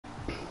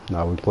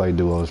No, we play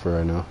duos for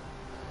right now.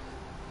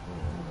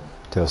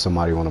 Till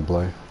somebody want to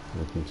play.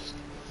 We can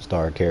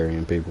start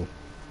carrying people.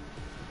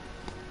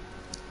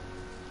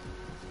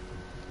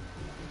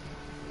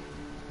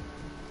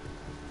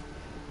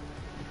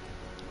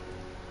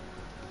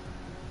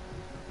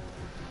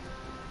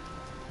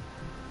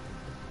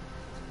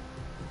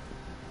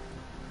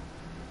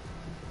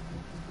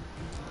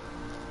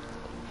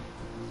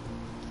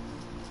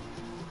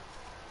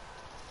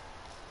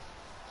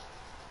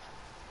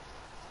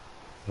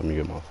 Let me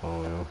get my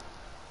phone out.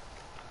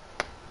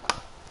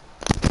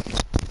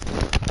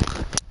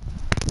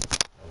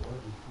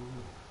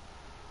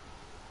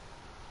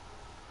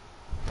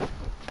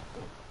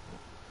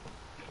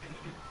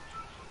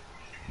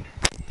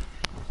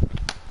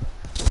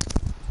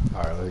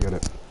 Alright, let's get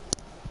it.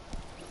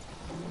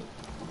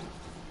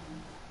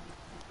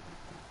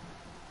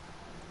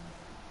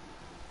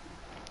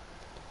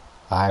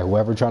 Alright,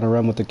 whoever trying to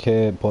run with the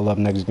kid, pull up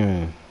next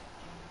game.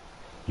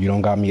 You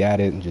don't got me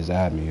added, just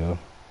add me, yo.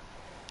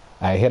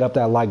 Alright, hit up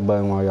that like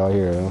button while y'all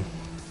here, yo.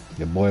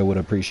 Your boy would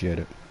appreciate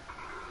it.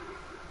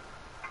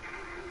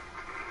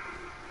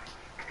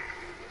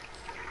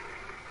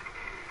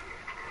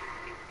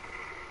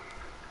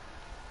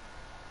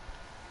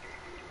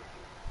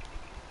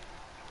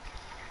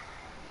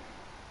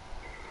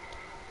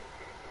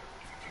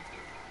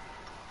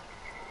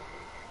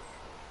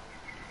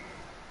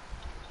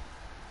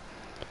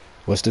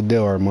 What's the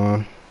deal,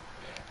 Armand?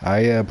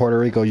 Yeah, Puerto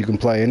Rico, you can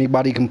play.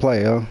 Anybody can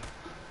play, yo.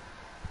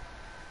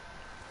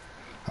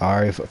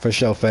 Alright, for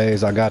sure,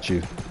 FaZe, I got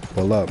you.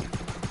 Pull up.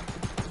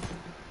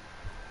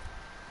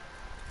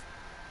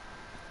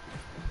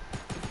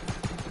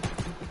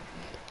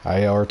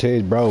 Alright,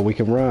 Ortiz, bro, we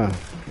can run.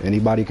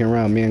 Anybody can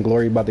run. Me and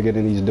Glory about to get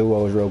in these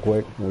duos real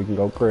quick. We can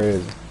go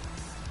crazy.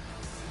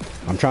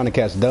 I'm trying to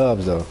catch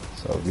dubs, though.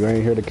 So if you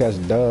ain't here to catch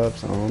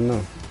dubs, I don't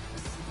know.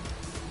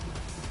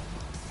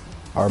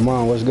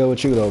 Armand, what's good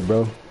with you, though,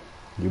 bro?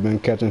 You been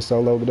catching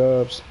solo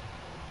dubs?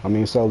 I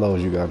mean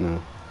solos you got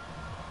now.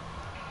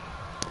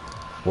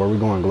 Where we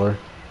going, Glory?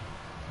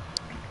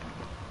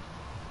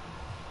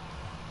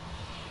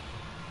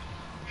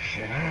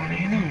 Shit, I don't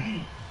even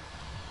know.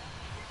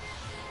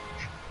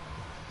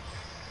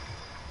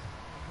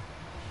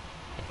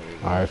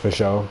 Alright, for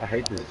sure. I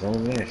hate this zone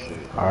in shit.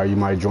 Alright, you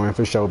might join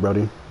for sure,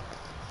 Brody.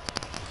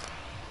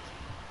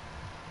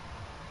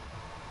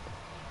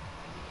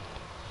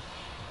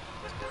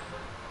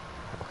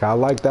 Okay, I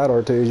like that,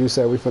 Ortiz. You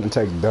said we finna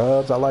take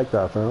dubs. I like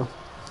that, fam.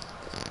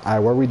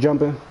 Alright, where we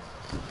jumping?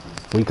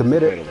 We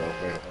committed.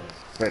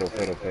 Fatal,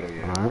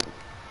 yeah. Alright.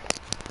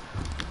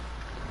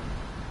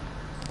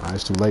 Alright,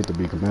 it's too late to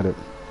be committed.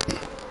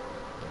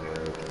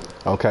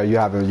 Okay, you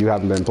haven't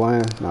been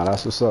playing? Nah,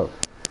 that's what's up.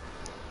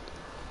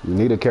 You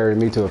need to carry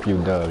me to a few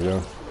dubs,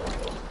 yo.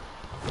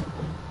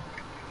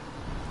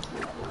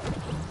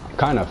 I'm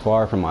kinda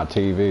far from my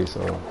TV,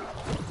 so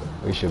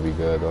we should be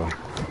good though.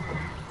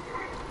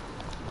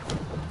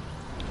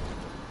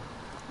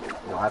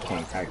 Well, I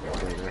can't type that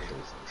thing, that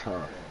shit's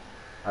tough.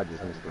 I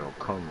just need to go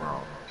come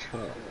wrong.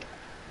 Tough.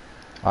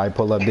 Alright,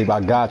 pull up deep.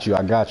 I got you.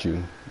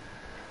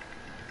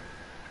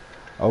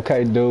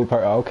 Okay, dude.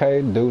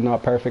 Okay, dude,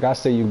 not perfect. I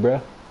see you,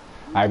 bruh.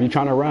 Alright, if you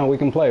trying to run, we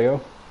can play,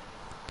 yo.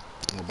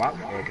 Okay,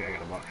 I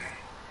got a box.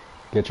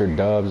 Get your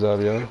dubs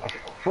up, yo. A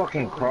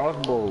fucking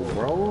crossbow,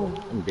 bro.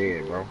 I'm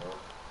dead, bro.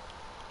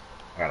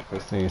 I gotta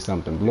put Seen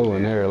something blue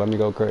in there. Let me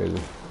go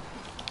crazy.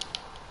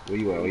 Where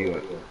you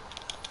at?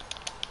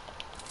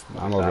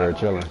 I'm over here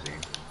chilling.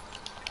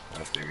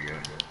 I see we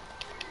got.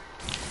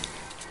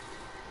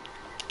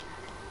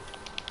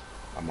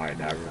 I might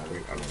die real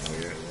quick. I don't know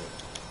yet.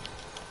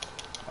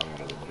 I'm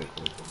gonna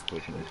just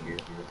pushing this gear.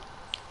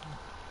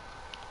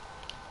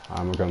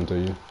 I'm gonna come to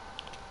you.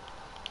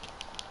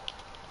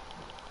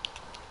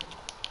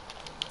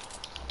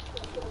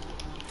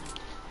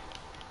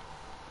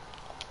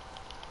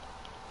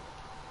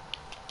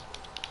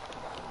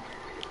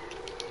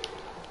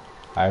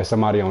 Alright,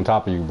 somebody on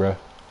top of you, bruh.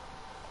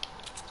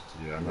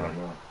 Yeah, I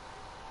know.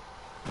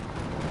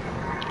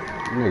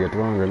 Nigga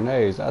throwing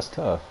grenades, that's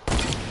tough.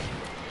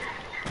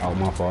 Oh,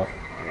 my fault.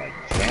 I like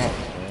jump,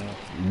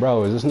 man.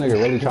 Bro, is this nigga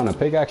really trying to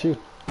pickaxe you?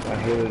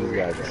 I really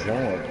got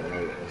jump.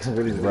 Like,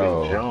 really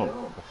Bro. Jump.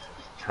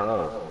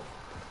 Tough.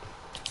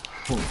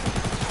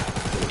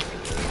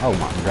 Oh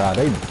my god,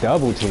 they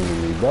double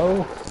teaming me,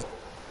 bro.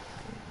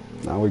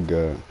 Nah, we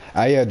good.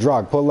 Hey, yeah,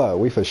 Drock, pull up.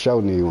 We for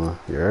sure need one.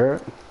 You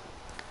heard?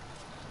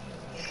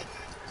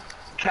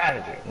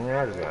 Tragic, man.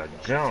 I just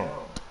got jump.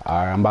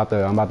 Alright, I'm about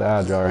to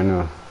add y'all right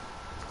now.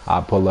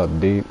 I'll pull up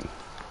deep.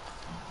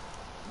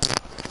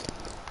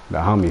 The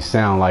homie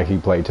sound like he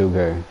played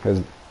 2K.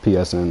 His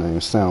PSN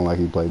name sound like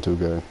he played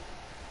 2K.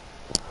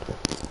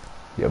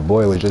 Your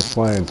boy was just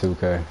playing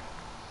 2K.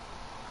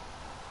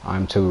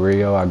 I'm 2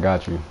 Rio, I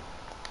got you.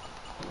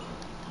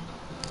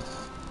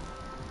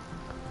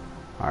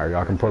 Alright,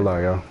 y'all can pull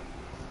out, yo.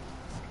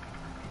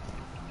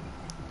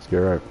 Let's get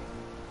right.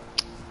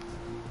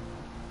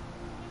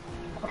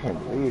 I can't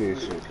believe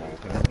this shit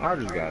like that. I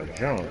just got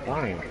jump.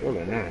 I ain't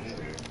feeling that shit.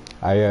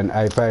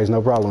 Hey, FaZe,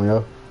 no problem,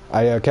 yo.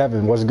 Hey,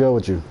 Kevin, what's good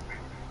with you?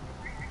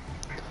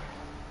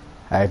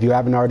 Hey, if you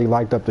haven't already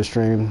liked up the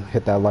stream,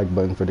 hit that like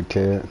button for the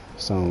kid.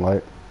 Something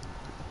like.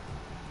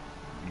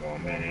 Oh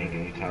man,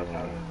 ain't gonna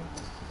Tyrone.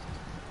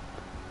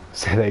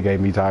 Say they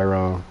gave me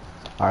Tyrone.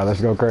 All right, let's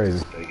go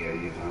crazy. They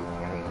gave you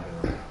Tyrone.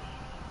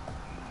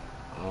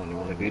 I don't even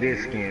want to be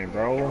this skin,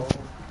 bro.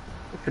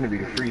 It's finna be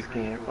the free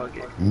skin. Fuck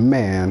it.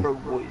 Man.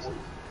 Broke boy shit.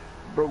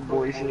 Broke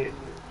boy shit.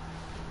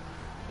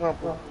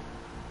 Simple.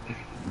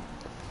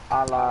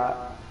 I lied.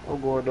 I'm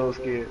going those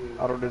skin.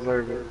 I don't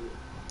deserve it.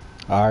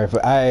 All right,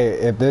 hey,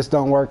 if this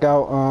don't work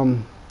out,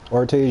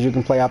 Ortiz, you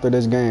can play after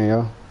this game,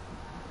 yo.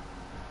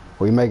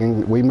 We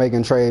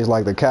making trades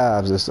like the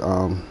Cavs this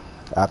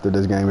after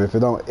this game. If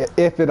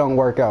it don't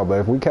work out,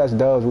 but if we catch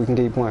dubs, we can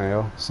keep playing,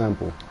 yo.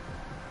 Simple.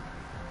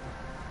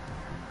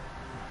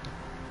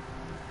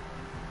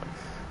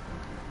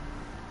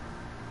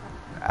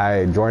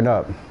 Hey, join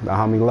up. The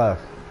homie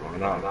left.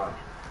 Join up.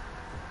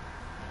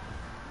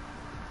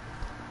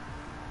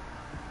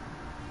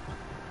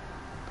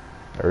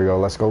 There we go.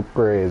 Let's go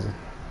crazy.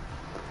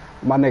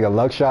 My nigga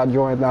Luckshot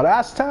joined. Now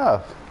that's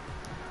tough.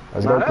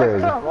 Let's go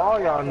crazy. Tough.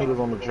 All y'all niggas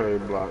on the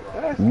trade block.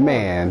 That's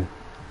man.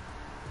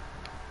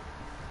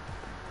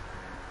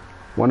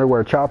 Wonder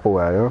where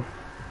Chapo at, yo.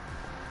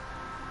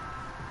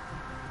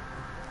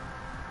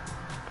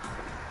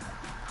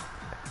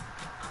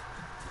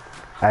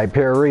 Hey,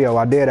 Pierre Rio,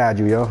 I did add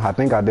you, yo. I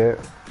think I did.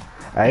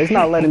 Hey, it's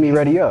not letting me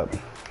ready up.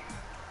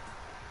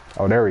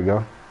 Oh, there we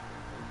go.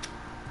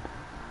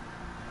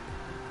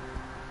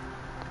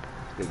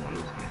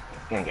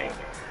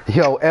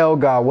 Yo,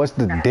 Elgar, what's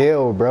the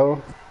deal, bro?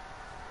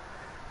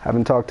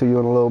 Haven't talked to you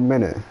in a little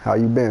minute. How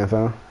you been,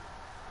 fam?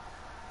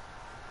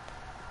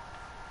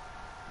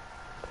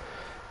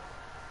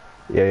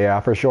 Yeah,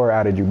 I for sure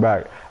added you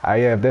back.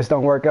 Yeah, if this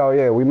don't work out,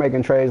 yeah, we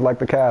making trades like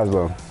the Cavs,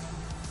 though.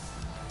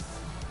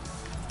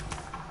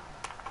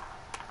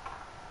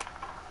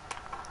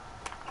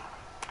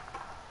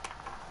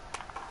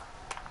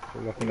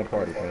 We're looking to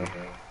party, fam.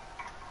 Hey,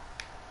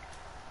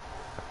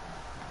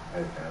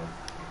 fam.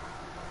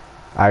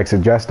 I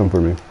suggest him for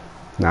me.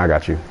 Nah, I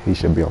got you. He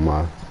should be on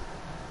my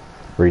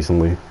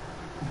recently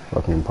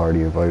fucking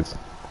party invites.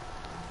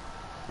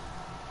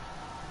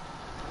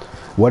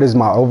 What is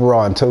my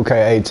overall in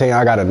 2K18?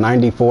 I got a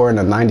 94 and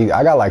a 90.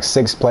 I got like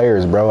 6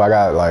 players, bro. I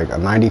got like a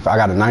 90. I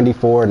got a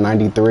 94,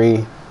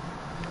 93.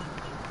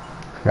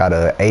 Got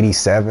a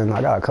 87.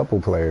 I got a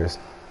couple players.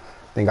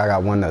 I think I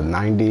got one to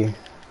 90.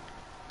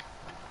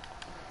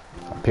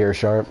 Pierre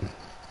Sharp.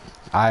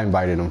 I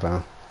invited him,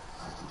 fam.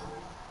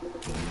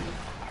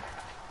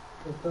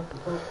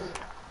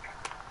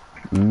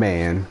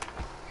 Man.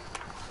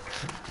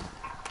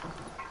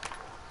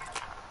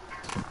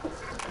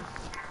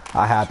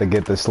 I had to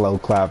get the slow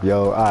clap,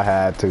 yo. I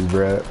had to,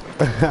 bruh.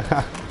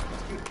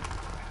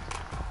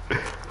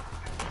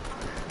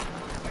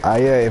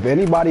 Yeah, if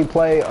anybody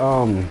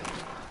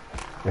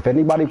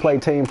play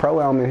Team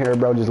Pro-Am in here,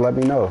 bro, just let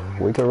me know.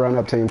 We could run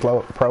up Team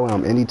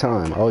Pro-Am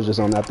anytime. I was just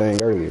on that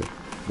thing earlier.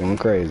 Going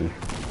crazy.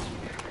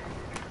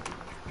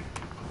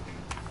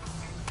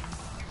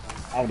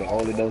 I'm the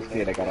only those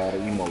kid that got all the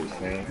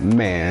emotes, man.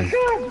 Man.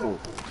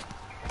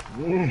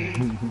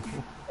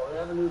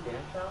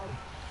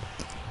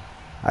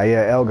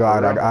 Yeah,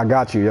 Elgod, I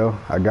got you, yo.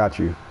 I got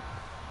you.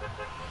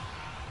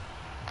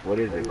 What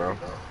is it, bro?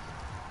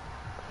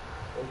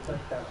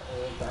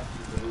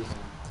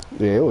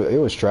 Yeah, it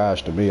was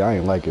trash to me. I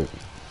ain't like it.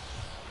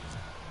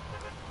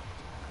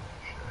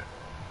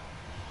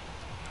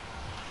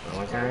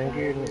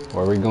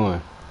 Where we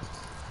going?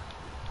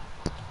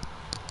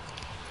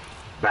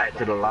 Back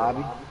to the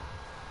lobby?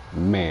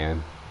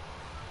 Man.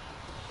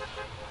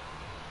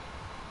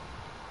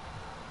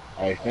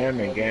 Hey, Sam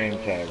in game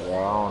chat, bro.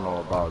 I don't know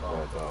about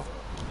that, though.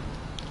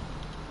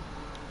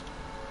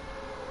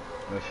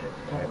 That shit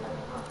be happening.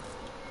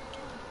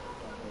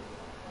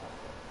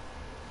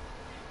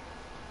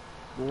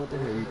 What the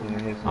hell you doing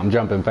here? I'm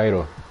jumping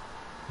Fatal.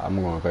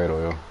 I'm going Fatal,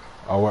 yo.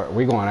 Oh,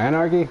 we going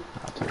Anarchy?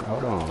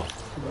 Hold on.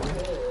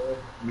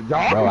 Bro,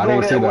 I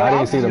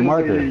didn't see the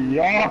marker.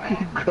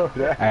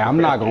 Hey, I'm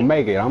not gonna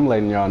make it. I'm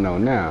letting y'all know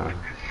now.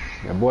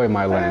 Your boy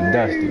might land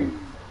dusty.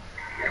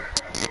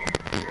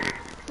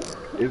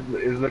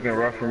 It's looking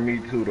rough for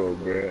me too, though,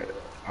 bro.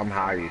 I'm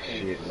high as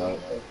shit, luck.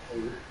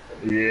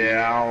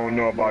 Yeah, I don't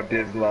know about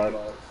this, luck.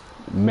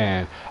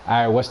 Man, all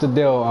right, what's the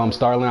deal,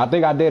 Starling? I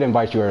think I did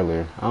invite you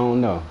earlier. I don't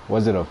know.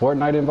 Was it a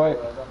Fortnite invite?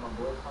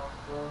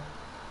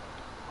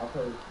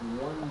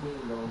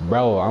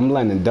 Bro, I'm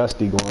letting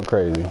Dusty going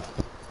crazy.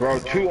 Bro,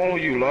 2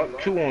 on you, luck.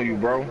 2 on you,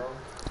 bro.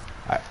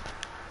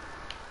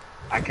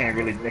 I can't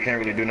really do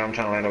nothing. I'm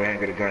trying to land over here and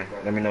get a gun.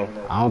 Let me know.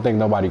 I don't think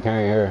nobody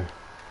came here.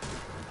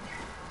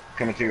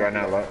 Coming to you right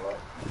now, luck.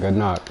 Good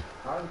knock.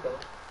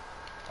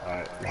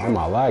 Alright. I'm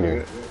not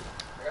lagging.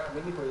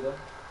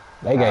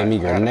 They gave me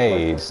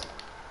grenades.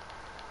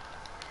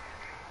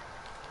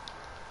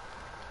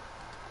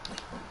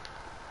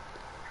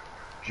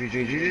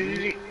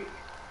 GG.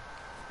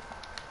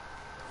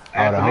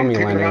 Oh, the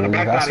homie landing.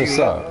 That's what's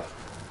up.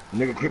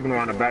 Nigga creeping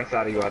around the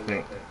backside of you, I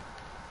think.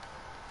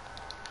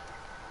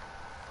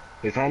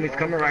 His homies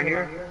coming right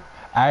here.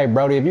 Hey,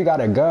 Brody, if you got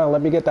a gun,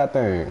 let me get that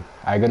thing.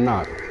 Hey, good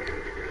knock.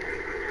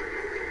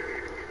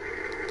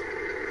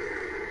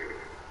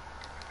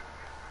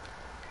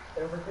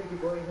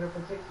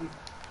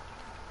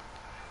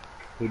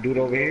 Who dude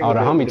over here Oh, with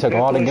the homie the took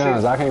all pistol the and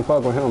guns. shit? I can't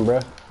fuck with him,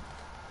 bruh.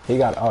 He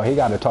got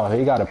to talk.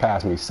 He got to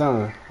pass me,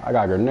 son. I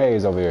got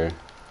grenades over here.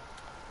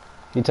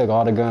 He took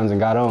all the guns and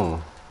got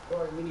on.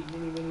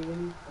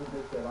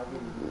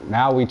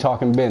 Now we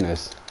talking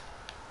business.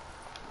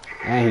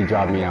 And he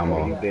dropped me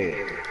ammo. He's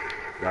dead.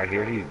 Right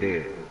here, he's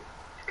dead.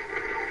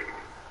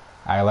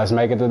 Alright, let's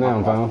make it to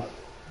them, fam.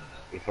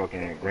 The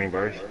fucking green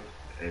burst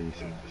and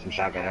some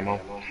shotgun ammo.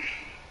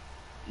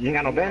 You ain't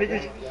got no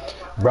bandages?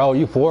 Bro,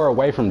 you 4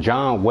 away from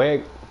John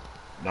Wick.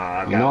 Nah,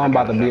 I got. You know I I'm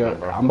got about to a be. shotgun,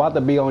 bro. I'm about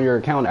to be on your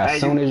account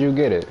as soon as you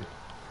get it.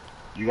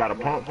 You got a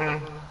pump,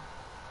 fam?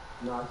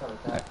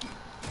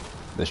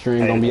 The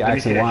stream gonna be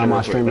asking why am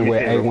I streaming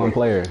with A1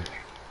 player?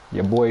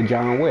 Your boy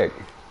John Wick.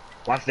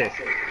 Watch this.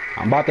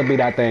 I'm about to be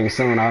that thing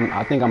soon.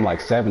 I think I'm like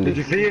 70. Did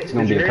you see it? It's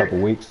gonna be a couple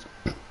weeks.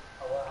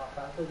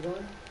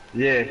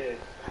 Yeah.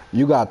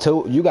 You got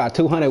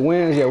 200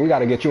 wins. Yeah, we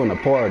gotta get you in the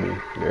party. You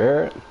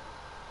heard?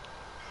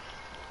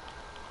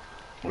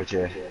 But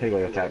yeah, here go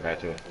your tap back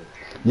to it.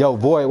 Yo,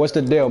 Void, what's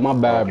the deal? My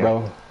bad,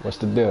 bro. What's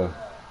the deal?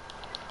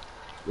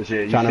 But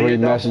yeah, Trying to read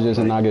messages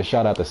and not get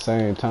shot at the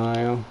same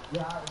time.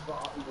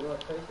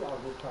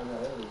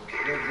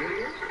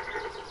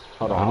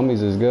 Hold The on.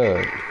 homies is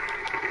good.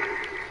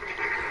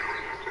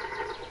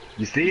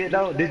 You see it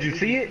though? Did you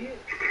see it?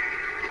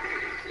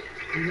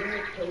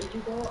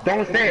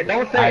 Don't say it.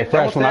 Don't say Hey, it.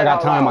 Fresh, when I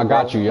got time, I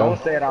got you, yo.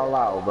 Don't say it out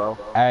loud, bro.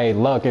 Hey,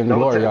 luck and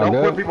glory, y'all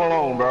Don't put good? people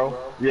on, bro.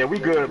 Yeah, we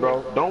good,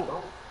 bro.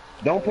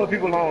 Don't put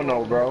people on,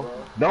 though, bro.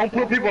 Don't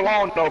put people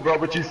on, though, bro.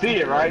 But you see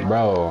it, right?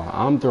 Bro,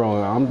 I'm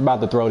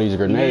about to throw these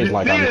grenades You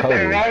like see I'm it, Kobe.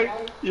 there,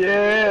 right?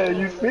 Yeah,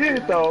 you see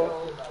it, though.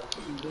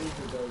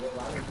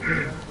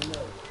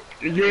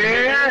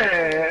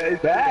 Yeah,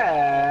 it's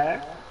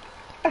bad.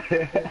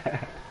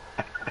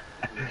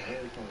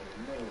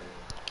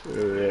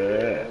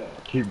 Yeah.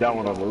 Keep that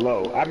one on the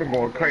low. I've been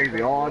going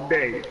crazy all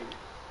day.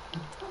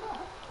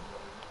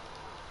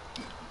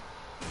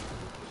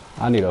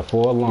 I need a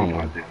full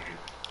llama.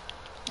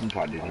 I'm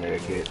probably this nigga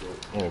kid.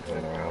 I ain't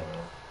playing around.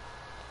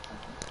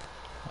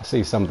 I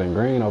see something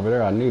green over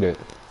there. I need it.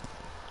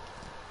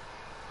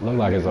 Look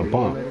like it's a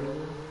pump.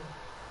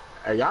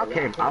 Hey, y'all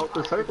came out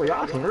the circle.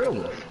 Y'all some real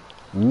ones.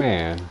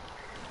 Man.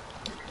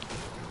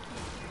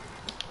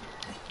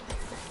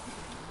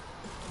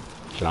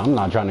 Shit, I'm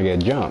not trying to get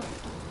jumped.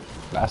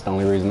 That's the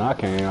only reason I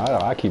came.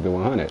 I keep it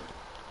 100.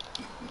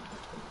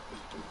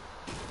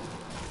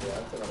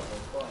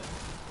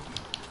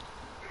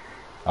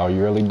 Oh,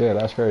 you really did?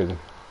 That's crazy.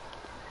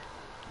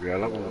 Yeah,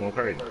 that was going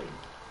crazy.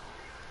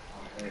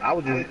 I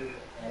was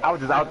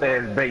just out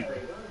there as bait.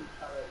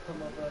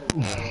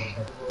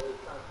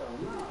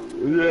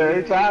 Yeah,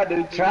 they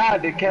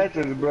tried to catch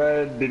us,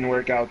 bro. It didn't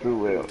work out too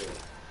well.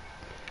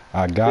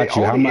 I got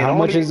you. How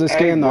much is the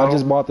skin? Though? I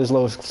just bought this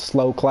little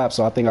slow clap,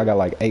 so I think I got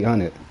like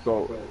 800.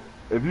 So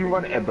if you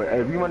run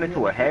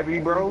into a heavy,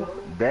 bro,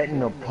 that in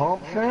the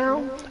pump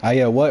sound. Oh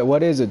yeah,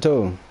 what is it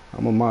too?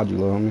 I'm a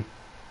modular, homie.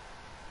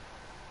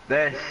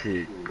 That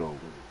shit go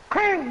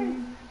crazy.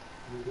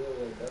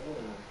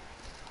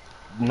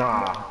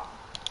 Nah.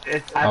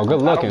 Oh,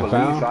 good looking,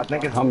 fam. So I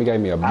think it's, homie gave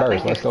me a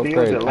burst. Let's go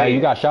crazy. Delayed. Hey, you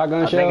got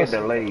shotgun shells? I think it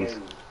delays.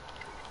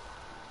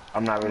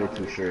 I'm not really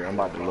too sure. I'm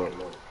about to look.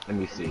 Let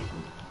me see.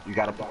 You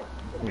got a pump?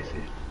 Let me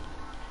see.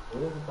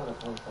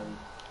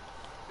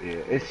 Yeah,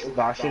 it's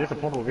shit. It's a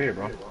pump over here,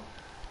 bro.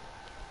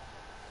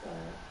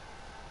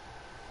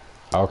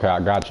 Okay, I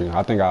got you.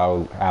 I think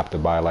I'll have to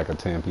buy like a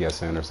 10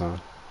 PSN or something.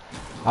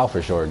 I'll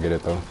for sure get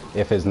it though.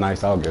 If it's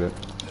nice, I'll get it.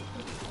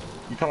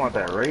 You talking about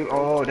that Reaper?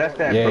 Oh, that's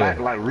that black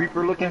like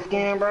Reaper looking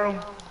skin, bro.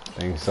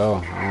 Think so.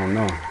 I don't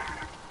know.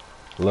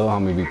 Lil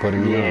homie be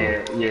putting me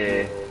on.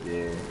 Yeah.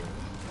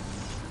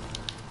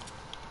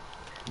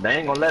 They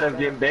ain't gonna let us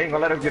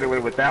get away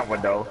with that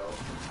one though.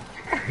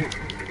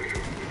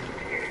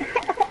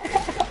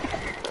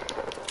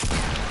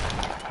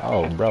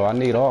 Oh, bro, I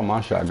need all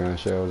my shotgun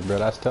shells, bro.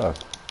 That's tough.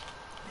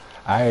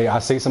 I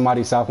see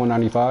somebody south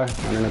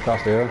 195 running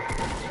across the hill.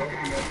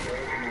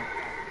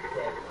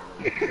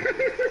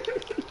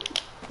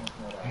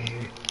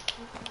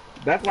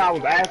 That's why I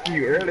was asking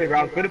you earlier, bro.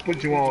 I was gonna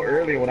put you on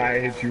earlier when I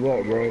hit you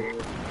up, bro.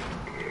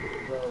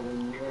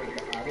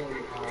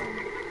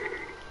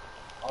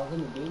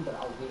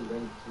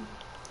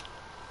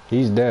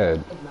 He's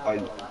dead.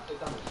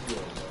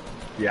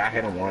 Yeah, I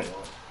hit him once.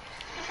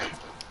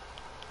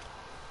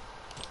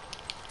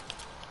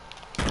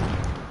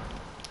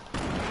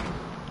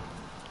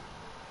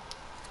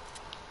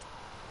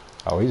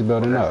 Oh, he's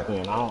building up.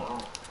 Skin,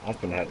 I'm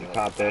finna have to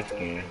cop that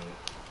skin.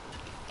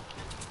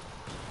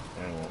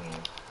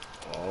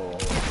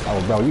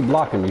 Oh, bro, you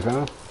blocking me,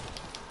 fam.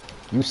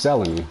 You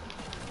selling me.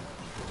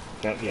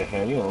 Yeah,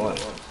 fam, you know what?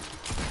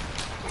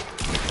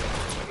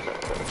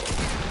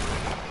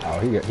 Oh,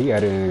 he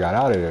had it and got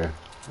out of there.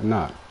 Or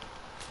not.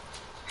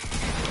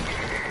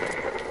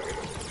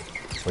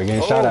 We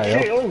getting shot Oh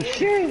at, yo. shit, oh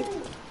shit.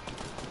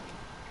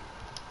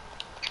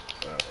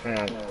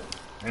 Man,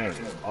 man,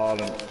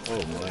 all in,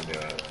 oh my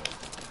god.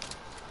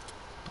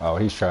 Oh,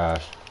 he's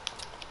trash.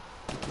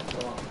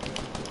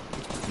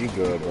 You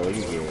good, bro,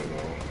 you good,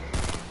 bro.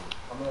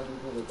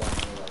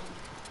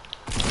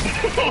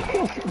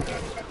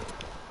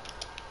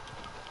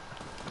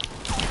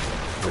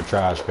 You're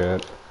trash,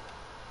 kid.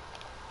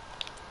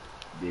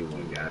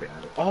 D1 got it.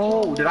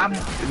 Oh,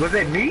 was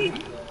that me?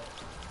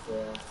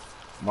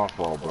 My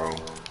fault, bro.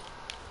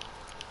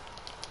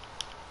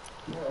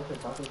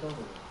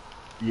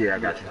 Yeah, I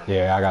got you.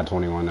 Yeah, I got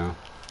 21 now.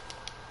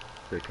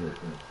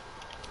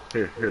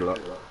 Here, look.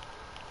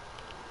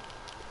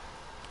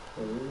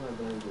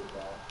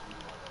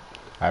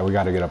 Alright, we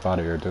gotta get up out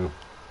of here, too.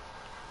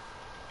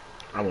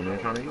 I wasn't even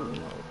trying to use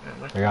it.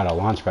 They got a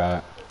launch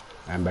pad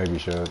and baby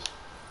shoes.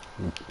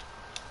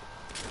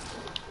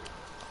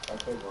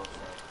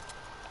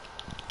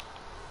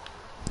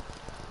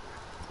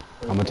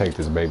 I'm gonna take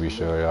this baby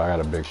shield, yo. I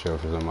got a big shield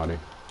for somebody.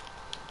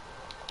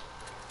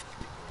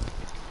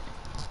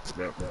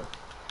 Yep.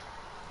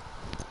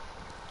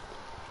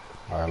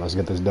 Alright, let's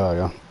get this done,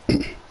 yo.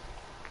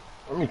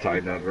 Let me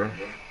tighten up, bro.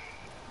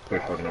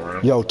 Quit fucking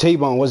around. Yo,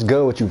 T-Bone, what's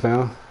good with you,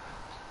 fam?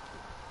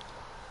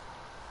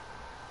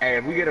 Hey,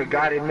 if we get a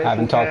guided mission, I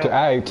haven't talked to.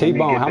 Hey,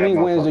 T-Bone, how many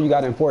wins do you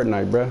got in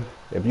Fortnite, bro?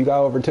 If you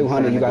got over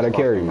 200, you gotta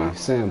carry me.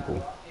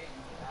 Simple.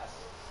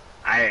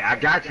 I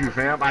got you,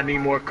 fam. I need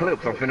more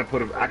clips. I'm finna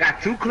put I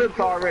got 2 clips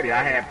already.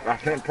 I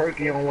sent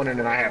Perky on one, and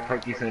then I had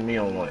Perky send me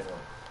on one.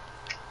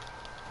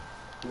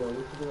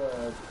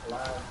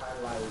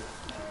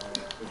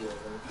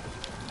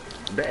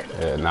 Bet.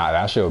 Yeah, nah,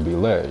 that shit would be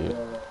lit. Yeah.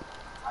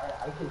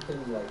 I can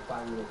send you like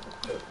 5 minutes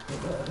of clips.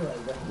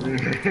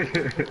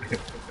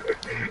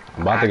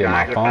 I'm about to get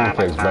my phone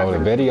fixed, bro. The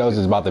videos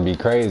is about to be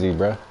crazy,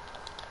 bro.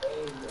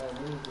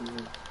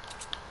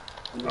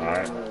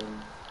 Alright.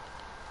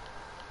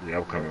 Yeah,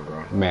 I'm coming,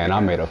 bro. Man, I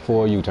made a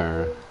full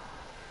U-turn.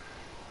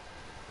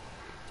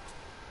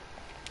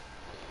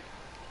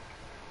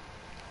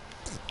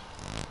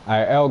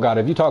 Alright, L God,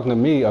 if you talking to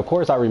me, of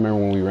course I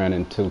remember when we ran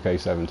in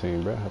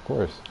 2K17, bro. Of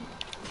course.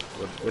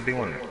 What do you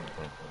want?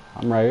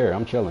 I'm right here.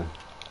 I'm chilling.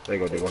 There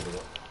you go, D1.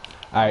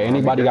 Alright,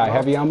 anybody got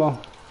heavy ammo?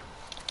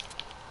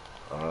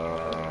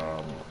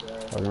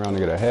 Fucking around to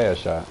get a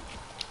headshot.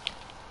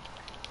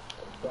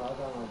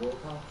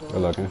 We're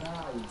looking.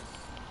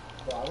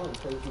 So I want to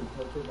play some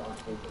coaches on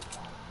Facebook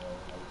time, bro.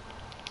 Like,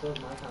 so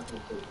my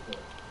content is sick.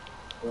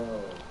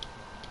 Bro,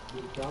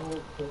 this John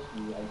would push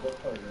me. I just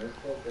for a nurse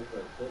clip, just for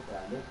a clip. I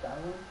missed that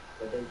one,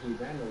 but then he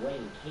ran away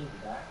and came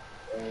back,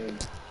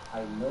 and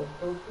I no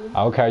scoped him.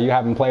 Okay, you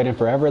haven't played in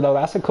forever though.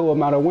 That's a cool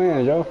amount of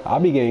wins, yo.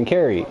 I'll be getting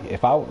carried.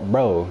 If I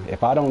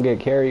don't get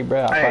carried,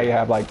 bro, I'll probably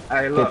have like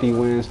 50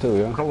 wins too,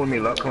 yo. Come with me,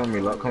 look. Come with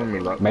me, look. Come with me,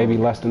 look. Maybe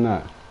less than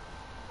that.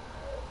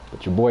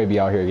 But your boy be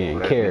out here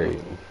getting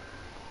carried.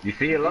 You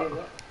see it,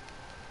 look?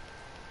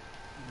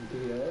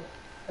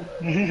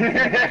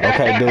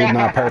 Okay, dude,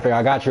 not perfect.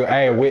 I got you.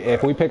 Hey,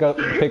 if we pick up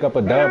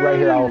a dub right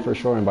here, I'll for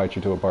sure invite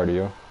you to a party,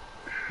 yo.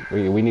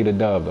 We need a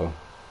dub though.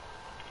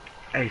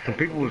 Hey, some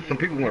people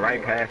went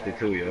right past it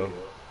too, yo.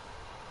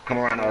 Come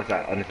around the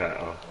other side.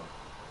 Oh.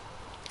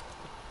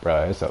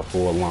 Bruh, it's a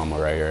full llama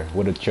right here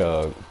with a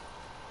chug.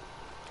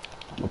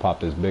 I'm gonna pop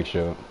this big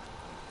shot.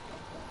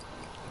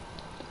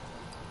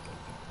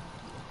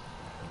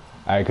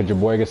 Alright, could your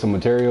boy get some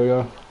material,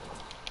 yo?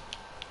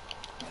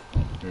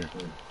 It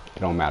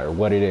don't matter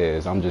what it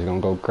is. I'm just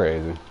gonna go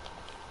crazy.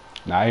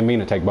 Nah, I didn't mean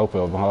to take both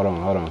of them. Hold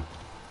on. Oh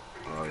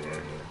yeah.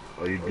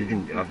 Oh, you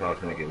didn't. I thought I was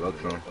gonna get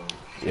looks on.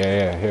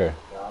 Yeah, here.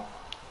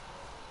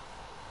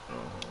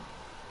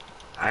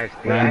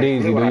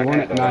 Randeezy, do you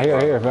want it? Nah,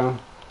 here, fam.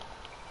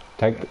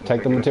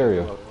 Take the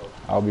material.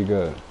 I'll be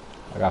good.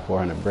 I got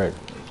 400 brick.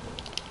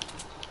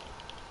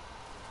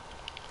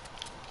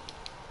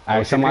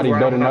 Alright, somebody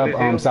building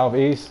up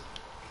southeast.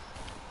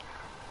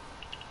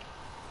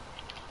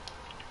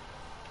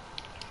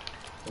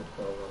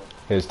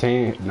 His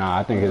team, nah,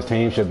 I think his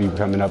team should be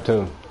coming up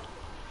too.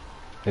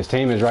 His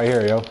team is right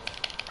here, yo.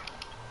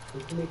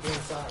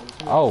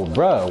 Oh,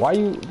 bro, why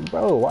you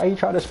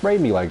try to spray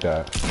me like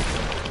that?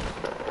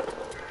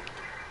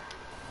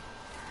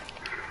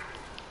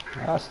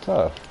 That's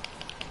tough.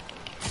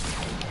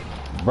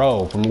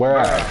 Bro, from where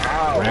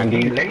at? Randy?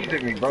 He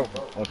lasered me, bro.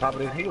 On top of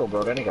this hill,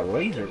 bro. That nigga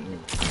lasered me.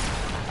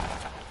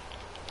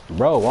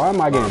 Bro, why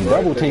am I getting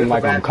double teamed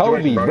like I'm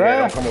Kobe, bro? Yeah,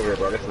 don't come over here,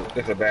 bro.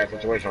 This is a bad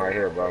situation right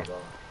here, bro.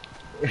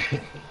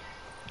 That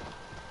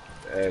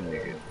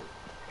nigga.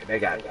 They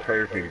got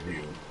perfect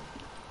view.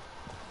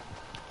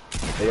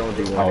 They don't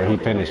do one. Oh, he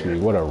finished me.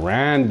 What a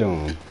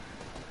random.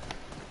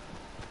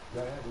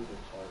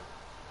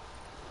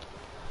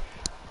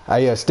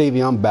 Hey, yeah,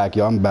 Stevie, I'm back,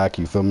 yo. I'm back,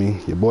 you feel me?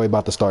 Your boy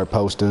about to start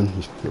posting.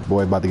 Your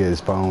boy about to get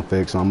his phone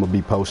fixed, so I'm gonna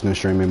be posting and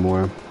streaming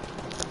more.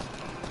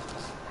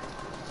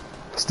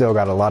 Still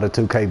got a lot of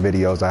 2K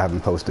videos I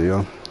haven't posted,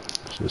 yo.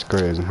 It's just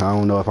crazy. I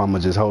don't know if I'm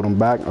gonna just hold them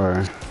back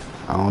or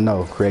I don't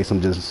know. Create some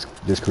just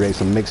create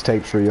some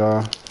mixtapes for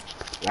y'all.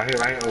 Right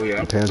here. Oh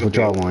yeah. Depends what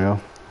y'all want, yo.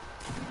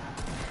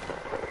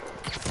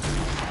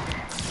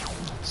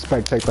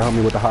 disrespect, take the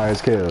homie with the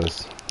highest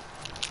kills.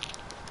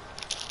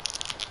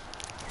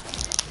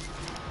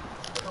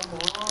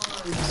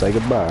 Say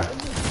goodbye.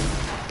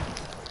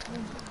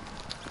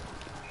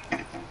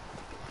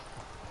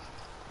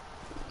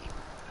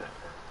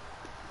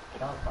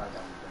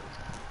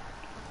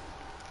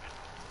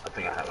 I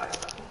think I had like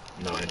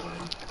no.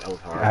 That was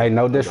hard. Hey,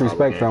 no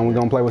disrespect, fam. We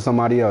gonna play with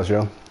somebody else,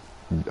 yo.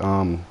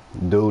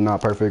 Dude,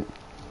 not perfect.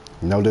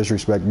 No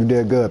disrespect. You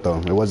did good though.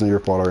 It wasn't your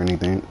fault or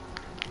anything.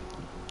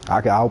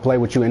 I'll play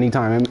with you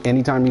anytime.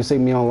 Anytime you see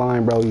me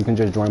online, bro, you can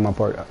just join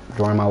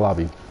my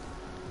lobby.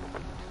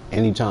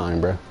 Anytime,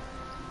 bro.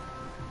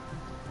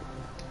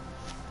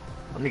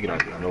 Let me get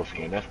out of no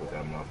skin. That's what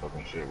that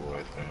motherfucking shit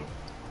was, man.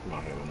 I'm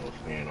not having no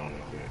skin on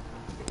it yet.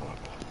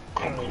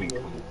 Complete.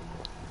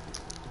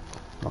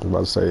 I was about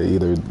to say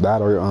either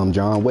that or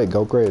John Wick.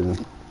 Go crazy.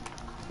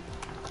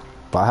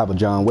 If I have a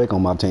John Wick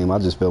on my team, I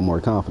just feel more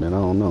confident. I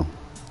don't know.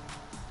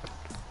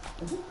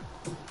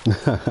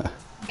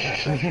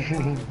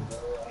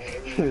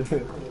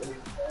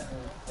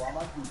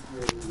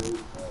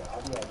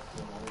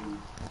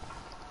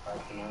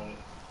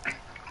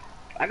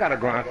 I gotta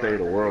go and save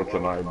the world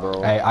tonight,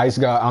 bro. Hey, Ice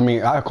God. I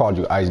mean, I called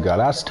you Ice God.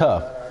 That's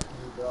tough.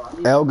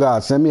 L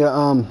God, send me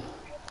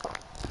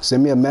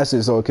a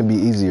message so it can be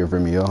easier for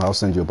me, yo. I'll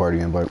send you a party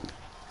invite.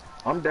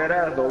 I'm dead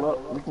ass though.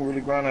 Look, we can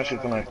really grind that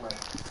shit tonight.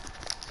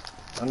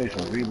 I need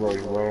some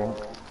V-Boys, bro.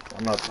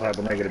 I'm not the type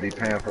of nigga to be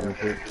paying for them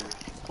shit.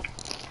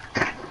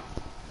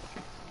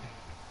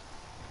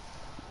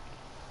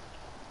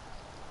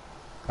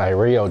 Hey,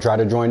 Rio, try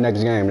to join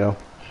next game, yo.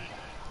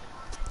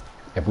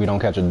 If we don't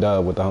catch a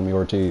dub with the homie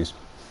Ortiz.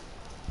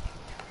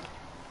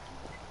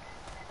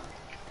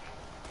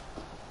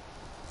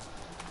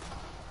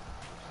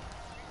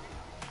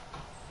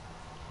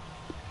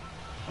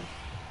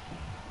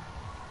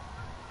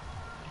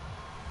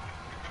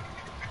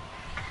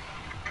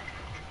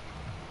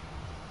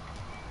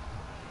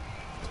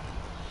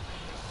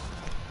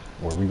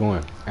 Where are we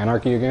going?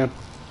 Anarchy again?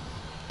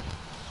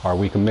 Are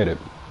we committed?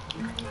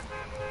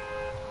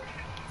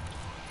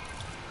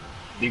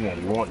 He gonna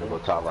be wanting to go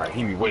top right.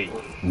 He be waiting.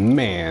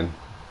 Man.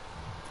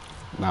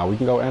 Nah, we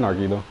can go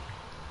Anarchy though.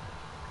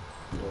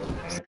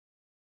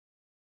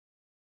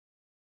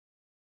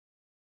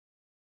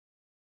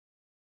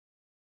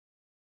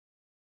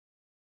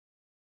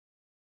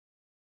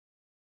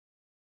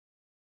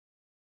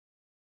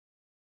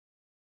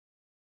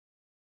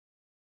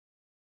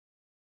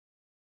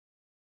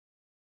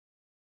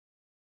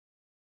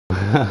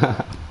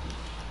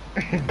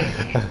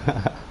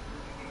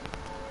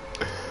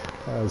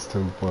 That's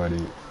too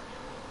funny.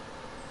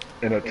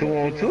 In a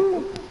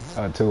 2-on-2?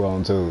 A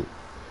 2-on-2.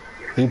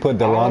 He put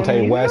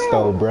Delonte West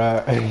though,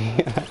 bruh.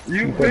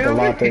 You He put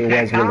Delonte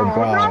West with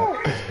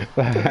LeBron.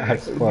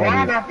 That's LeBron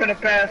funny. not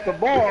finna pass the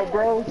ball,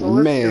 bro. So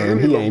Man,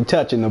 he ain't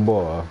touching the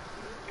ball.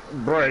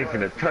 Bro ain't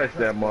finna touch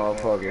that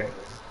motherfucker.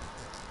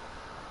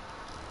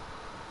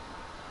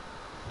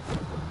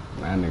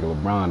 That nigga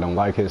LeBron don't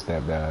like his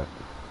stepdad.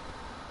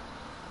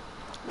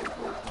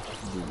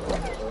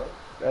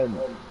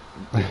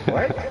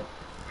 What?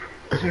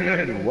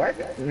 What?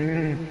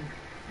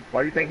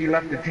 Why you think he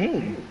left the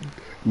team?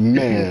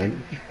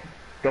 Man.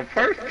 The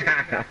first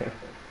time.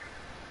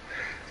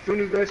 As soon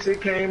as that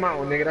shit came out,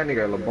 nigga, that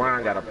nigga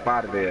LeBron got up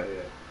out of there.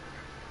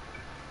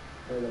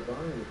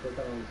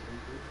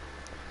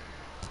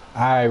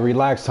 Alright,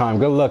 relax time.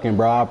 Good looking,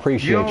 bro. I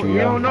appreciate you, yo. You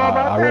don't know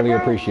about I that, really bro?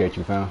 appreciate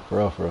you, fam. For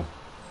real, for real.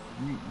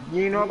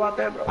 You ain't know about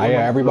that, bro? Oh,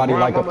 yeah, everybody LeBron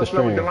like up the mama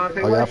slept with stream.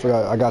 Delonte Oh, yeah, I West?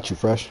 forgot. I got you,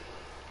 Fresh.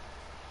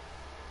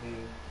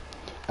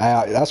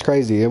 That's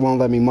crazy. It won't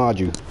let me mod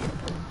you.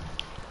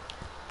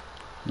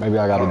 Maybe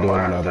I gotta do it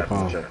on another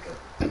phone.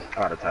 I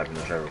gotta type in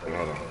the chat real quick.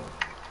 Hold on.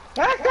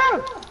 Let's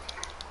go!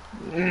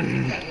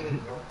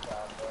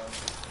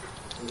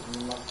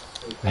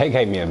 They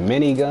gave me a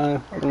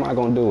minigun. What am I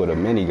gonna do with a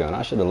minigun?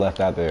 I should have left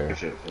that there.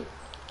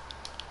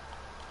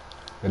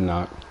 Good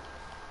knock.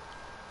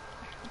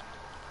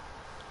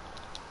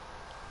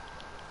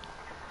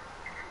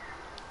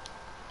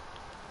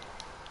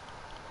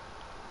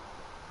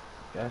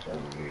 That's what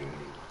it is.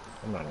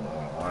 I'm not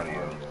on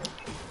audio.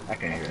 I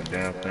can't hear a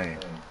damn thing.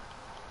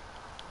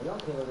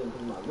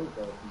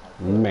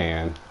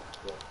 Man.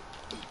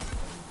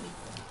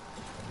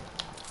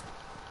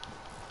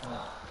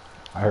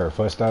 I heard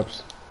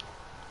footsteps.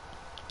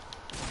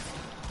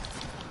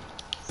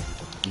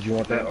 Did you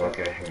want that?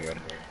 Okay, you got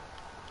it.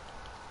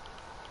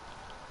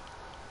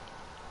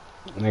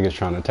 Niggas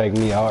trying to take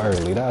me out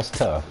early. That's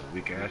tough.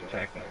 Weak ass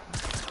tackle.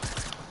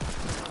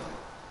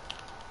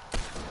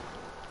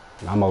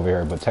 I'm over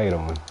here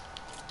potatoing.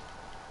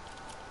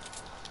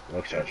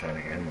 Looks like trying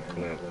to get him a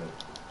clip.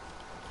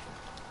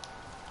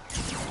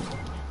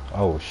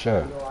 Oh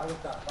shit.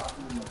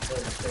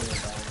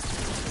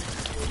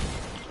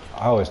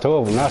 Oh, it's two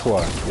of them. That's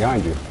why.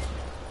 Behind you.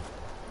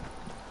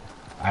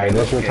 Hey,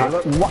 this your time.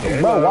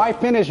 Bro, why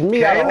finish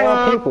me out of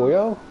all people,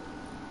 yo?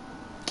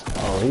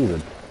 Oh, he's a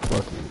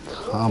fucking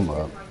come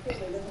up.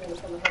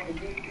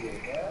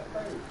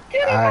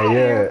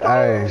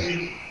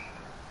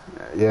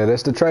 Yeah,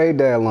 that's the trade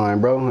deadline,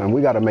 bro, and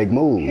we gotta make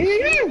moves.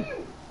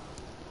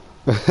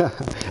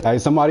 Hey,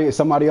 somebody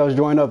else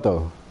join up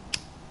though.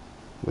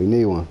 We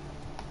need one.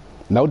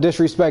 No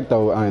disrespect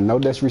though. No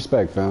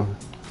disrespect, fam.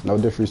 No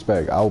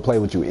disrespect. I will play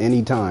with you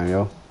anytime,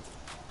 yo.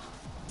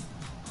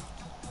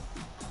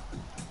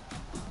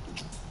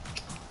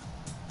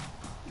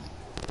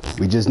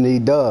 We just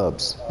need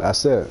dubs.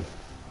 That's it.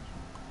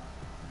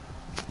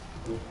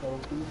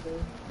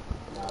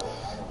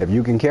 If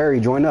you can carry,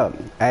 join up.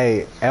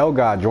 Hey, L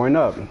God, join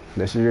up.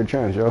 This is your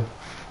chance, yo.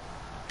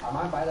 I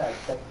might buy that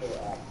sector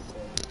app.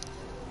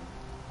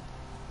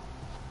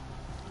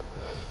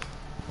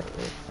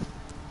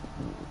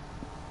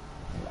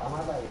 I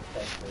might buy the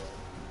sector.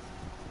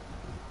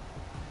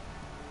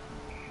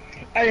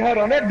 Hey, hold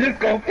on, that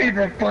disco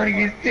fever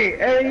funny as shit,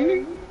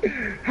 hey?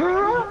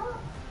 Huh?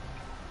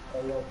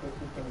 Hey, yo, 50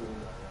 can you?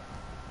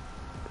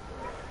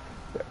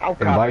 I'm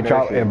copying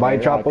that shit, Invite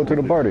man. Y'all Chapo to the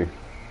tweaking. party.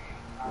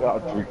 Y'all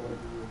tweaking.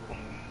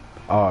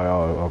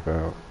 Oh, okay.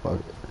 Fuck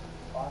it.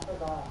 I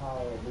forgot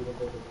how little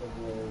bit of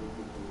similarity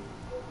between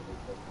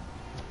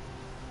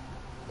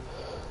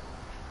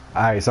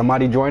Alright,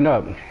 somebody join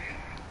up.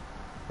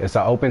 It's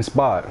an open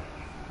spot.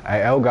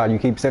 Hey, L God, you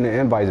keep sending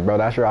invites, bro.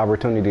 That's your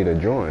opportunity to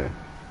join.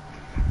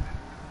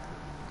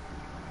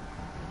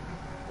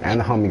 And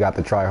the homie got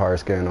the try hard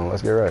skin on.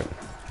 Let's get right.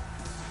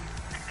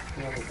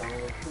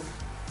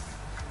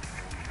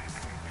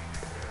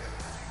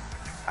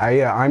 Hey,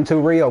 yeah, I'm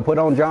too Rio. Put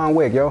on John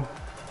Wick, yo.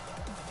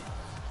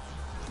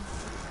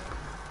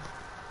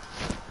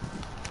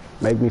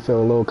 Make me feel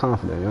a little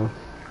confident, yo.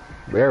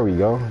 There we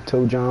go.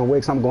 2 John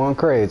Wicks. I'm going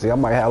crazy. I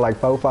might have like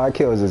 4 or 5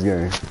 kills this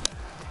game.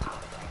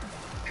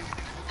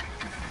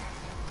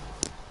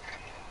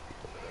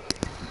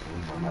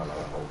 You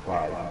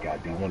gotta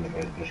be one of the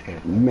best bush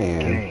campers in the Man,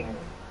 game.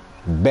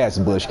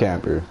 best bush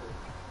camper.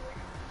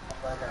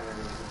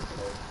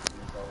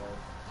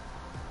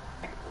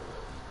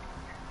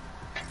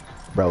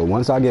 Bro,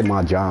 once I get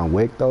my John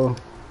Wick though,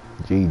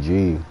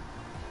 GG.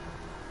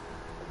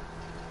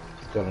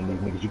 Telling these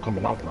niggas you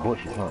coming out the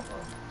bushes, huh?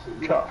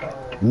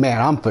 Man,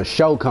 I'm for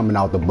sure coming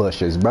out the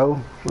bushes, bro.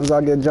 Once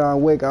I get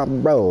John Wick,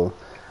 bro,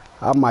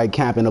 I might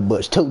camp in the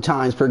bush 2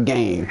 times per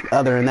game.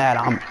 Other than that,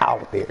 I'm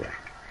out there.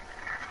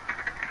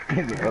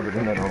 Other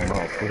than that, I'm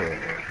out there.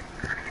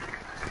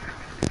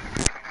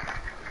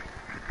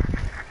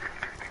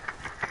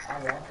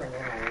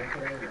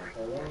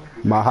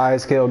 My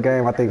highest kill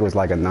game, I think it was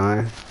like a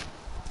 9.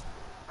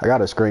 I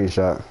got a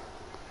screenshot.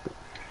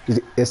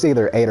 It's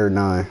either 8 or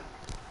 9.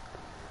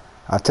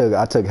 I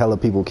took hella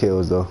people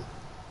kills though.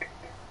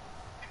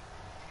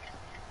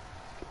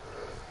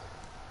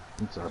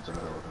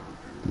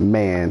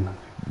 Man,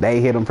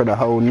 they hit him for the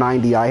whole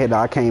 90.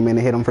 I came in and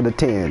hit him for the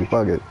 10.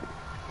 Fuck it.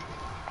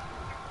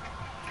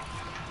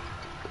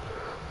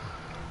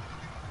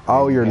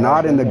 Oh, you're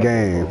not in the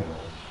game.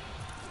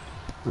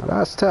 Well,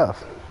 that's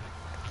tough.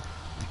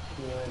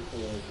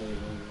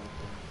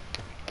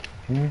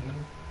 Hit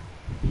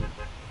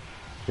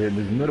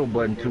this middle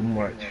button too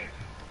much.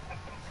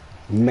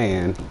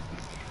 Man.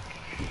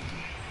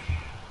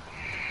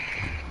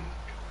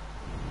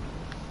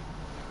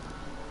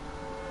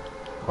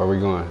 Where we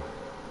going?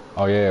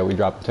 Oh yeah, we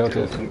dropped the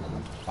tilted.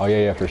 Oh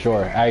yeah, for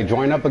sure. Hey,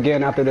 join up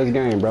again after this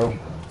game, bro.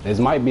 This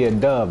might be a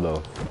dub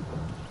though.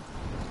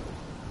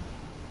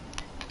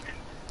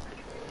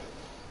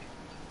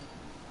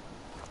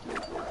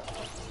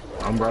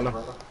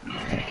 Umbrella?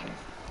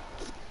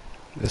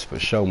 This for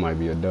sure might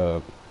be a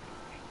dub.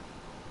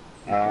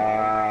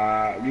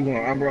 You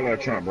want umbrella or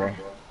Trump, bro?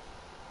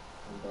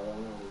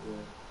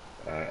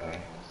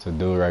 It's a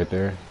dude right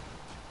there.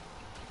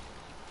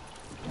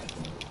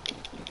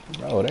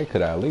 Bro, they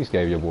could have at least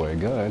gave your boy a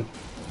gun.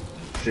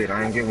 Shit,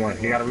 I ain't get one.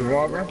 He got a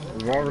revolver?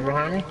 Revolver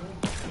behind me?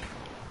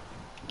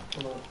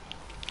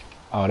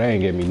 Oh, they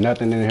ain't give me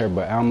nothing in here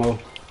but ammo.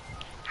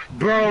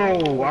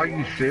 Bro, are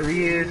you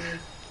serious?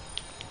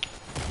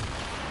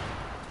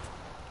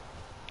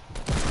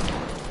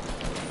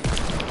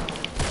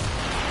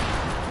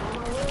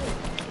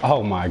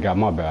 Oh my god,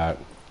 my bad.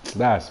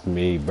 That's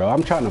me, bro.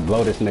 I'm trying to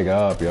blow this nigga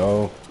up,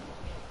 yo.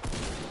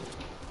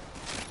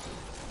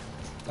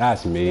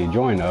 That's me.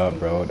 Join up,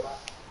 bro.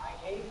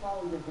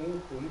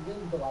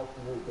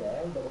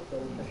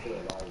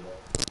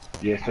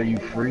 Yeah, so you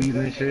freeze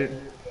and shit?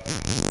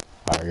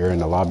 Alright, you're in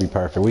the lobby.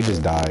 Perfect. We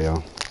just die,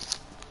 yo.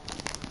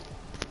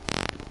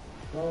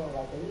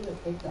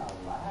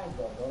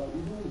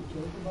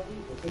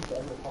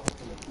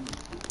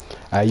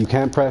 You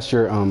can't press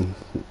your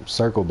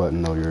circle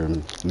button though, your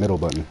middle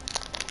button.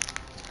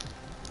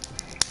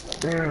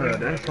 Yeah,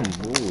 that's some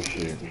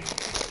bullshit.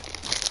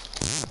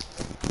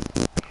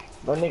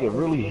 That nigga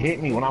really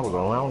hit me when I was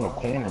around the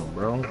corner,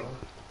 bro.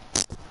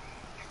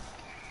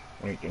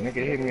 Wait, the nigga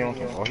hit me on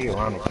some, oh, he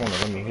around the corner,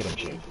 let me hit him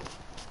shit.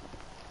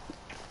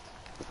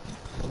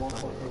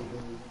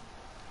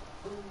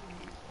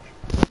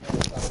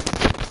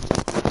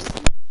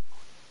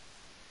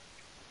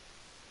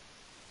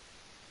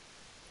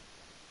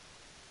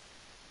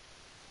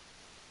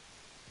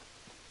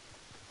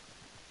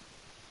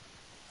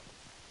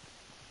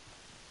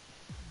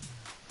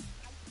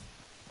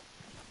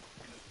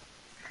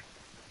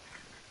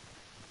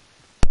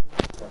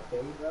 what,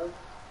 day, bro?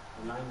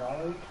 For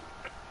 $9?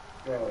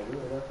 Bro, we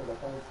were there for the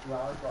whole 2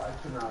 hours, bro. I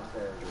came out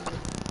there, dude.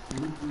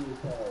 Sleepy as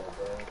hell,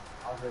 bro.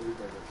 I was ready to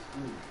go to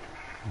sleep.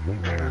 You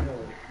know,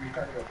 you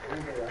try to go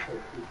food, but after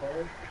it's too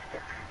cold.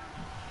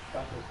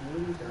 Got some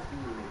smoothies and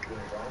eating it, bro.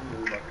 I'm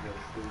really about to go to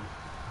sleep.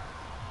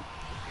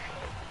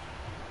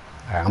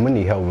 Hey, I'm gonna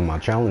need help with my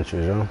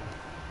challenges, yo.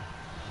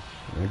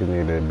 Niggas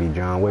need to be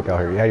John Wick out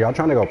here. Yeah, y'all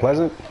trying to go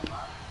Pleasant?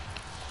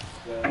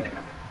 Yeah.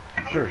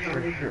 Sure.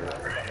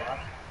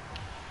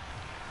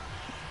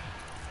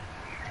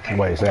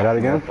 Wait, say that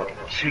again?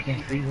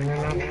 Chicken seasoning.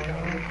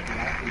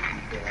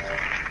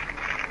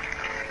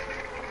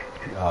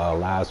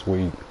 Last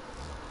week,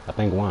 I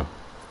think one.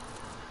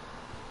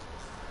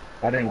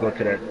 I didn't go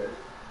to that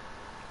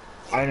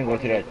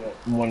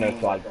one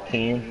that's like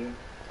 10.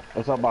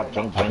 It's all about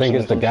junk. I think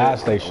it's the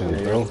gas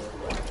station, bro.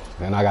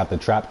 And I got the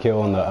trap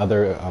kill on the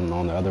other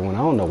one. I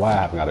don't know why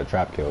I haven't got a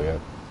trap kill yet.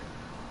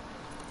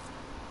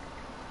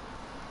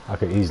 I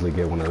could easily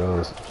get one of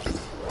those.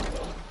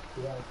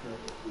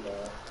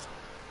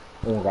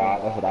 Oh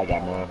God, that's what I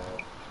got, man.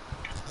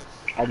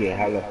 I get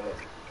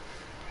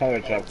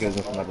hella trap kills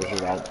and sniper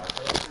shit out.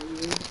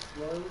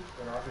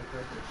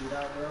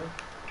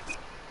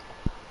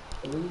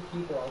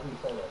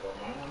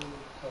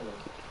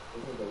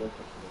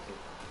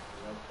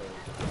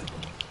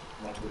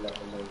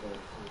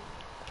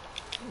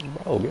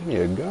 Bro, give me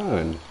a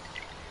gun.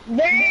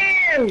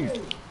 Damn!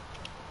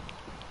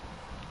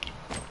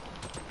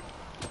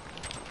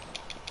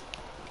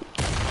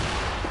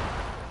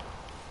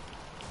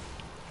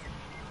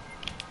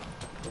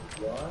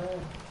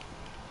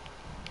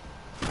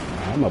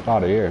 I'm up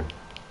out of here.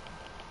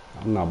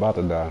 I'm not about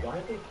to die.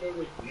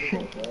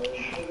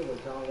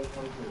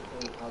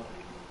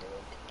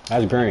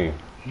 That's green.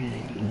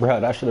 Bro,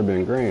 that should have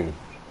been green.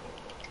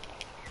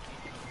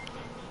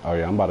 Oh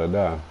yeah, I'm about to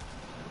die.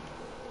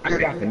 I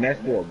got finesse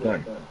for a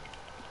gun.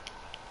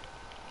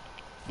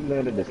 You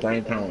learned at the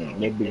same time.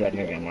 Maybe that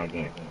nigga in my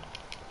gun.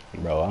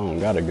 Bro, I don't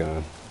got a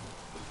gun.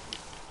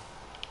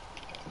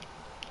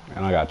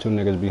 And I got two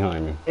niggas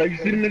behind me. Like, you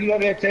see the niggas over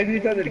there chasing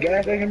each other at the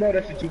gas station, bro?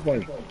 That shit too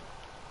funny.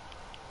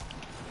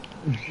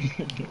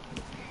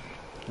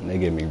 And they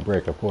give me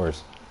brick, of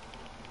course.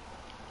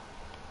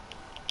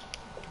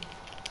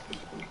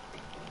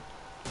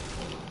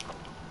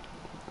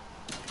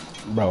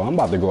 Bro, I'm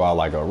about to go out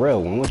like a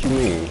real one. What you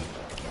mean?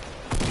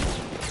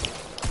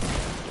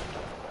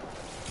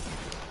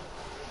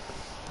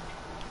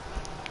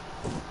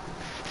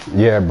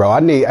 Yeah, bro,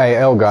 hey,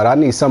 El God, I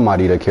need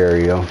somebody to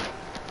carry, yo.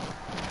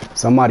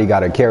 Somebody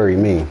gotta carry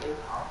me.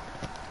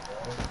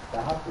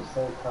 The house is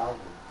so crowded.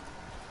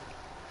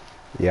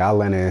 Yeah,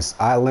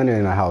 I landed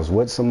in a house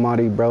with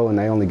somebody, bro, and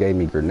they only gave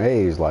me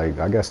grenades. Like,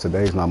 I guess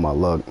today's not my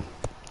luck.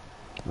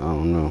 I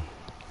don't know.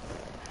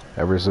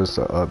 Ever since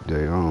the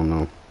update, I don't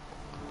know.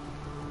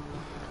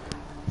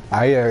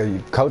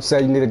 Coach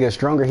said you need to get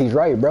stronger. He's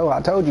right, bro.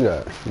 I told you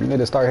that. You need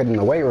to start hitting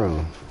the weight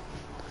room.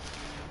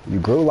 You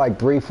grew like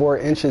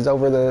 3-4 inches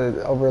over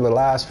the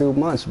last few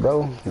months,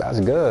 bro. That's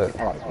good.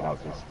 I gotta get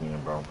out this skin,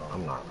 bro.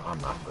 I'm not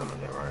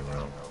feeling it right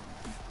now.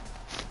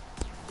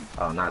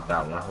 Oh, not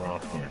that one.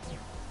 Wrong skin.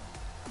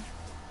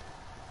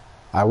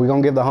 All right, we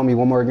gonna give the homie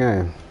one more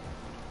game.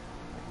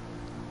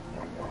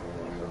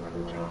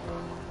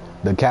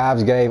 The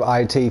Cavs gave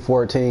IT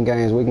 14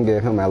 games. We can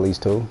give him at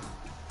least 2.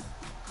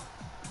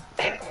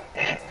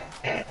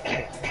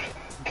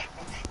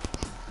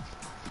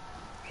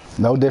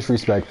 No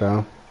disrespect,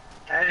 though.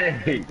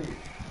 Hey!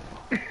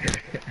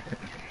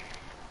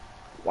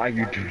 Why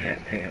you do that,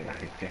 man,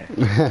 like that?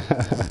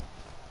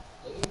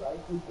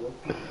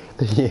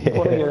 Yeah.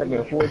 Put him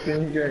in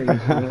 14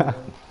 games,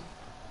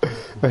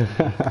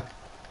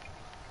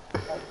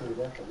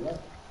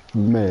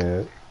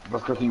 Man.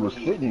 That's because he was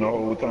sitting the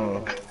whole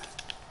time.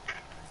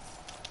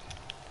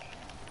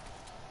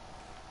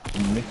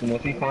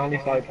 Once he finally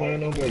started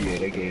playing over, yeah,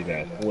 they gave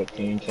that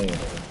 14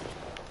 chance.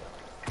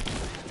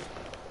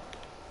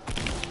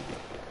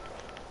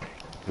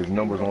 His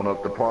numbers went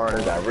up to par,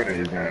 they got rid of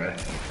his guy.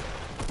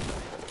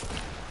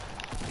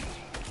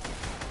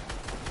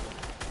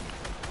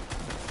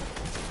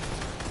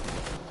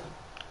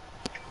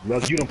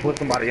 Look, you done put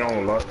somebody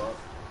on, look.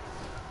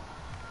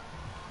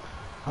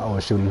 I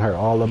was shooting her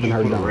all up in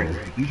her dome.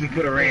 You just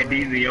put a Red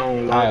DZ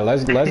on, look. All right,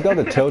 let's go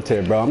to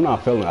Tilted, bro.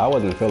 I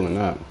wasn't feeling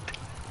that.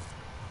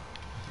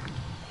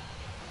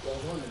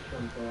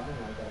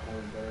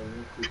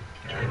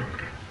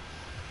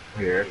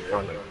 Yeah, it's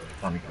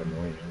funny for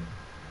me.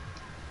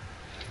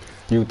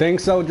 You think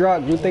so,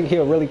 Drop? You think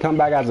he'll really come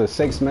back as a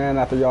 6th man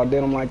after y'all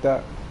did him like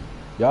that?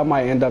 Y'all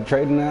might end up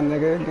trading that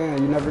nigga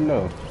again. You never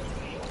know.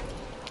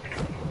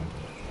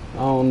 I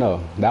don't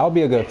know. That would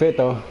be a good fit,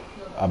 though.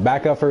 A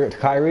backup for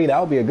Kyrie, that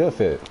would be a good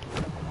fit.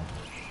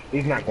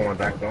 He's not going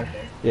back, though.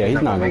 Yeah,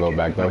 he's not going to go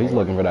back, though. He's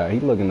looking for that.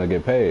 He's looking to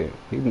get paid.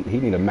 He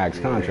need a max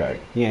contract.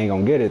 He ain't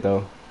going to get it,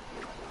 though.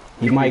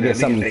 He might get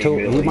something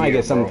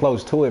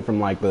close to it from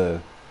like a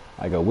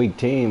weak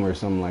team or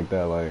something like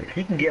that. Like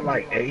he can get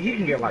like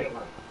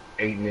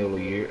 8 mil a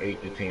year,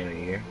 8 to 10 a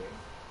year.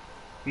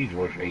 He's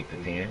worth 8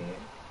 to 10.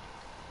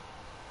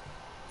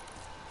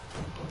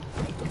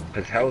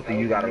 Cause healthy,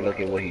 you gotta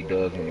look at what he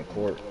does on the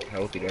court.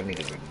 Healthy,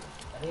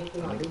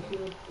 Anything on big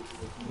shield?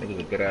 nigga's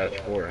a good ass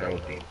sport.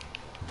 Healthy.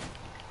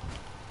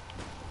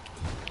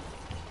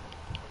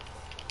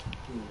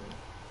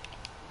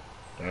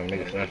 Damn,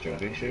 nigga snatched your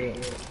big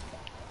shit.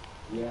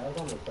 Yeah, I was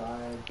on the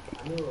side.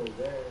 I knew it was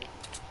there.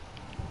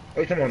 Oh,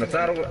 you talking on the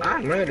side of it?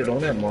 I landed on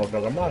that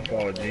motherfucker. My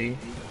fault, G.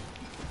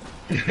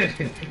 I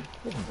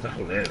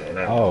landed on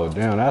that Oh, motherfucker.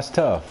 damn, that's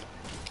tough.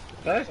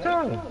 That's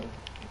tough.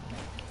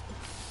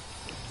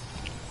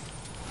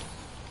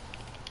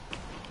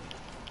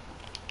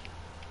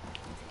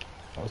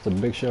 That's the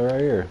big show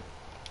right here.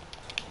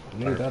 I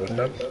need Alright, that what's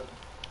thing. up?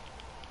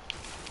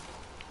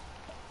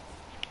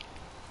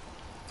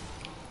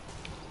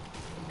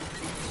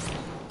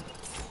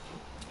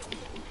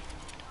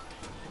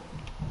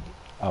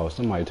 Oh,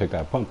 somebody took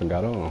that pump and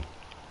got on. On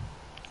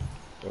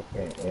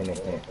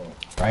the point.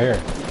 Right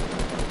here.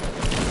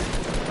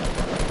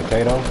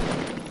 Potato.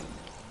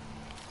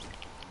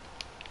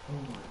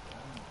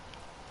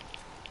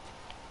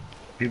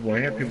 People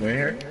in here, people in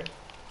here.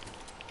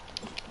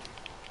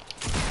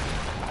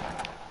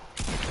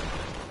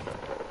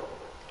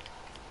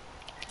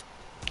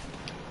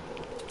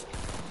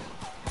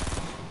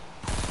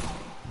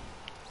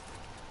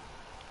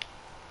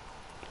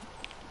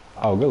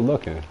 Oh, good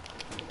looking.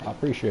 I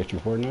appreciate you,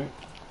 Fortnite.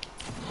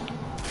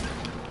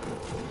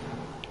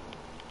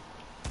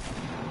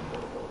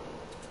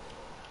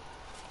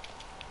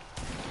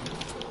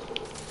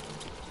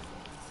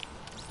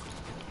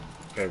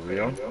 Okay,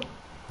 Rio.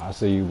 I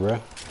see you, bruh.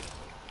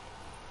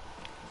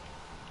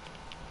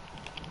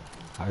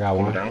 I got Come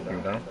one. down,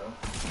 come down.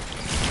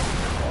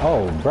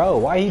 Oh, bro,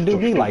 why he do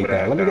me like Stupid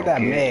that? ass Let me get that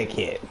down, kid. med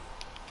kit.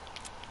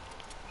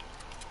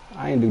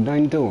 I ain't do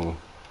nothing to him.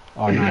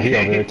 Oh, nah, he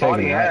over there Thought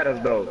taking he it, had right?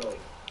 us though.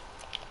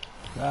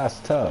 That's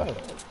tough.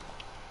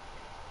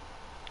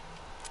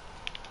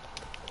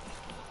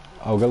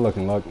 Oh, good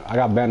looking, look. I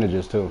got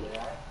bandages, too.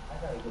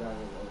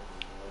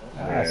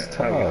 That's Yeah,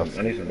 tough.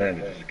 I need some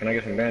bandages. Can I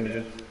get some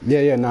bandages?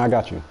 Yeah, nah, I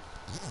got you.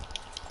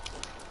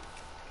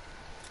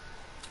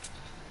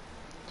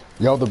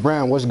 Yo, the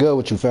brand, what's good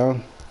with you,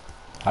 fam?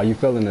 How you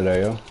feeling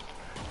today, yo?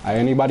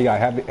 Anybody got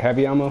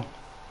heavy ammo?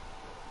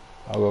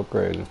 I'll go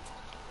crazy.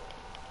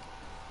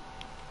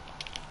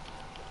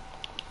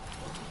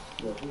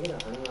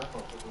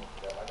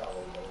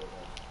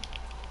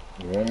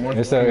 You want one?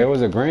 It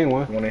was a green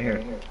one. One in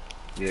here.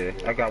 Yeah,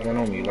 I got one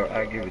on me. Look,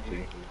 I'll give it to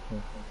you.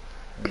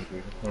 Thank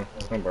you.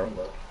 Come, bro.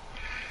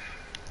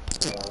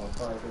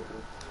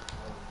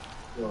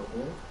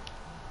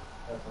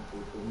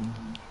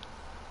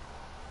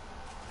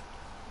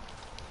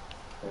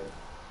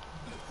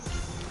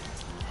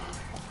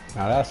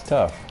 Now that's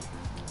tough.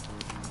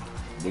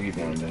 Boogie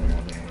bomb down.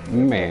 Who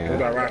Man.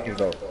 got rockets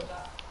though?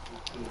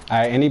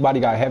 Anybody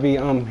got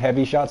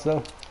heavy shots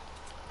though?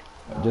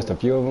 Just a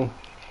few of them?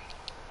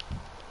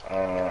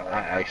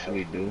 I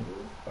actually do,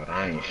 but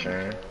I ain't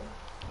sharing.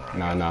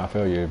 Nah, I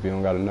feel you. If you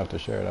don't got enough to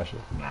share that shit.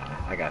 Nah,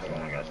 I got some.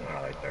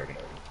 I like 30.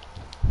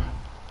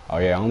 Oh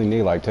yeah, I only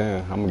need like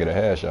 10. I'm gonna get a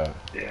headshot.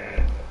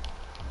 Yeah.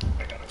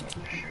 I got enough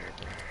to share,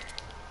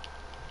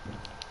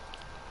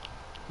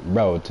 bro.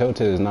 Bro,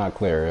 tilted is not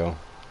clear, yo.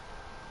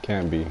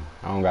 Can't be.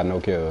 I don't got no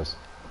kills.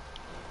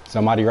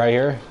 Somebody right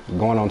here,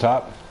 going on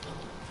top.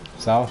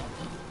 South.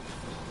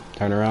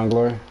 Turn around,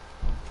 Glory.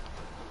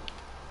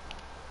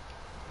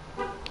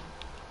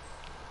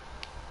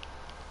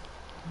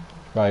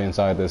 Probably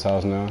inside this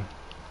house now.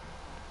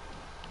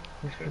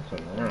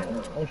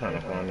 I'm trying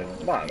to find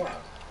this box.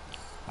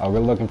 Oh, we're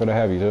looking for the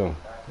heavy too.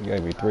 He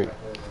gave me 3.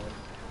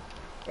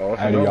 Oh,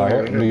 Hey, do y'all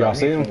hear? Do y'all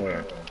see him?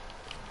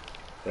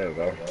 There we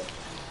go.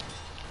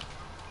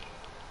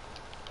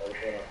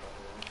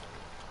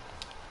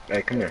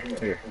 Hey, come here.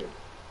 Here.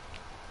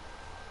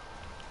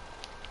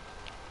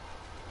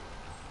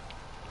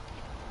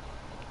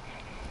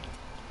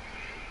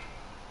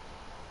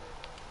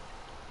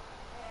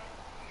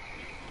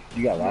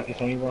 You got rockets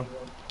on you, bro?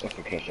 Let's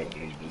go catch up to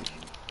these dudes.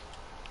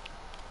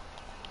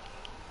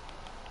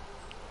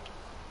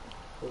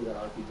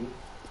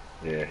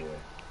 Yeah.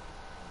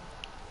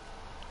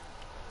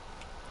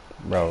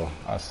 Bro,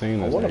 I seen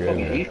this What a nigga in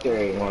fucking there. Easter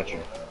egg launcher.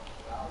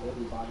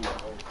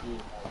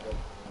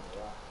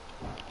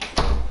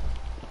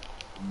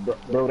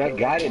 Bro, that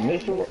guided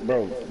missile,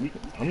 bro,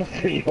 I'm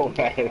gonna send your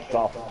ass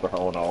off,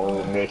 bro, on a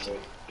whole mission.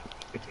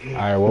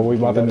 Alright, what we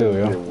about to do,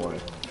 yo?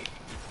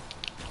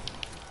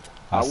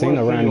 I seen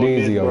the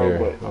Randeezy over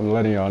here. I'm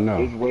letting y'all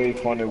know. It's way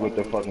funner with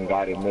the fucking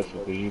guided missile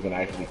because you can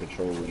actually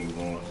control where you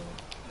going.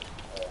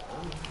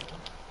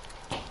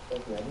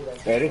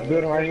 Hey, this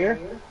building right here?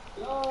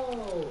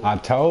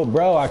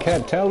 I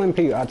kept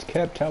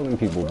telling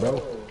people,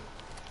 bro.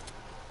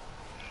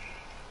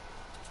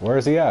 Where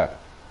is he at?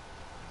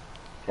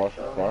 Cross.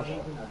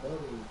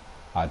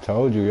 I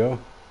told you, yo.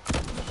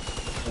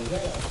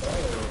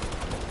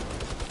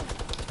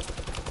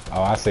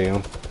 Oh, I see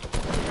him.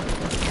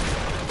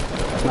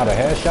 That's not a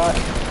headshot?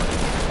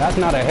 That's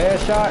not a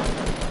headshot?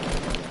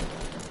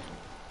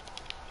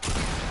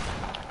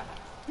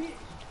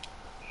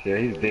 Yeah,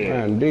 he's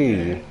dead.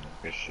 Randeezy.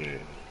 Good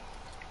shit.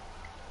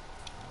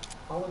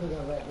 I wasn't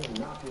gonna let him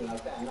knock me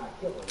like that and not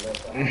kill him.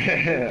 So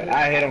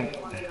I hit him.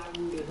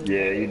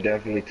 Yeah, you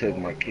definitely took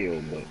my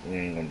kill, but we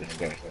ain't gonna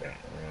discuss that. You know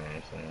what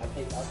I'm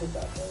saying? I'll take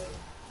that though.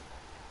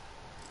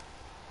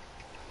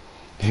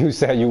 You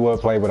said you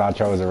would play, but I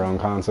chose the wrong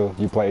console.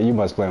 You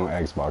must play on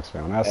Xbox,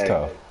 fam. That's Hey,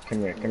 tough.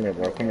 come here,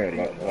 bro. Come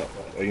here.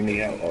 Oh, you need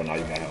help? Oh, no,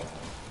 you got help.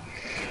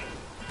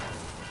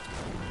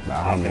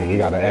 Nah, I mean, we You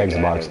got know, an that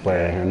Xbox was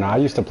player bad. here. Nah, I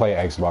used to play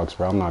Xbox,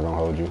 bro. I'm not gonna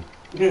hold you.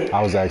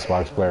 I was an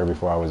Xbox player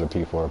before I was a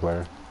P4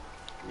 player.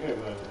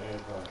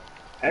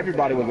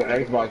 Everybody was an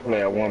Xbox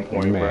player at one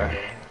point, bro. Man,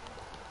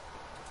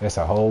 it's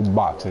a whole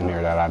box in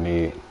here that I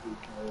need.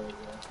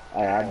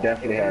 I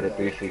definitely had a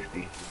 360.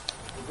 The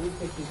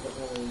 360 is the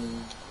only.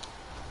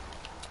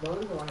 The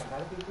only reason why I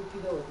had a 360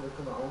 though is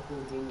because my uncle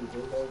gave me his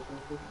old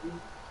 360.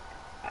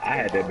 I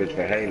had that bitch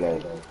for Halo. I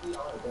would have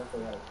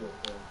definitely had a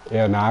PS4.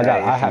 Yeah, nah, Hey, I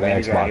it's some had an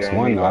minis right Xbox here on me,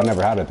 One though. I though.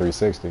 never had a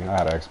 360. I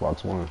had an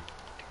Xbox One.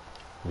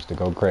 Used to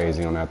go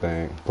crazy on that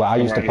thing. I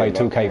Come used to right here,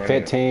 play bro. Come right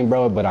here. 2K15,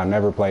 bro, but I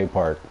never played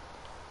Park.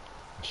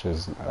 It's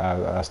just,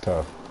 that's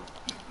tough.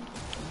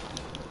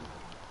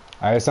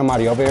 All right,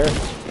 somebody over here.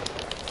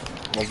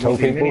 Two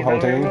people,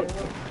 whole team.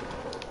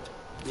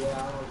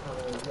 Yeah,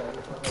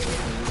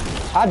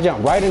 I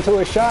jumped right into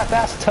a shot.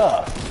 That's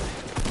tough.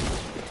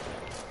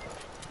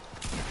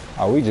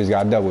 Oh, we just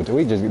got double.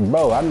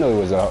 Bro, I knew it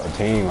was a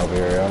team over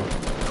here, yo.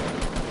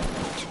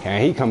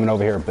 And he coming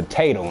over here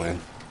potatoing.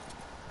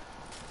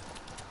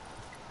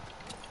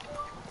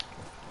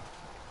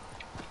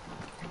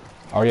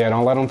 Oh yeah,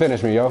 don't let him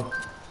finish me, yo.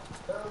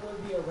 there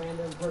would be a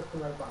random person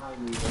right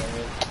behind me,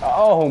 bro.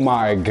 Oh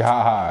my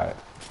God.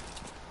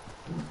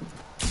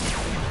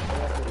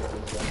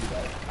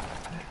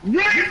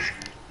 What?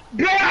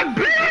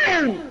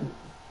 Blue!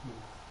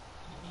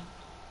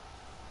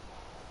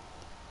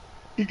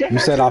 You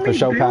said off the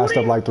show passed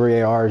up like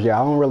 3 ARs. Yeah,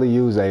 I don't really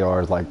use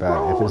ARs like that.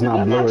 Bro, If it's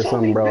not blue or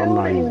something, bro, I'm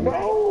not using it.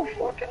 Bro,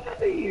 fuck out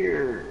of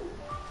here.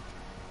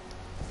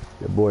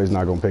 Your boy's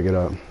not gonna pick it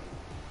up.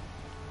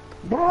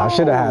 Bro. I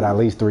should have had at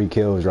least 3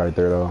 kills right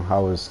there, though. I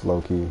was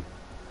low key.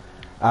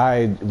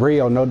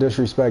 Rio, no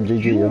disrespect,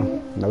 GG,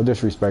 yo. No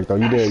disrespect, though.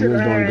 You was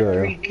doing good,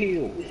 yo. 3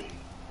 kills.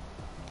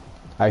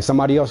 Hey,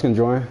 somebody else can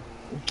join.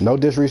 No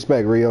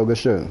disrespect, Rio. Good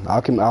shit.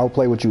 I'll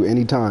play with you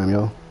anytime,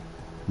 yo.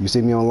 You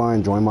see me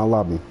online, join my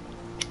lobby.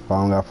 If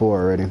I don't got 4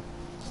 already.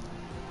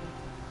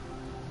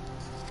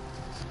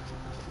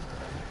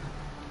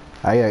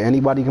 Hey, yeah,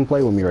 anybody can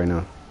play with me right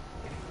now.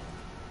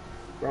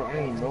 Bro,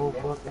 ain't no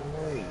fucking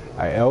way.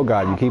 Hey, L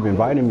God, you keep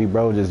inviting me,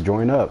 bro. Just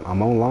join up.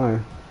 I'm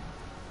online.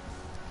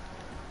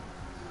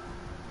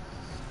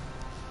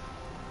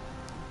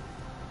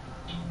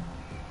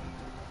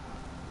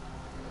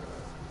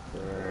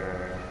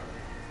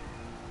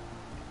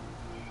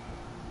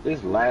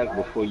 This lag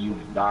before you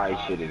die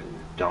shit is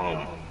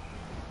dumb.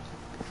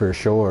 For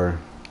sure.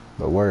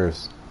 The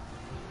worst.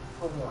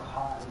 It was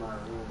hot in my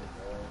room,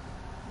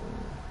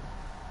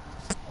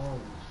 bro.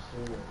 Holy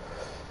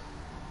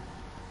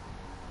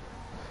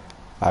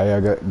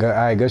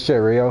shit. Good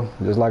shit, Rio.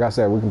 Just like I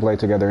said, we can play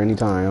together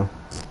anytime, yo.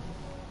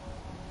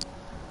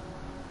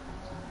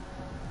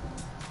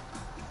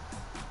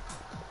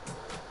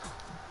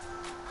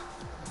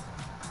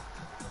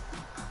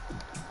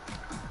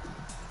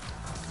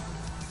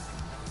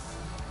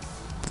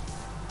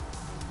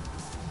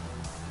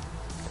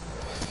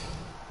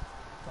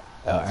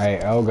 Hey,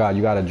 oh God,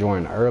 you gotta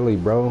join early,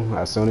 bro.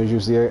 As soon as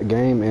you see a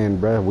game, and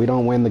bro, if we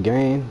don't win the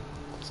game,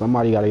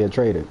 somebody gotta get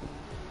traded,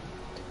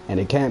 and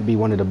it can't be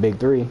one of the big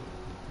 3.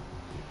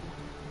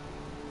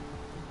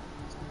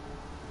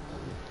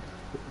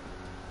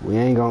 We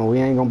ain't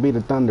gonna beat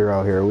the Thunder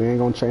out here. We ain't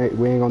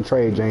gonna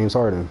trade James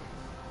Harden.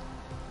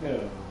 Yeah.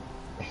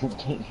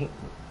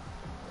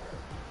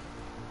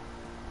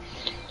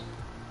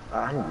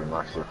 I'm gonna get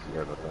my shit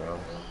together, fam.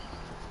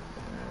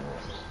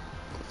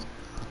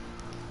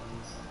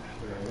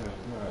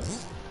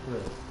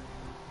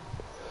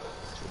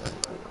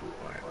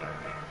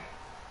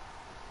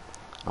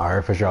 All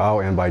right, for sure. I'll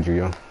invite you,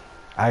 yo.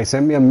 Hey,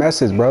 send me a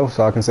message, bro,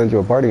 so I can send you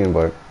a party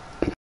invite.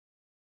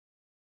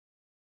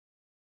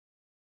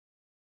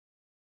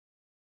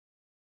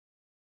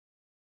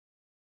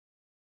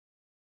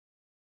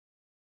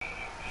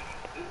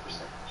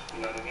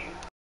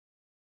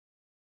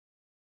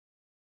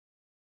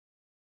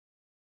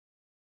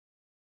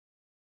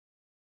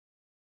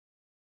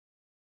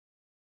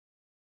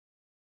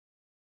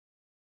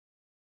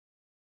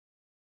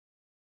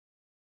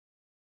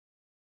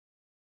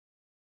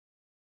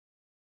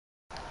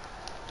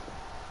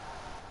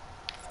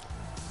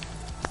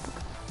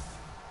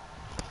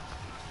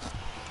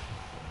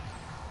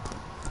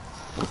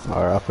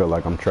 All right, I feel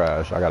like I'm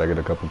trash. I gotta get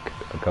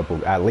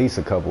at least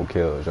a couple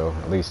kills, yo.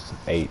 At least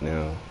 8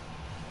 now.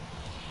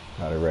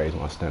 Gotta raise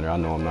my standard. I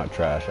know I'm not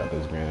trash at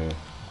this game.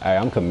 Hey,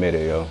 I'm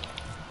committed, yo.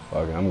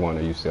 Fuck it, I'm going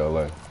to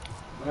UCLA.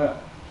 Yeah.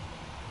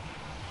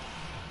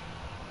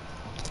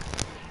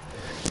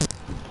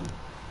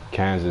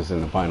 Kansas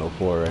in the Final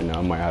Four right now.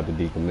 I might have to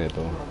decommit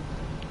though.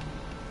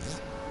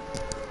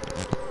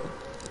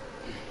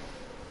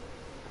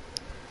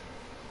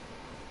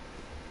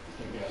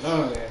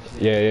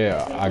 Yeah,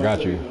 yeah, I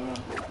got you.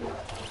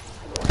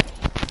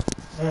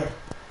 Yeah.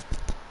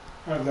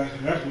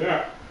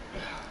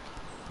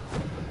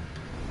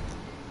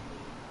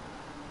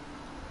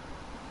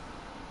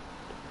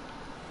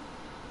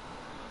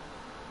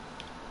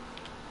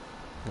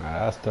 Nah,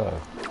 that's tough.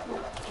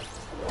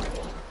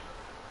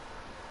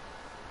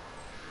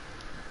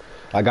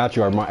 I got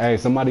you, Armand. Hey,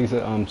 somebody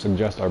said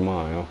suggest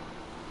Armand,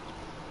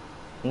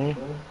 yo.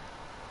 Hmm?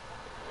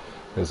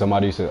 Did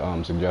somebody said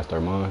suggest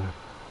Armand?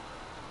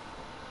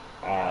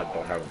 I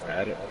don't have it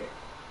at it.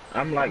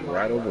 I'm like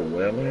right over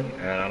Welling,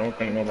 and I don't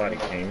think nobody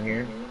came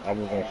here. I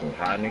was on some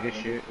high nigga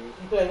shit,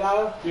 You play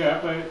golf? Yeah,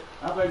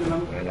 I played the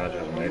number. and I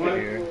just made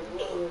it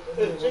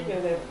here.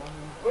 Chicken there.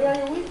 Where are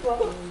your wheat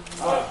from?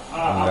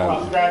 I'm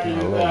from scratching.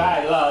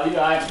 I love you.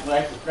 I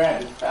like to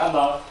scratch it. I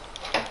love.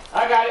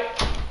 I got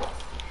it.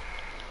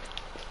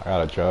 I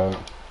got a chug.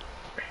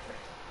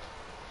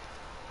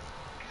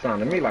 Sound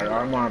to me like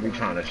Armand be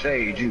trying to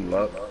shade you,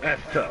 Luck.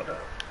 That's tough.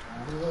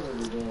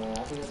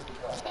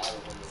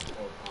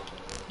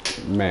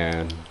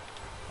 Man,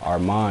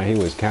 Armand, he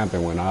was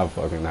camping when I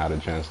fucking had a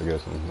chance to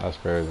get some. That's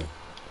crazy.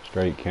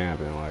 Straight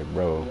camping, like,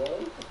 bro.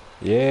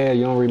 Yeah,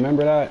 you don't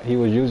remember that? He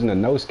was using a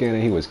no skin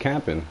and he was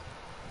camping.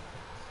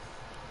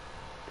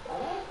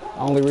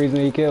 Only reason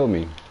he killed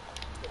me.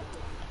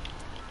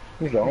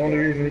 He's the only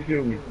reason he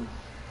killed me.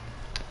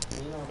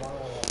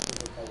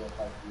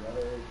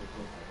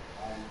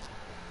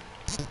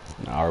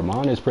 Now,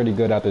 Armand is pretty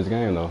good at this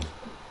game, though.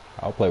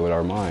 I'll play with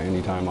Armand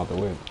anytime out the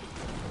whip.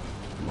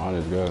 Armand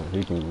is good.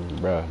 He can,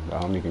 bruh, the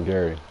homie can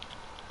carry.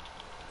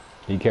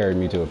 He carried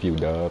me to a few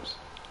dubs.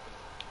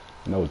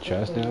 No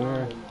chest down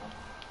there.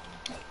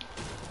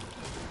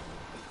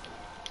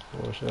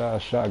 Well, shit, I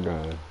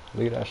shotgun.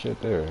 Leave that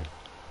shit there.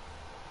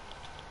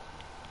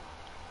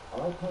 I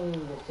like playing the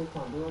 6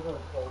 on duo,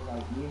 because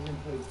like me and him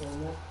play so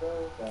much,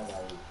 bro, that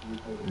like we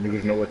play the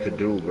Niggas know what to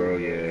do, bro.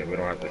 Yeah, we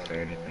don't have to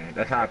say anything.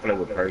 That's how I play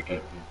with Perky.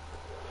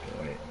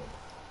 Like,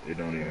 it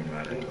don't even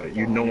matter. Like,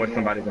 you know when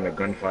somebody's in a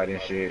gunfight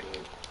and shit.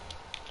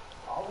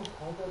 I always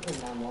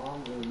contact my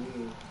mom and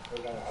me,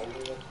 they got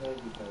arguing yesterday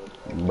because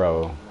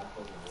Bro, I'm not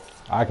playing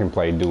it. I can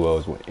play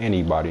duos with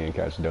anybody and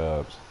catch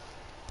dubs.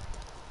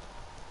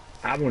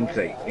 I wouldn't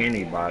say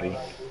anybody.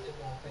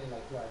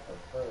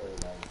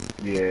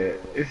 Yeah,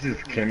 it's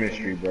just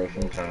chemistry, bro,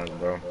 sometimes,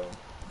 bro.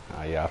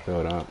 Yeah, I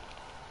feel that.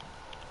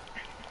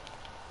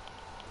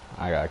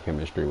 I got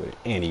chemistry with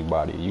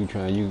anybody. You,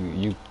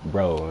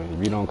 bro, if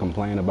you don't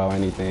complain about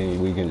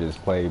anything, we can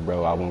just play,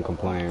 bro. I won't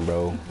complain,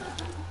 bro.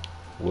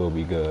 We'll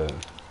be good.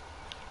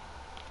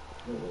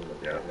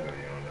 Yeah, I feel you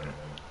on that.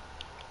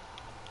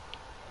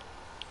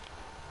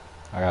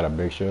 I got a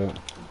big shot.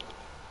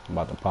 I'm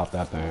about to pop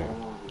that thing.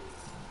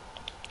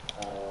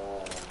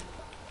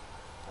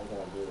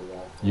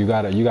 You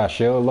got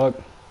shield luck?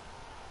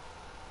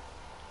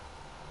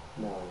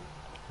 No.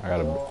 I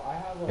got a.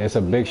 It's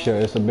a big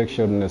shield. It's a big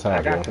shield in this house.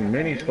 I got Yo. some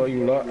minis for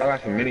you, Luck. I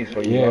got some minis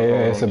for you, Yeah, Luck. yeah.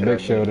 Hold It's a on to big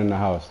that shield bitch. in the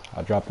house.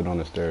 I dropped it on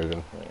the stairs.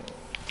 Yo.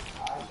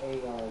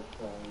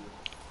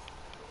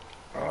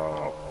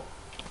 Oh.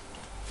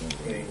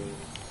 Okay.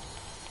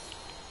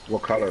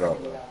 What color though?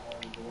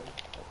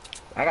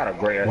 I got a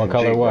gray SMG. What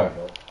color? What?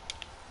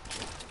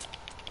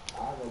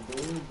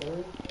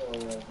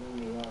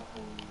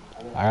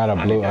 I got a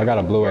blue. I got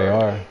a blue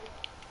AR.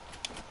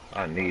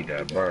 I need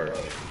that bird.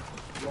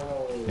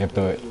 If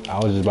the, I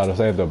was just about to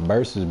say, if the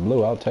burst is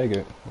blue, I'll take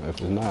it. If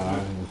it's not,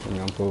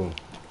 I'm cool. I'm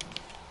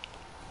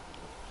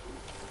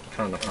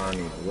trying to find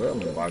these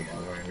welding boxes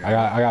right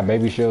now. I got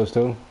baby shields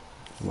too.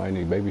 Might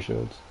need baby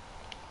shields.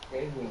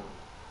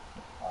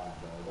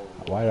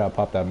 Why did I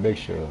pop that big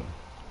shield?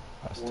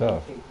 That's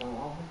tough.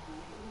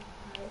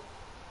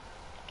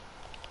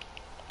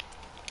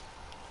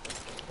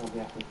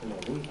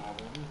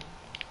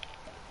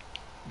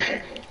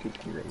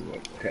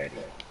 Okay.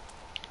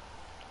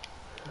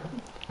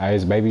 Hey,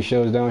 is baby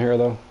shields down here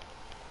though?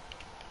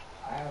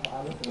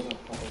 I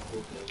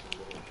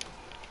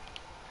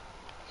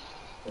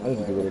need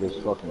to get rid of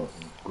this fucking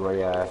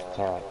gray ass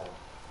tap.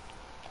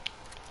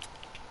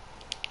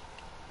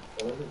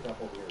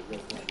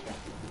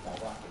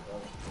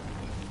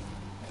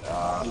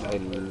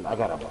 I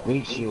got a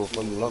big shield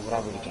for you, love, but I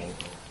really can't.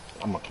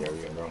 I'm gonna carry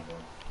it, bro.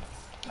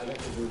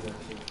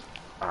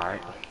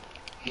 Alright.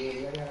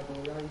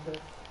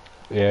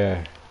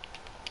 Yeah.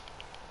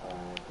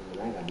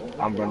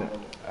 I'm running.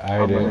 Hey,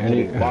 I'm did,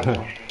 running to this box.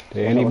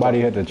 did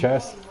anybody hit the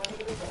chest?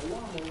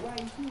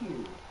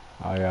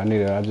 Oh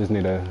yeah, I just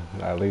need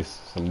at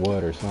least some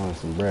wood or something,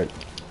 some brick.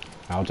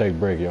 I'll take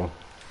brick, yo.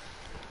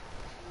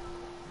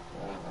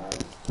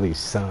 At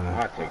least sun.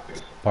 I'll take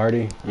this.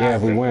 Party? Yeah,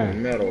 if we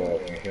win. Metal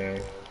off,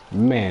 okay?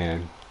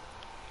 Man.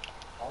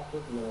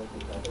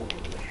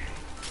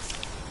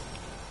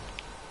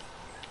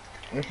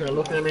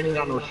 Look at me, ain't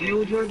got no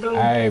shields right though.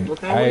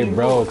 Hey,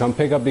 bro, come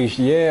pick up these.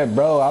 Yeah,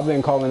 bro, I've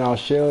been calling out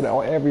shield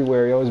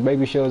everywhere, yo. There's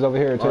baby shields over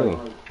here too.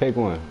 Pick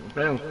one.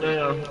 Damn.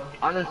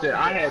 I done said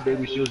I had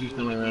baby shields. He's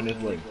coming around this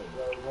way.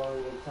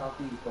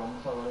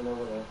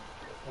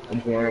 I'm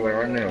going away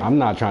right now. I'm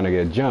not trying to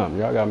get jumped.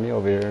 Y'all got me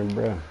over here,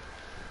 bro.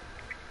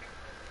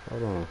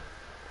 Hold on.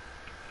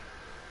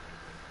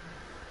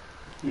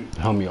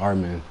 Homie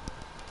Armin.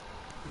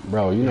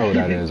 Bro, you know what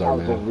that is, I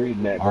was just Armin.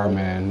 reading that, bro.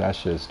 Armin, that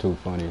shit's too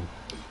funny.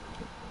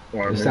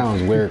 Armin. It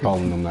sounds weird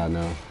calling them that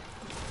now.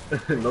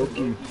 Low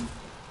key.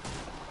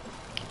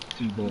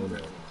 T-bone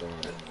that. Sorry.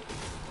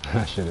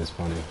 That shit is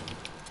funny.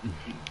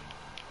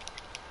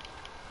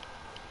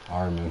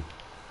 Armin.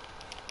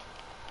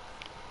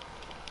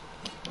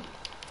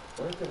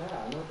 Where's it at?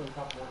 I know it's on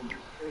top of one of these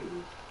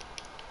trees.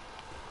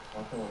 I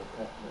also want to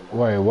cut my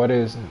Wait, what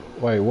is...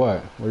 Wait,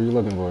 what? What are you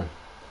looking for?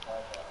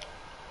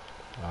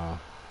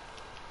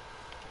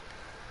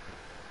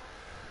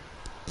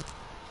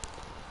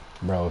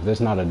 Bro, if this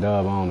not a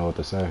dub, I don't know what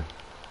to say.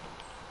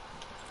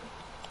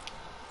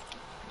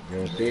 You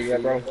don't see it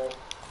yet, bro?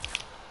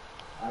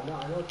 I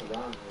know it's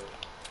around here.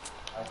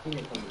 I've seen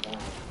it coming down.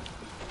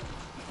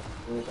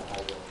 Where's the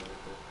highway?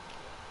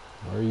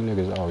 Where are you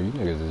niggas? Oh, you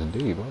niggas is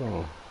deep. Hold on.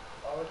 Oh,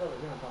 it's over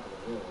here on top of the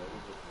hill.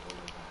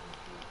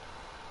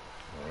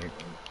 Alright.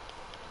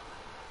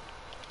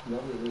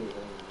 Nobody really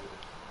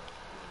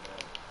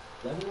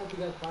Let me know if you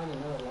guys find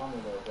another llama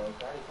though, bro. I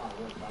already found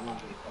one, so I'm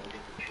not gonna try to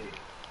get this tree.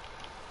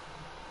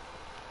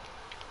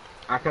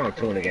 I found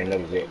two in the game, that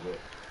was it.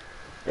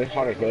 It's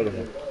hard as hell to I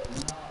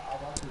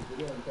watched this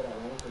video and said I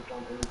ran for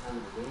some any time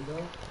in the game, bro.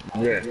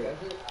 Yeah. I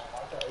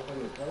watched that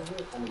everybody that tells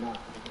it. I mean, not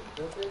it.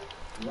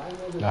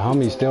 The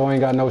homie still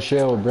ain't got no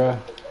shield, bruh.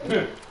 I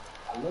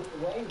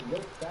looked away,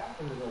 looked back,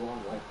 and there's a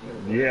llama right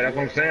there. Yeah, that's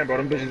what I'm saying, bro.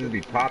 Them bitches just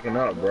be popping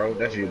up, bro.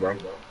 That's you, bro.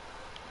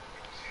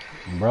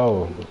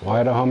 Bro,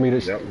 why the homie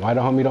why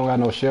the homie don't got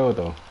no shield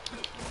though?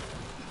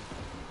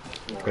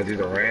 Cause he's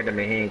a random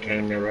and he ain't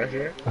came in rush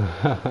yet.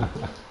 That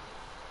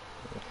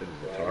shit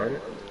is retarded.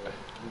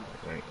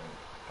 Like,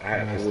 I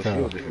had full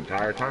shield this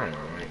entire time.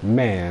 Like,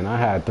 Man, I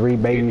had 3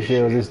 baby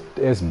shields.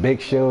 It's big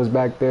shields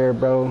back there,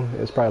 bro.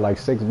 It's probably like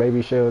 6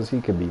 baby shields.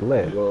 He could be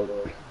lit.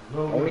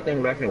 well, only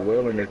thing left in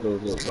Wailing is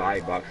those little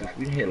side boxes.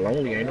 We hit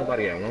Lonely, ain't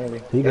nobody at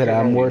Lonely. He could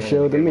have more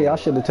shield than me. I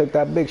should have took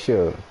that big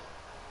shield.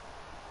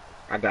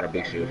 I got a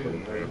big shield for you,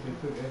 man.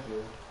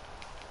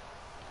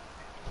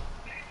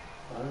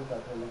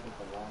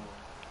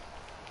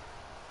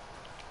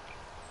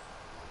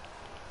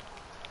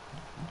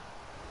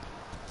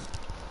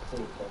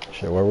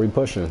 Shit, where we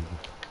pushing?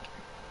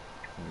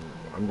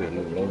 I'm just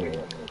looking Lonely.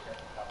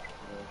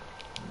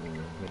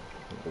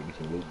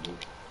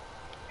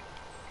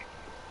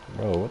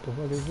 Bro, what the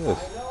fuck is this?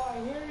 I know,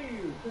 I hear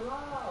you. Chill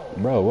out.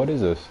 Bro, what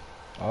is this?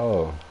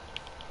 Oh.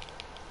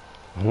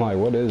 I'm like,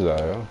 what is that,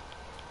 yo?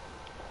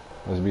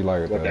 Must be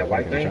like What, a that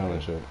white fucking thing?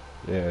 challenge shit.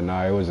 Yeah,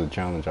 nah, it was a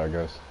challenge, I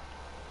guess.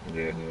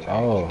 Yeah.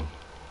 Oh.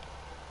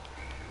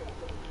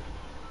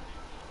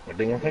 But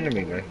they won't come to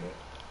me, man.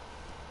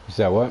 You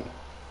said what?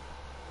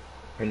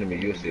 Come to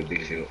me, you'll see a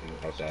big shield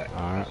outside.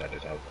 Alright. Outside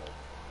this house.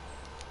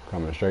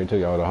 Coming straight to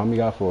y'all. The homie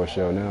got 4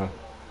 shield now.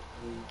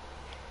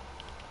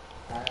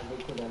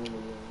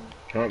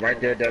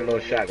 Right there, that little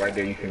shot right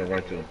there, you finna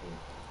run to.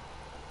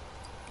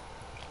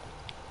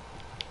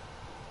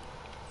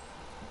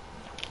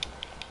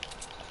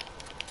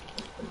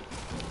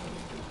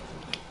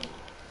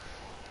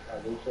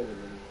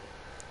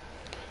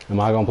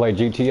 Am I gonna play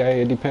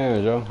GTA? It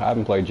depends, yo. I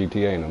haven't played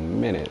GTA in a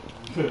minute.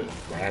 I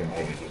haven't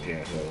played this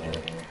yet, so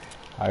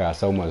I got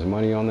so much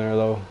money on there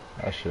though.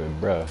 That shit,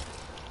 bruh.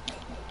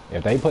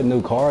 If they put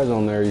new cars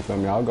on there, you feel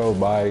me? I'll go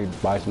buy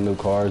some new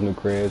cars, new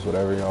cribs,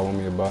 whatever y'all want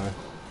me to buy.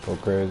 Go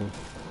crazy.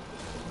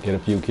 Get a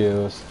few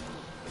kills.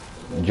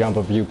 Jump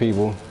a few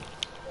people.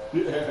 I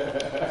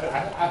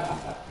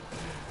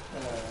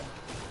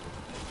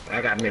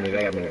got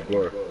minis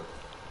floor.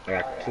 I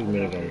got 2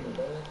 minis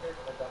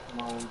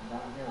on me.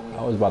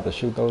 I was about to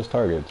shoot those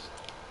targets.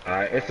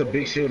 Alright, it's a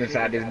big shield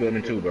inside this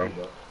building too, bro.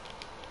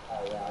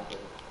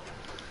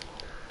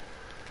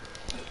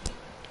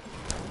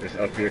 It's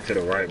up here to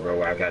the right,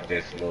 bro. I got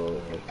this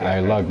little. Hey,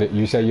 look,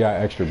 you said you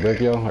got extra brick,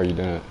 yo? Or you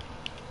didn't?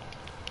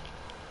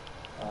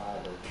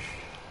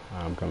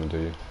 I'm coming to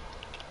you.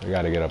 We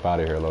gotta get up out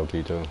of here, low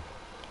key, too.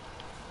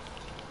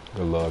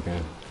 Good luck,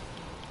 man.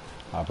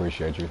 I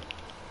appreciate you.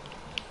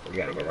 We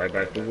gotta go right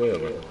back to Will,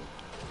 man.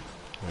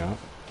 Yeah.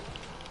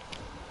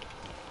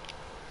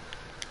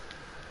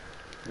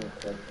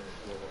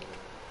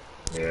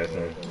 Yeah,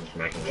 some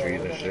smacking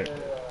trees and shit.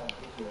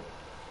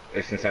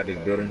 It's inside this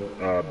building.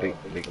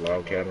 Big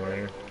log cabin right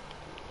here.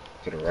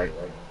 To the right.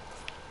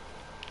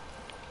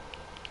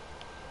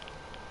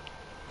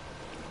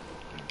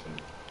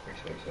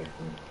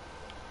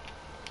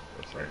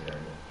 It's right there.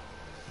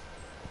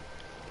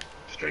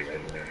 Straight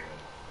in there.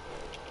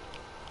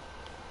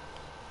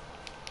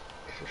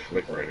 It's a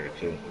slick right here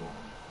too.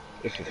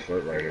 It's a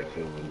slick right here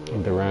too.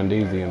 Went around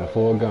easy in a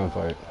full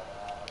gunfight.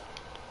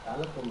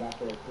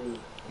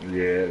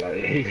 Yeah, like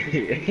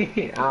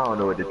I don't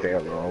know what to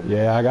tell you.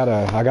 Yeah, I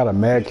got a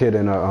med kit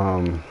and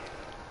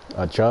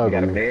a chug. You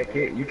got a med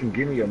kit? You can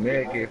give me your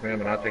med kit, fam,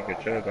 and I'll take the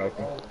chug off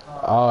you.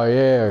 Oh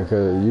yeah,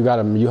 cause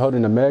you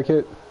holding the med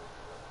kit?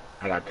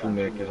 I got 2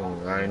 med kits on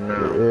me right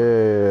now.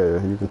 Yeah,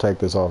 you can take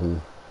this off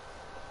me.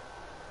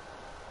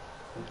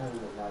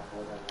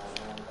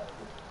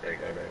 There you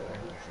go,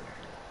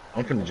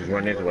 I'm finna just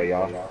run this way,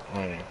 y'all.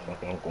 I'm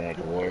going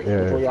towards. Which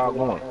Yeah. way y'all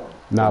going?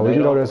 Nah, we can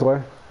go Tornado? this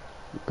way.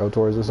 Go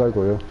towards the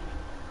circle, yeah. No,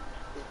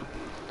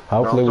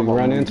 I'm Hopefully we talking about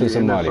run when we into get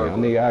in the somebody. I circle.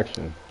 need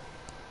action.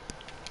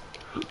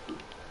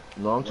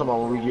 No, I'm talking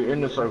about when we get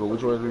in the circle.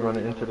 Which way is we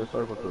running into the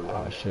circle to, Oh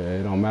y'all? shit,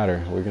 it don't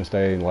matter. We can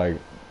stay like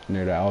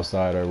near the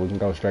outside or we can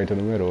go straight to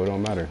the middle. It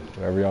don't matter.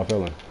 Whatever y'all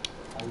feeling.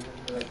 I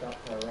usually like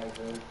up to our right,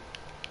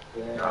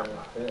 bro. Nah.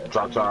 Yeah,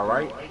 Drop to our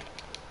right?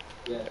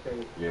 yeah,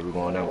 straight. Yeah, we're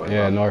going that way,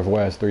 Yeah, bro.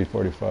 northwest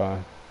 345.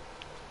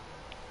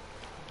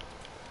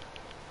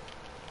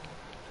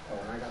 Oh,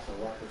 and I got some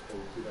rockets for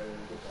you too. I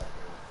didn't get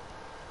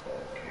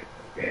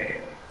that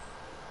Yeah.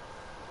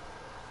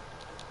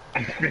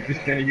 I'm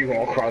finna send you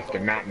all across the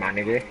map, my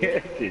nigga.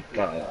 Shit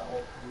tough.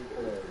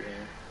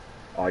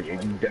 Oh,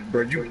 yeah,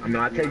 bro, I mean,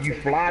 I tell you,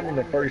 you flying in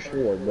the first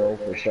four, bro,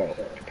 for sure.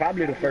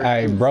 Probably the first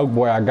Hey, two. broke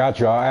boy, I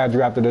got you. I'll add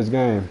you after this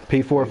game.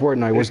 P4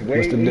 Fortnite. It's What's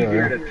way the deal,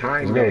 easier yo? to Let's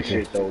time go that with you.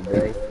 shit, though,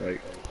 bro.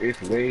 Like,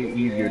 it's way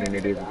easier than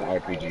it is with the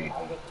RPG.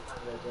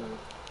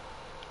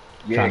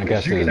 Yeah, Trying to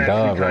cause catch you can this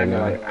actually dove right time it.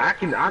 now.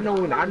 Like,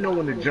 I know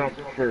when to jump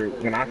for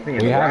when I see in We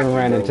the haven't Rocky,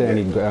 ran bro. into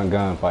any But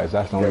gunfights.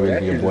 That's the only bro, reason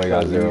that your shit is boy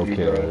got so 0 easy,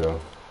 kills, bro. yo.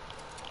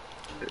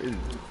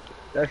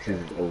 That shit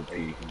is OP.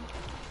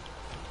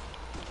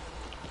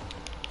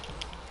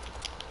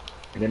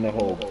 And then the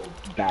whole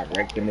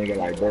direct the nigga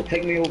like, bro,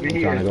 take me over I'm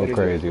here trying to go instead of just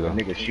crazy, a though.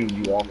 nigga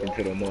shooting you off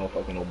into the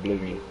motherfucking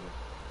oblivion.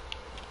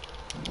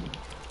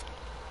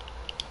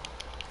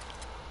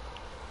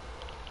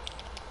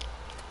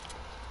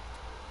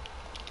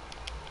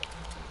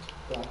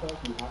 So I feel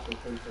like you have to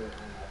censor it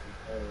on that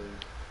because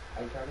I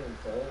tried to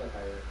install it, like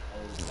I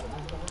set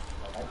myself,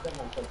 like I set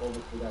myself over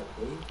to that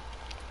gate,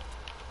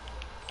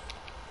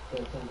 so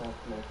it sometimes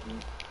connects me,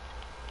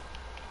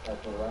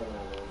 like for right when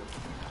I load it.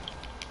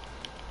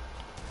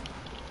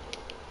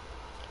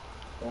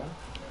 Yeah?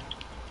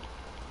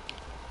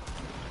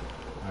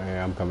 Oh,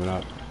 yeah, I'm coming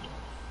up.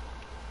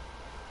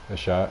 A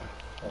shot.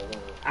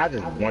 I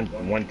just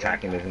one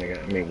tacking this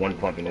nigga. I mean one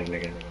pumping this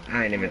nigga.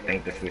 I ain't even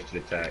think to switch to the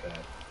tack.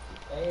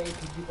 Hey, hey,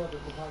 keep up the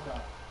supply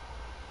drop.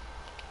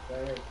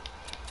 Right here.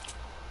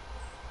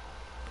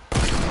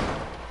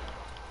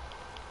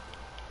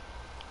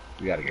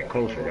 We gotta get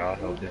closer, y'all.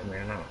 Help this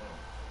man out.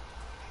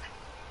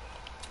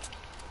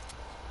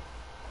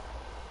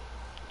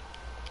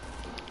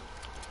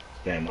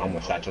 Damn, I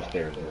almost shot your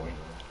stairs, boy.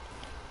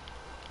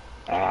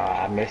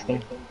 I missed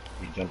him.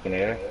 He jumped in the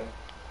air.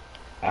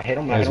 I hit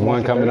him. I hit There's him once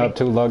one for coming 30. up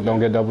too. Luck, don't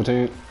get double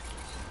teamed.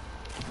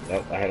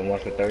 Nope, I hit him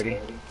once for 30.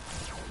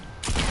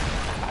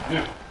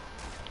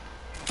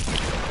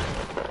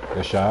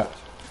 Good shot.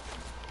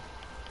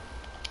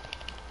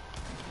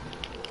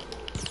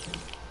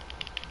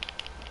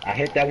 I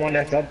hit that one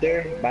that's up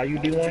there by you,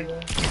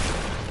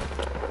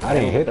 D1. I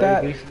didn't hit 30,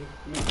 that? please.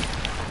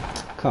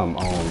 Come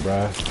on,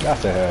 bruh.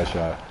 That's a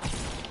headshot.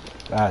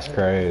 That's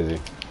crazy.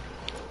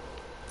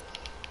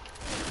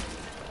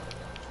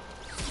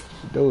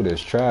 Dude,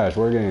 it's trash.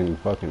 We're getting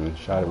fucking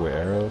shot with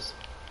arrows.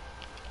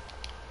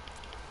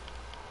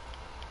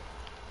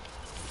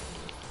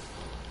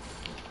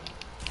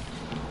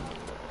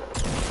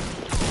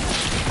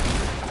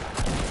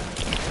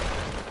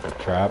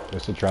 Trap.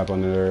 It's a trap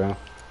under there, yeah.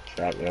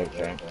 Trap, yep,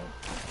 trap.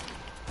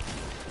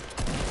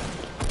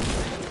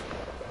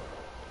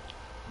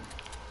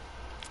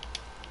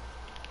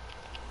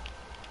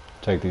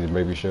 Take these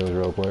baby shells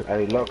real quick.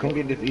 Hey, look, come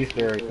get this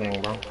Easter egg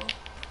thing, bro.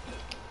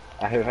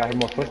 I hear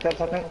more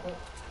footsteps, I think.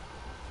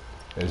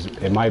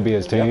 It might be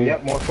his team.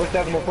 Yep, more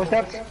footsteps, more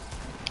footsteps.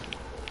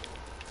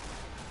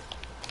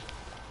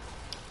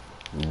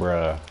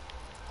 Bruh.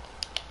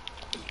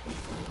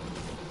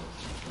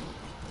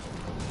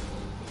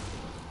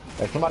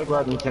 Hey, somebody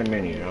grab me 10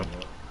 minis, yo.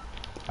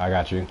 I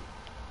got you.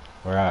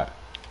 Where at?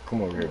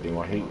 Come over here,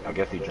 D1. I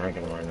guess he's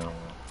drinking right now.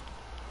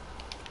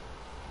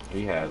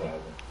 He has them.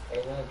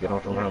 Get them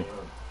from him.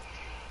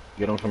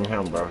 Get them from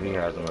him, bro. He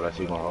has them, unless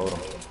he's gonna hold them.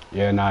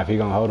 Yeah, nah, if he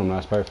gonna hold him,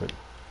 that's perfect.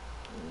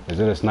 Is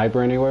it a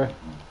sniper anywhere?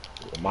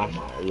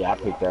 Yeah, I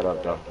picked that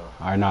up, though.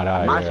 Alright, not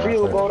that. My Yeah,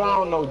 shield go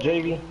down, though,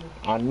 JV.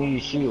 I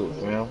need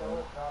shields, man.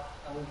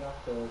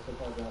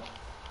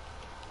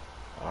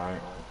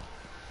 Alright.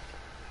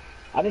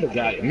 I need a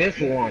guy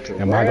missile launcher,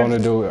 Am I gonna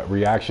bruh. do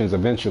reactions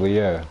eventually?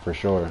 Yeah, for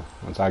sure.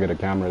 Once I get a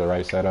camera the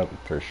right setup,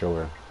 for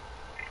sure.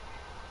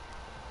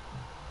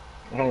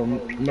 I'm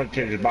gonna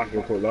change this box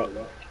real quick, look.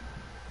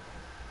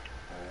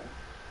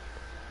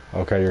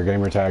 Okay, your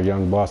gamer tag,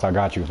 young boss. I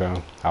got you,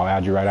 fam. I'll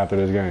add you right after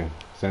this game.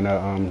 Send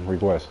a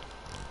request.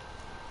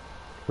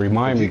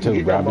 Remind me You can too,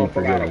 get bro. that I'll be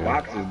motherfucker out of forgetting.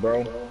 boxes,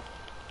 bro.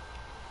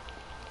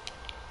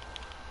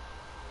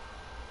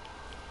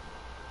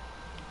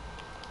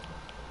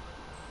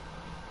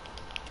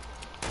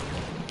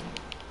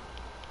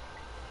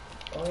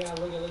 Oh yeah,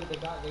 look at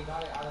they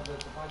got it out of the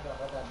supply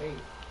drop at that base.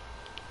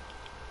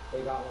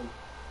 They got one.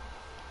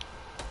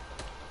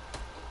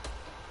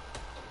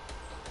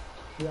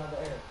 Shoot out the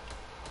air.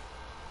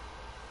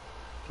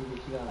 Shoot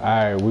out the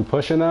air. Alright, we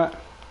pushing that?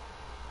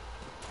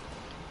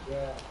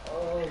 Yeah.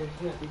 Oh, they're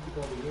shooting at these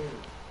people over here.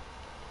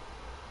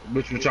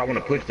 Which y'all want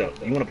to push the?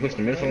 You want to push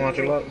the missile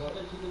launcher up?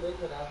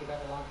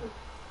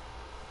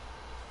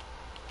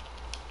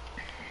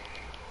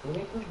 When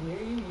it comes near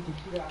you, you can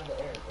shoot it out of the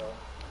air, bro.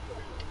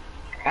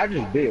 I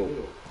just built.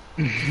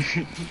 No,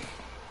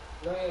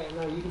 yeah,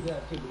 no, you can do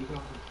that too, but you can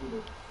also shoot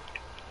it.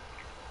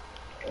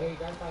 Hey,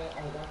 that's how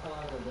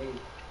out of the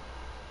base.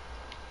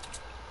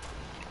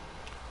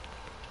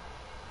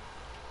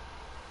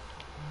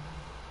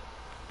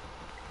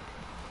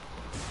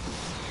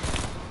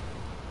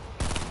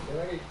 You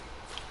ready?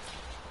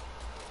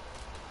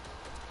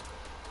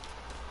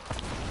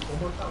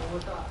 One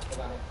more shot. I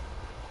got it.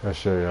 That's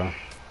sure, y'all.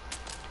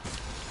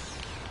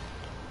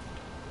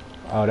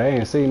 Oh, they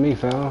ain't see me,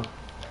 fam. I got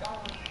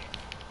one.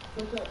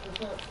 Push up.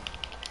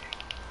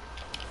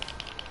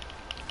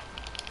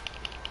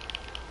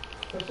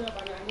 Push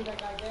up, I need that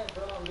guy dead,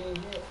 bro. I'm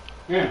getting hit.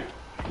 Yeah.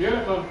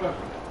 Yeah, motherfucker.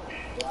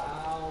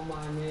 Wow,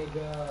 my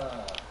nigga.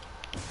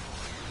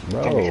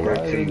 Bro, Coming why straight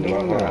are to you you.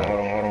 doing Hold that?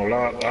 on,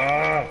 lock.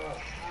 Ah.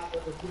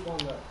 But the keep on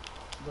the...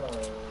 Bro.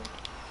 It's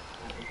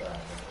alright, bro.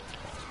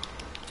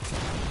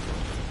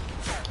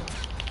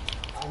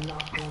 I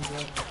knocked one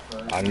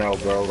first. I know,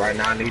 bro. Right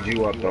now I need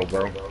you up, though,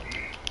 bro.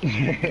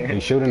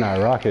 He's shooting that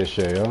rocket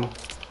shit, yo.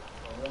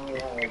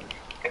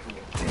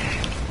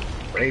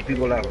 8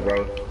 people left,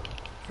 bro.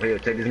 Here,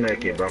 take this med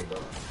kit, bro.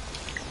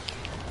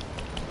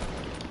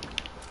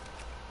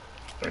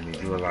 I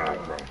need you alive,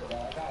 bro.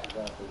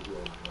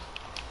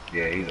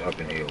 Yeah, he's up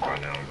and healed by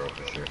now, bro,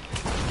 for sure.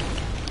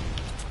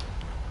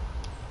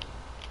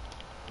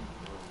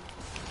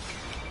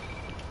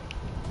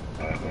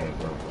 Come on,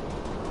 bro.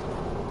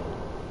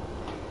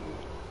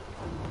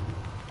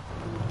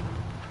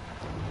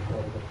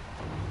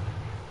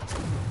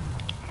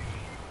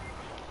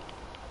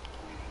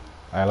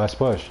 Alright, let's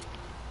push.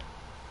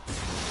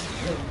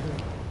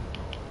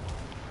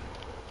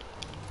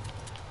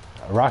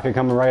 A rocket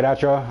coming right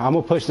at y'all. I'm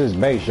gonna push this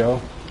base,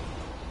 yo.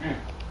 Been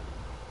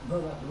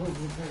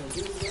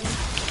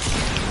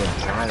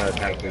trying to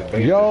attack this base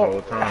this Yo,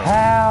 whole time.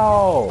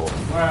 how?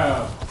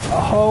 Wow.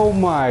 Oh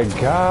my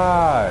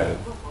god.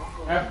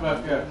 That's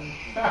fucked up.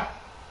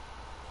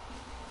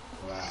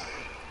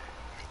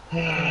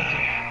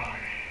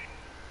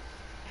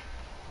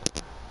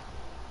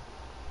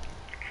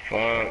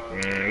 Fuck,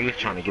 man. We was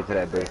trying to get to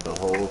that base the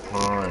whole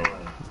time.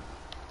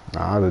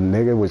 Nah, the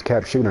nigga was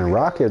kept shooting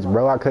rockets,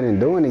 bro. I couldn't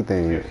do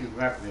anything.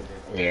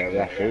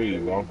 Yeah, I feel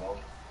you, bro.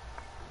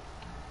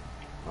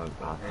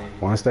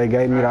 Once they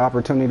gave me the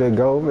opportunity to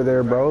go over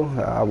there, bro,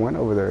 I went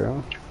over there,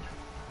 yo.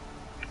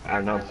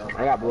 I know.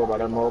 I got bored by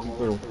that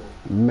motherfucker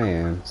too.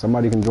 Man,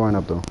 somebody can join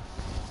up though.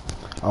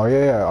 Oh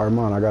yeah,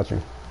 Armand, I got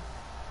you.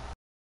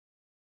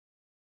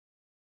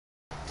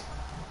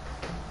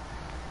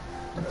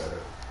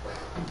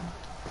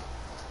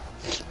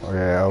 Oh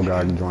yeah, oh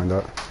god, you joined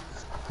up.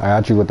 I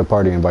got you with the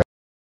party invite.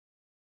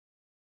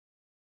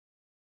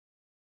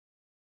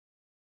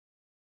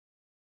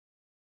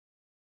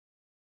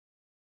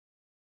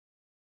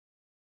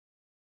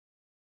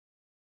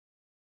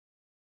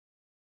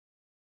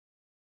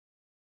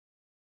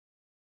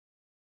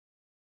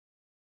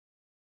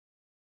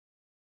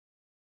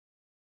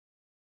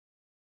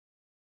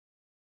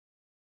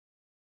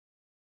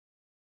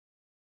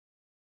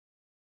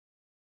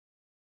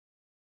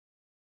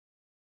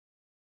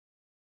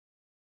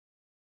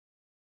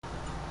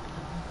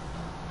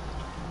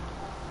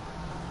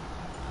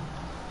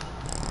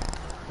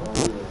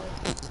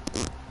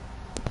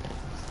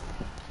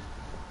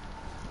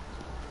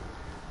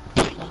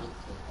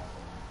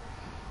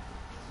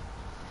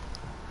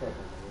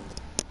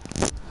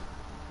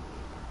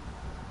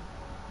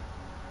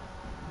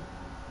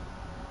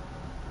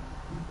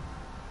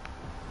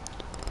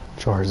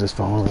 Charge this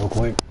phone real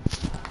quick.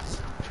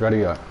 It's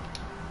ready up.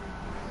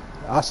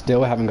 I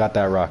still haven't got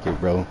that rocket,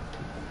 bro.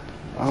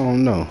 I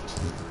don't know.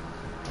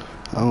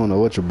 I don't know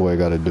what your boy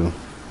gotta do.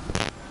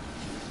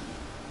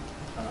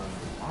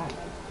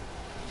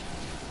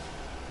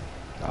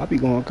 I'll be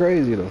going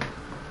crazy though. At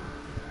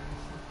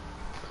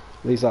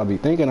least I'll be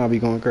thinking I'll be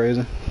going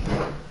crazy.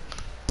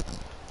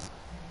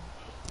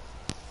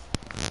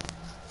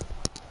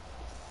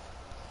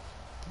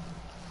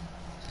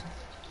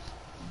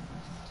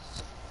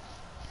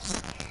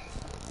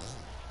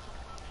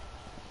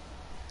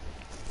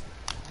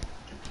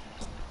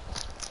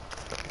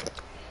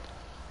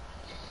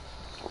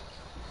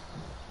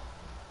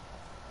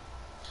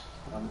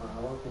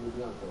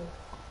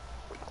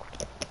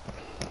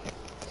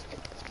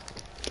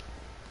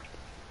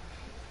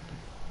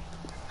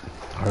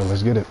 All right,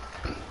 let's get it.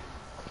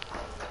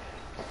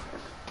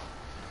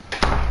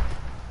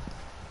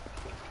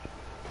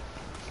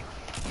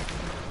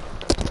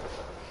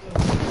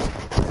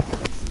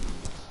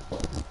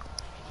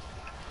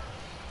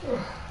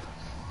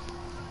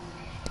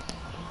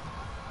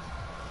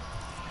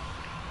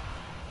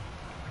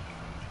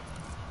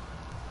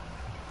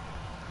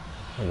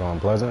 We're going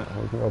Pleasant.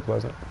 We can go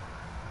Pleasant.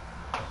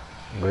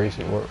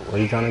 Gracie,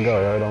 where you trying to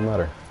go? It don't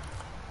matter.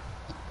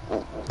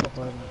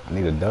 I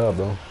need a dub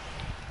though.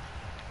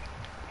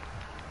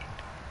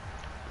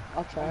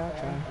 I'll try.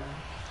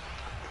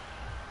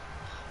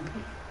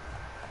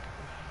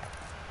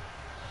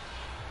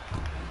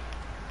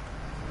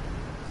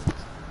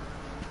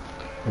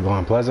 You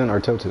going Pleasant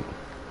or Tilted?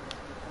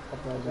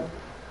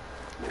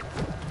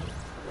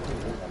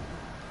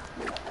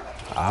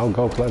 I'll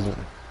go Pleasant.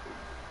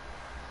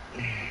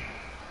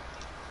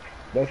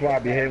 That's why I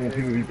be hating when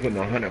people be putting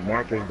 100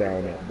 markers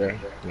down up there.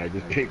 Like,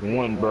 just pick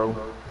one, bro.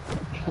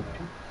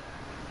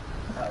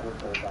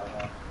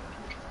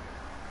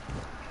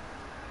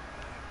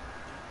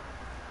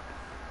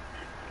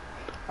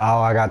 Oh,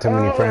 I got too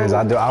many friends.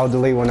 I'll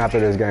delete one after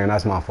this game.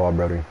 That's my fault,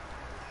 Brody.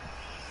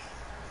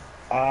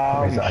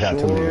 I got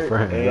too many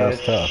friends.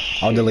 That's tough.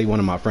 I'll delete one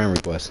of my friend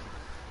requests.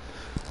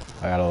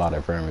 I got a lot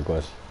of friend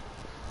requests.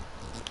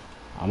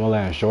 I'm gonna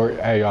land short.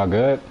 Hey, y'all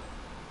good?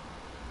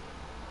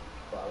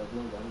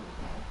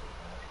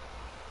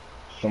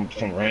 Some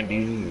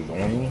Randy's is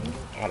on me.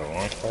 I don't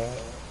want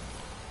that.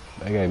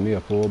 They gave me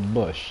a full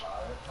bush.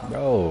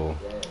 Bro.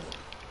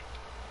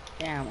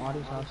 Damn, all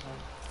these houses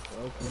are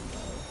broken, bro.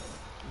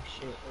 Oh,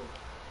 shit.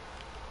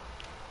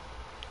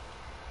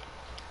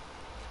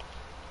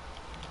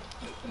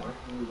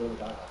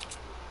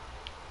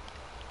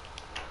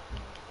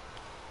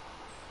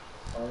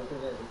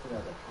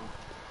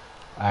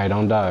 Alright,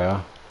 don't die,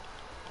 huh?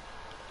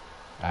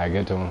 Alright,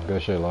 get to him.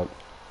 Good shit, luck.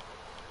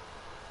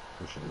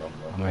 I'm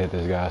gonna hit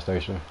this gas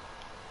station.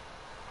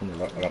 I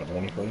got a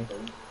money for you.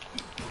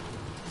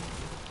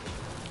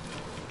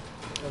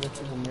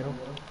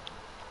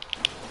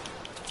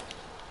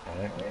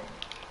 Alright.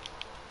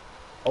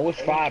 Oh,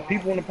 it's 5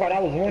 people in the party. I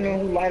was wondering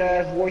who light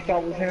ass voice I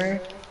was hearing.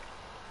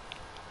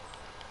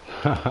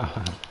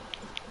 I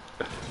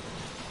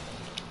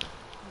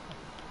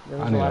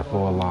need a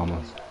full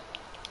llama.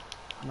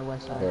 On the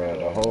west side. Bro,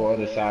 the whole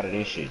other side of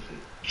this shit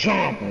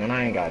jumping, and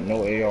I ain't got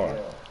no AR.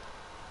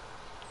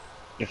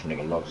 This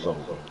nigga loves so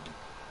good.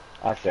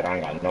 I said I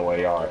ain't got no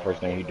AR. First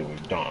thing he do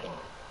is dump.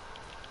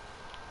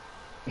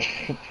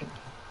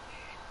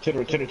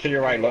 to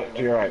your right, look,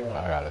 to your right.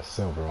 I got a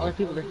silver Oh, one.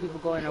 there's people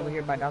going over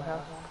here by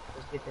doghouse.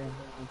 Let's get there.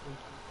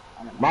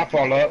 My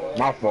fault, up.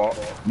 My fault.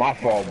 My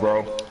fault,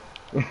 bro.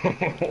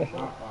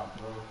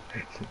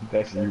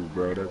 That's you,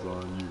 bro. That's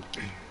on you.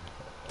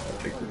 I'll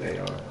take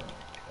the AR.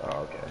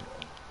 Oh, okay.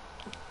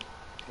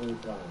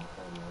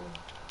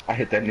 I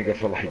hit that nigga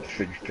for like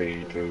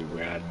 16 too,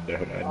 man. I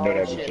know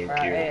that was so cute.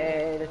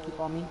 Hey, there's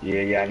people on me.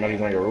 Yeah, I know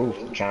he's on your roof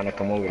trying to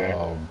come over there.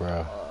 Oh,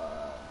 bro.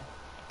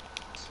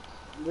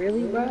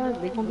 Really, bro?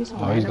 They gonna be some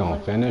Oh, he's random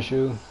gonna finish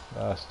you?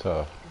 That's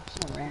tough.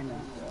 Some random,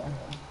 bro.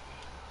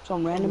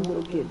 Some random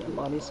little kid that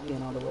bought his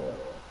skin all the way up.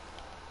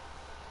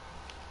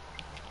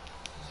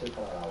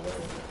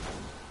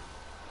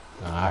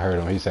 Nah, I heard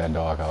him. He said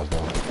doghouse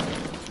though.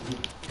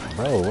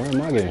 Bro, where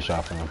am I getting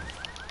shot from?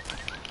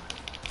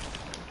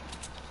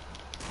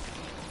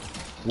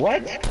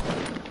 What?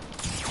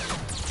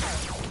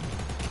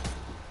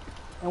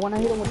 And when I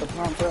hit him with the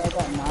pump, bro, I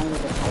got 9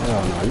 with the pump.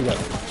 Hell no, you got.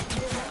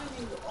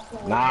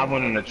 Nah, I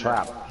went in the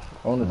trap.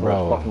 I went into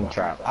a fucking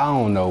trap. I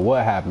don't know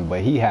what happened,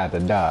 but he had to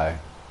die.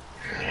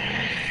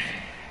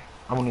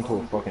 I went into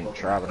a fucking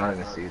trap and I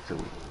didn't see it too.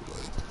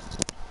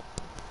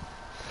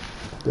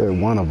 They're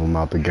one of them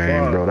out the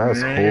game, bro. That's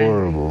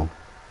horrible.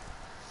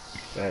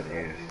 That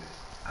is.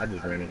 I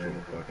just ran into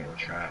a fucking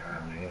trap,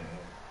 man.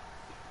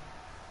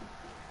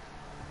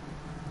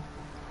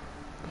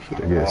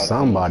 Should get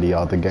somebody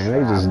out the game. They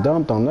just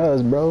dumped on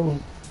us, bro.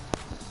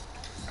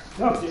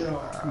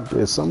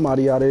 Get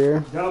somebody out of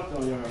here. Dumped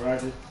on you,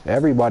 Roger.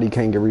 Everybody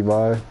can't get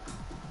revived.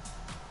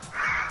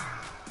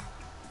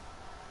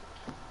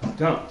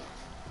 Dumped.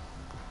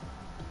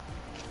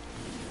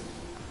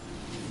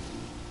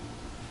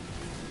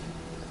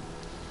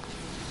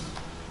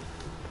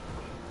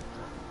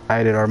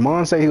 Hey, did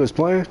Armand say he was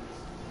playing?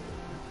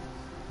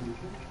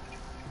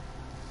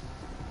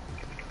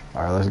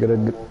 All right, let's get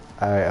a.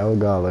 All right, oh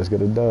god, let's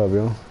get a dub,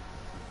 yo.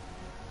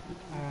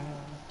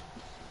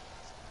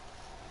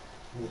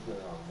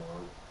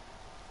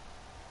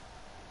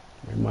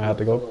 We might have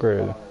to go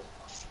crazy.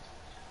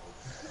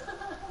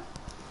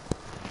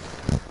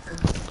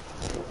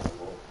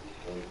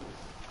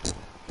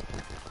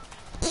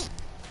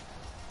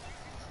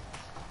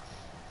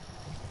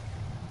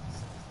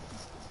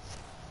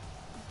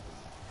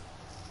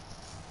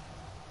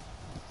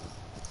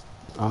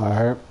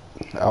 Alright.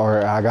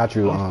 Alright, I got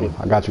you,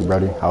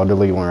 buddy. I'll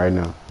delete one right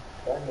now.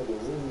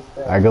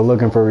 I go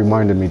looking for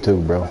reminding me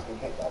too, bro.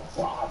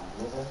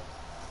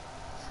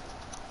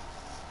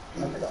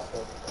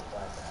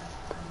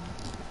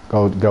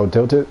 Go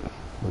tilt it?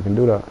 We can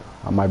do that.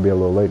 I might be a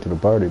little late to the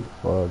party.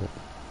 Fuck it.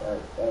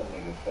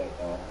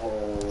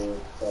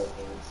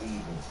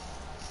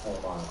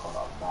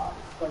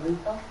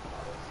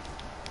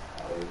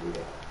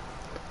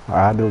 Alright,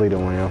 I deleted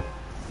one, yo.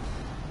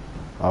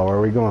 Oh, where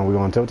are we going? We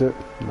going tilt it?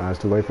 Nah, it's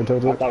too late for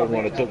tilt I it? thought we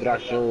were going to tilt it. I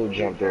sure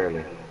jumped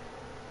early.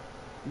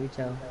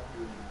 Retail.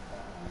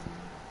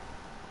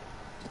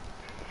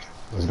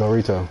 Let's go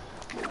retail.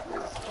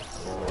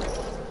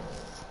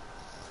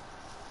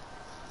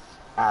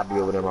 I'll be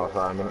over there in about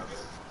 5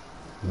 minutes.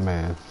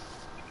 Man.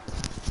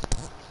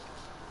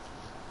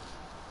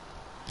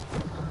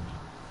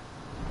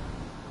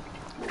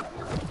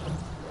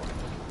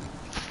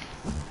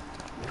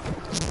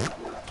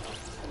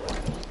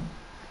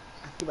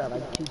 got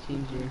like 2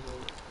 teams here.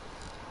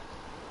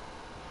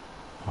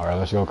 Alright,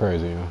 let's go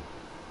crazy, yo.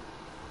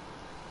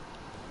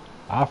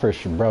 I for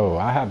sure, bro,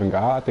 I think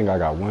I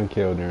got 1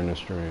 kill during the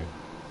stream.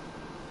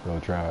 Go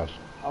trash.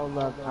 Oh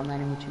look, I'm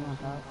landing with you on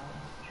top.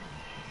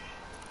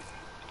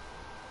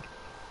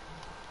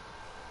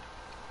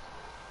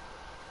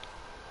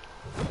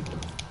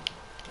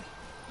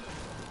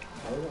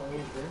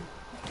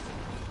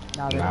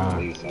 No, they Nah.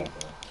 don't.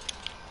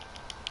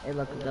 Hey,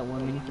 look, I got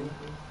 1 mini for you.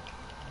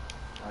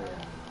 Oh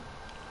yeah.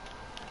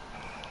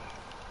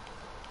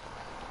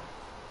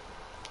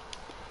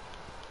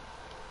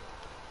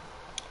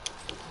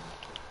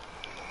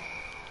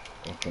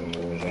 Okay,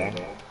 what was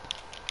that?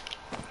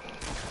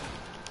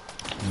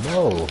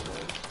 No.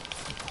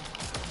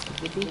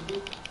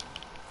 50?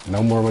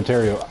 No more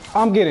material.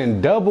 I'm getting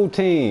double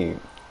teamed.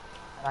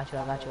 I got you,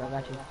 I got you, I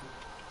got you.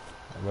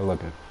 Good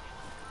looking.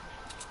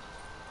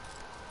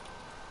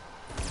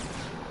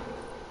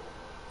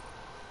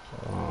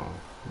 Oh,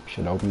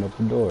 should open up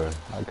the door.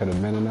 I could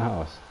have been in the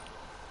house.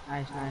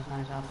 Nice, nice,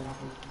 nice. I'll put it.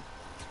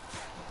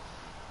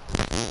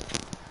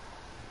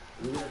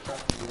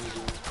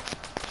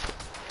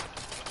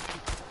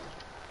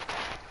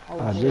 Oh,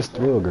 I shit, just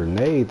bro. threw a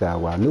grenade that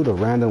way. I knew the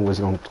random was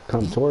gonna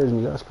come towards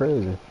me. That's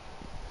crazy.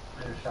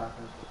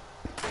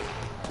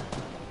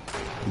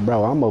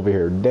 Bro, I'm over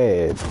here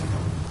dead.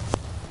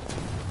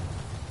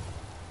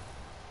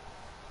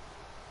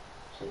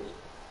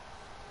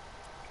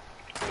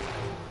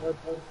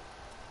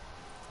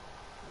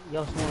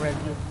 Yo, some more red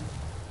blue.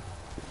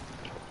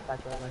 Got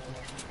you, I got you.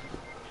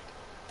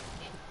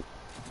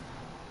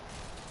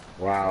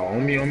 Wow,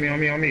 on me, on me, on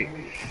me, on me.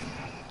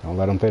 Don't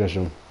let him finish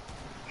him.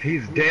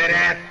 He's dead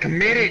ass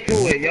committed to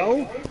it,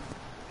 yo.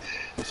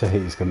 Say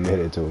he's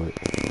committed to it.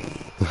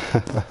 I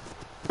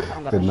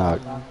don't got Good no knock.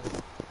 shotgun.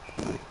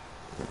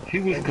 He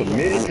was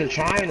committed to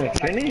trying to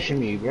finish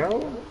me, bro.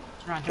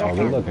 Try, Oh,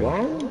 good looking.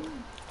 Bum.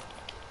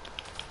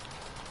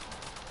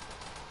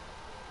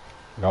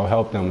 Go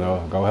help them,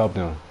 though. Go help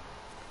them.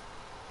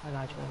 I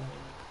got you,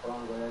 I got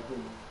you.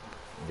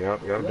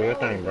 Yep, do your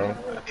thing, bro.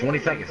 20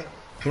 seconds.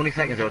 20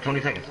 seconds, yo. 20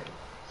 seconds.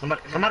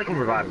 Somebody come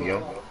revive me,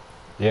 yo.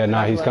 Yeah,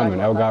 nah, he's coming.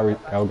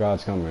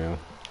 God's coming, yo.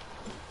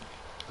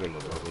 Good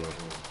look, good look.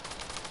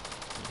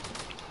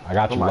 I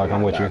got you, Somebody Luck.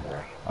 I'm with you. got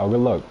that, Oh, good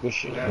luck. Good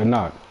shit. Good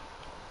knock.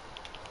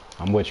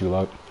 I'm with you,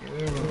 Luck.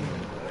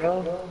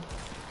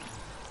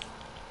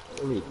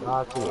 Really,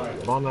 God, to a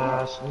bum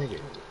ass nigga.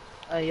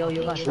 Hey, yo,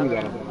 you got Who shotgun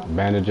got ammo? him?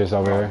 Bandages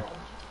over here.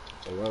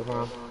 Say what,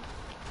 fam?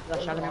 You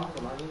got shotgun ammo?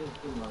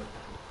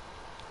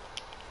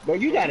 Bro,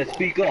 you gotta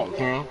speak up,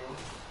 fam.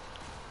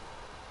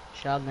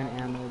 Shotgun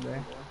ammo, bro.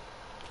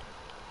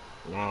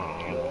 Nah, I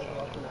ain't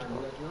shot, bro.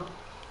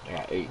 I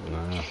got 8.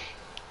 Nah.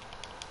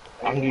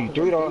 I can give you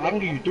 3 though. I can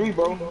give you 3,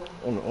 bro.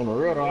 On the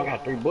real though, I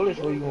got 3 bullets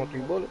for you. You want 3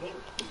 bullets?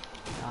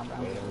 Nah, bro.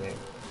 Wait a minute.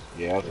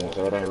 Yeah, I was gonna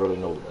say it ain't really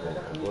no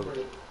bullets.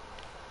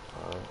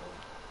 Alright.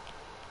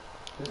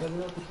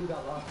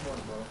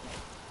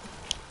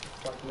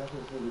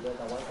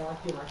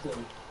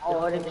 Oh,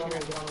 I didn't see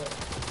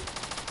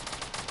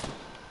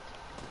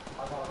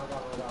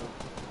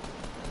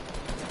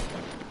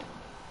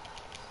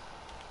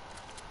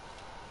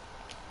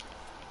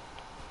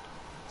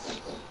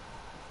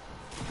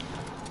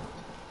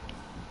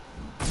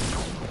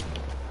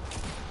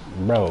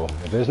Bro,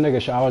 if this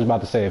nigga I was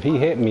about to say, if he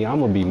hit me, I'm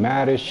gonna be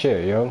mad as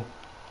shit, yo.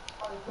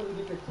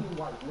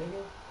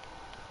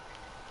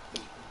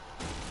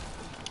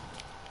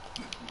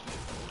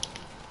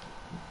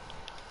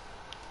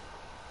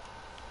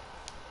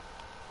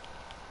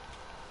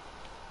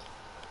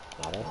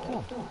 Nah, that's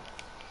tough.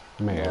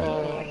 Man.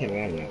 I can't believe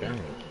I went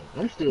down.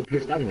 I'm still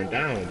pissed I went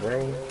down,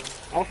 bro.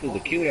 I was supposed to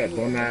kill that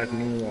bum ass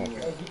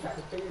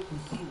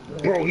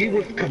moonwalker. Bro, he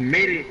was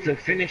committed to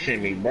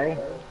finishing me, bro.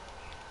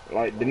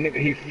 Like, the nigga,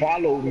 he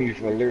followed me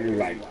for literally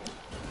like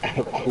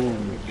a cool.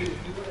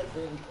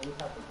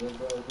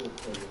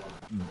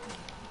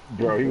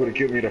 Bro, he would have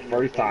killed me the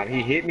first time.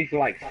 He hit me for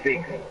like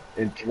 6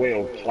 and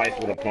 12 twice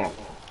with a pump.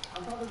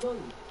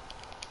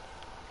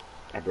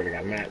 I really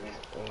got matched.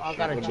 Oh, I shit,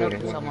 gotta what check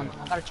building? for someone.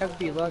 I gotta check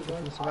for you, look,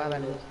 if you survive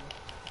at this.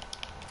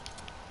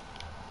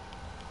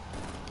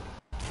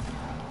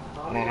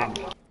 I don't have.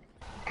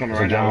 Coming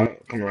So right now. John,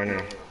 Coming right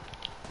now.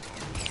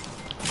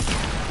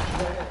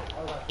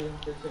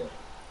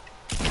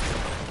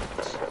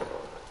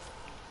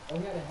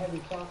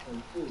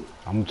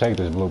 I'm gonna take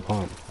this blue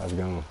pump. Let's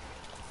go.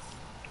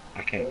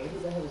 I can't.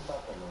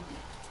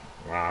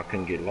 Wow, I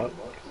couldn't get luck.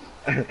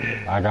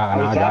 I got I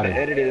was it. trying to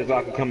edit it so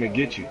I could come and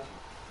get you.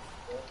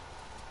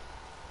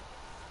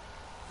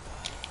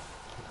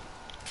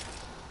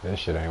 This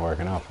shit ain't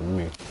working out for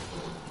me.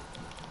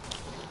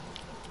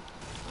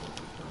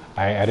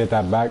 I edit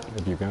that back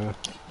if you can. I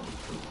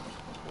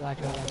got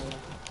you, I got you.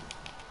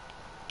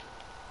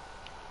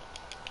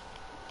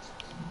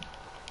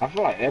 I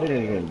feel like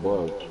editing is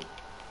bugged.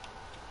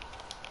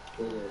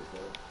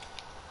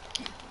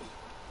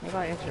 What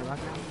about extra rock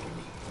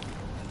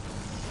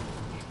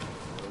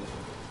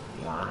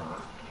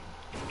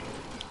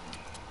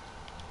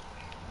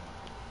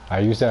now?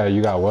 You said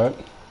you got what?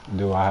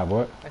 Do I have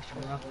what?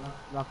 Extra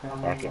rocket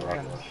ammo. Rocket,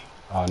 rockets.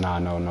 Oh, nah,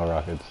 no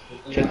rockets.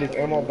 Check this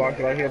ammo box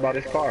right here by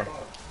this car.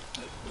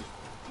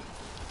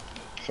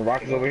 Some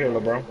rockets over here,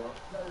 little bro.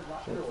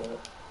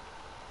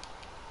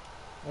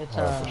 It's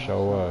Oh, for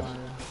sure was.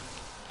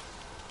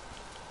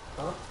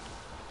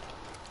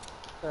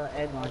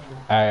 Egg launcher.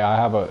 Hey,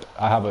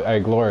 hey,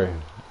 Glory,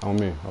 on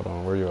me. Hold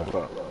on, where you at? What's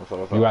up? What's up?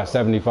 What's You up? at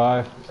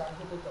 75?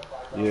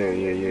 Yeah.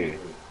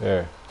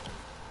 Yeah,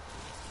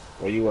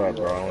 Where you at,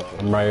 bro? I want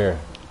I'm right here.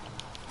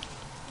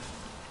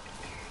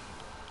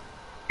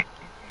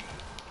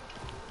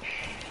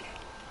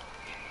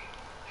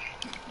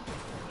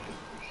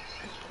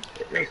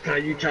 Next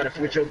time you try to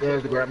switch your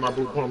guns to grab my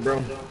boot pump,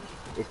 bro,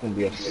 it's gonna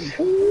be a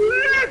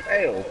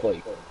hell for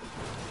you.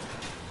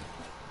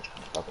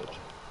 Fuck with you.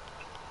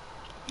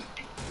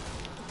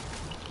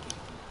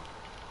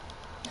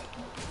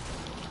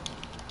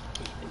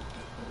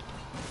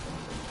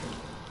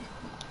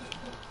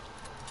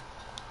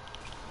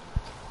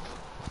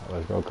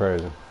 Let's go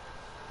crazy.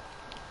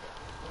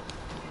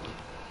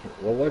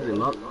 What was it,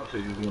 Luck? So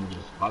you was gonna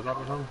just bug up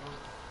or something?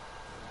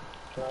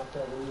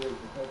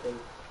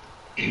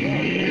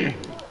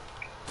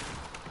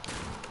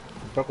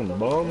 Fucking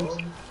bums?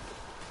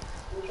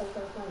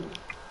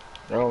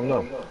 I don't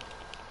know.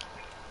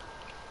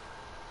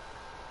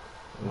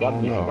 I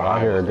don't know. I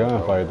hear a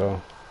gunfight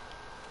though.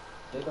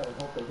 They better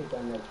hope they hit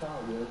that next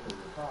child, you know, because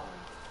you're problem.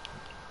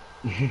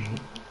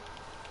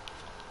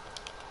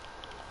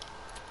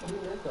 I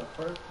mean, that's the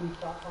first 2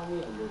 shots on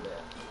me and you're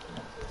dead.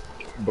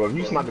 Bro, if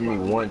you sniping me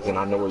once and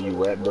I know where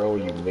you at, bro,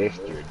 you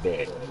missed, you're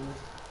dead.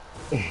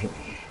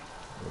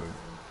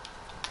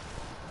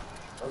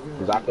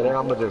 Cause after that,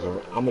 I'ma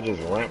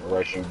just ramp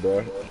rush you, bro,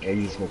 and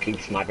you just gonna keep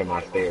sniping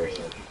my stairs.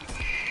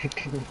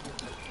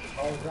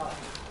 Oh, God.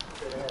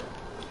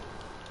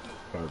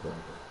 Perfect.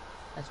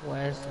 That's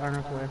west, or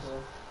northwest.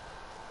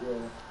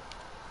 Yeah.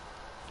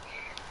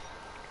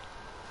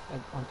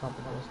 Like on top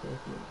of those stairs.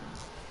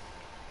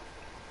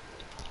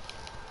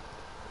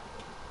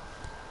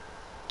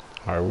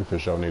 Alright, we for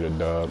sure need a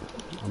dub.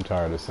 I'm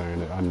tired of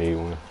saying it. I need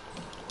one.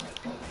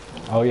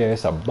 Oh yeah,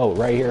 it's a boat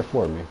right here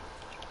for me.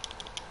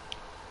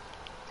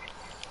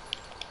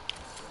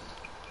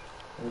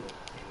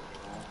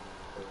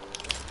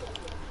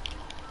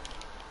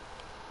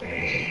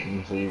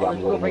 So you Oh, got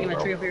let's more go than me, breaking a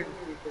bro. tree up here.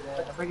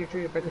 Break a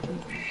tree. Break a tree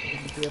up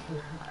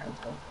here. Alright, let's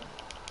go.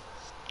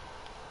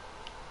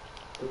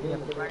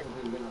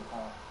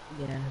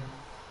 Yeah.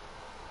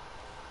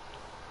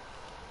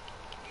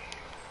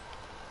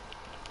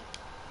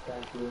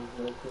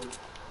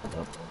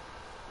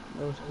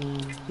 Those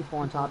people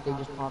on top, they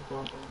just popped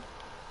up.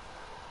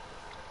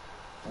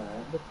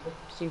 But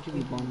seem to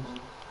be bums.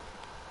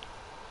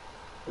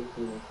 I'm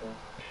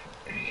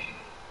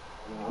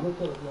gonna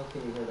kill this milk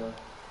kitty here, though.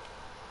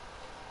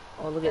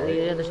 Oh, look at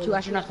yeah, there's 2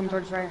 astronauts coming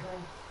towards us right here.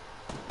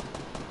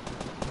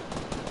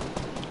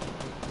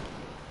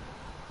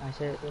 Nice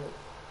hit.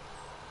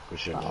 Good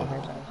shit, Oh, man.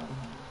 heads up.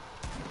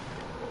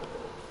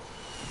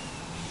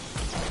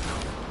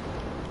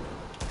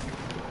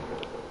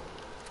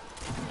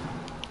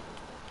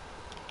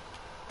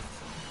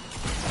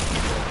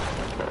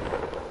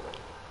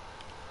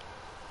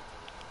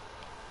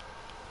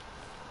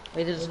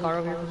 Wait, there's a scar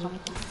over here or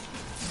something?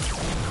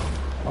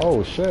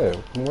 Oh shit,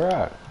 where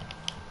at?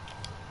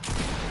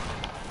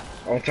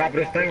 On top of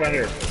this thing right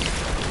here.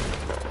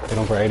 Hit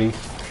him for 80.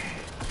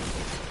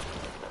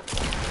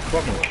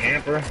 Fucking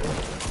camper.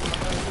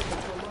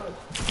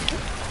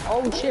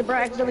 Oh shit, bro,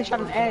 I accidentally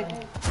shot an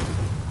egg.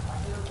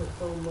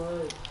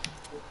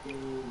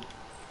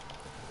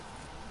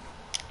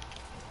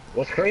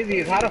 What's crazy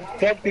is how the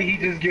fuck did he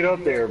just get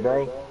up there,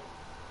 bro?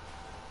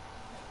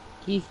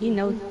 He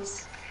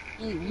knows.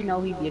 You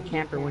know he'd be a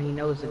camper when he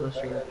knows to go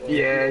straight up.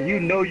 Yeah, you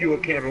know you a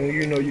camper when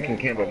you know you can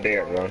camp up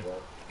there, bro.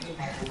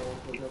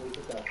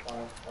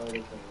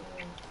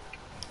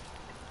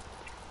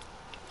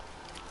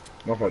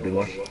 My fault,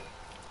 D1.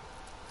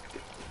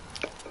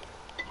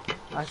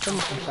 I still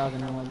need some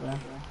shotgun ammo, bro.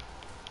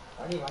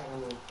 I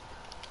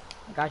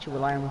got you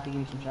with iron if you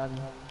give me some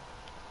shotgun.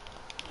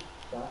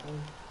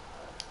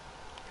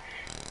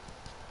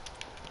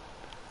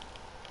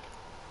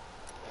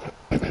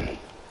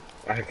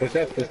 Alright,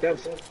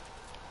 footsteps.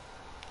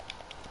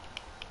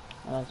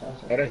 Oh, that's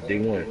awesome. Oh, that's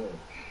D1.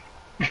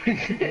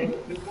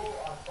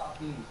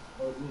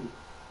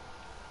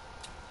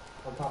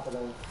 On top of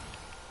those.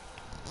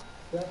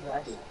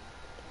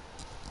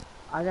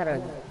 I got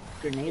a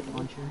grenade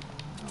launcher. I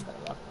don't got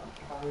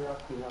a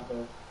rocket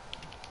launcher.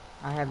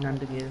 I have none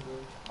to give.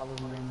 All of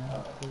them are in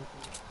there.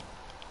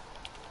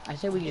 I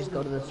say we just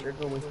go to the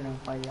circle, wait for them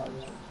to fight out in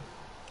the circle.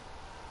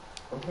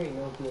 Okay,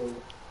 no good.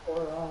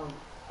 Or,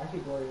 I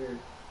should go here.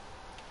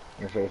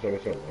 What's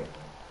up?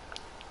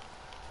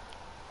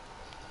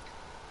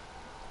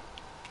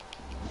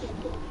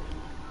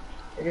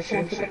 Did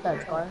someone pick up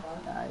that car?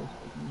 Nah, I was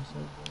making a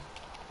mistake.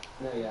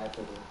 No, yeah, I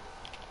took it.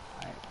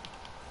 Alright.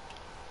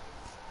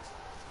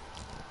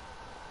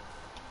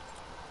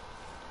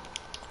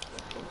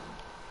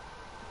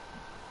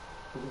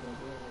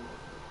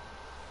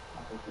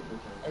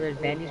 Oh, there's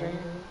bandies right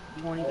here.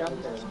 You want to drop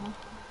these to someone?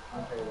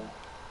 I'll tell you that.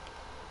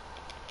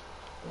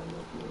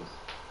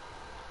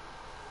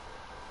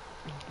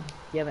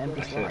 You have an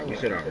empty I slot? said, you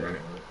said I'll run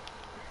it.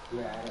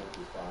 Yeah, I have to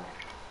stop.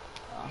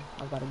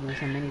 I was about to give you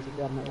some minis if you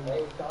got another one.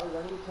 Hey, start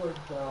running towards,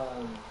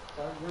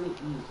 start running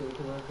east so you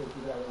can run towards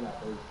people that are in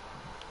that base.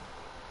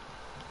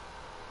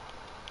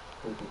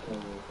 So you can kill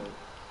them real quick.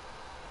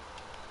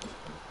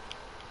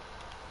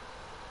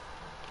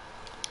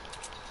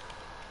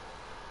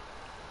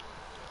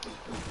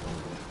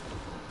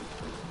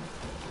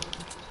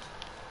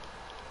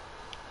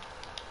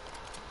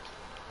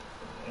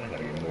 I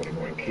gotta get more than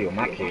one kill.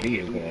 My KD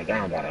is going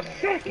down by the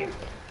second.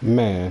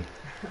 Man.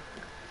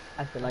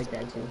 I feel like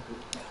that too.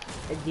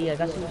 Hey, D, I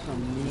got you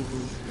some mini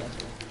boosts.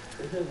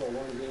 This is the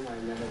one game I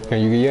never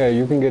Can you? Yeah,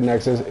 you can get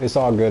next. It's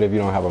all good if you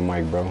don't have a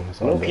mic, bro.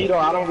 It's all Low good. key though,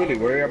 I don't really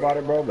worry about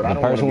it, bro. But I The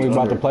don't want to person be we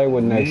about to play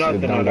with next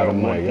nothing don't got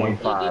under a mic, yo.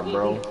 1.5,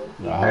 bro.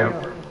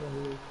 Ever.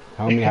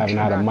 Homie haven't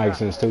had a mic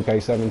since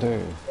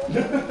 2K17.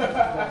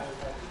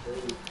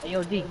 Hey,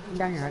 yo, D, come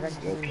down here. I got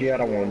you Low some key, I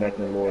don't want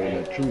nothing more than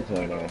a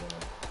 2.0. Well,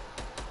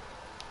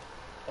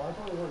 that's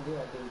only one deal,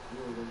 I think.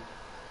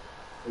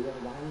 You ever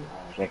got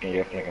any? Flicking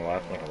your flicking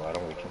light,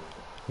 I'm with you.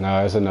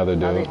 No, it's another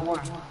No, dude. there's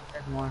more.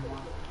 There's more.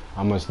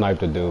 I'm gonna snipe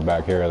the dude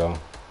back here though.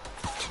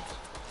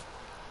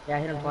 Yeah, I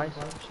hit him twice.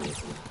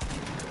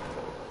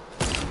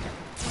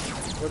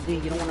 Yo, D,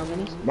 you don't want no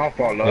minis? My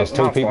fault, love. There's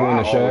two My people fault. in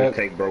the I always shed.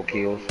 take bro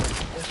kills.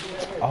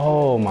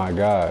 Oh my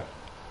god.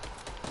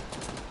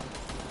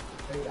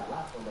 Hey, that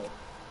last one, though.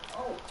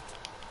 Oh!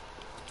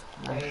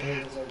 Nice. Hey,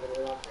 there's a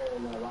little out there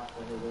in the last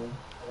one here, bro.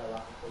 I got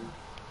lots of things.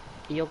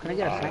 Hey, yo, can I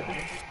get a sniper?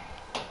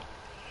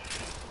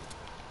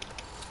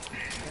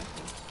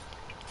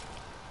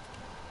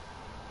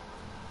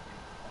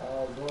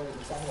 Glory,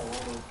 just got a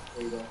llama.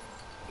 There you go.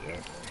 Yeah.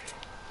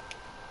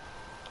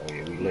 Oh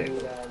yeah, we You lit.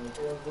 need,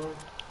 materials, Glory?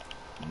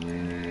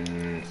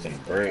 Some Hey,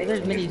 bread.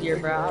 there's minis here,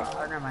 bro.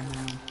 Oh, never mind. Never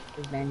mind.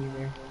 There's bandies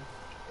there.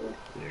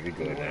 Yeah, we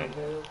good now.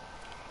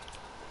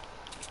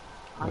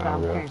 I'm Nah,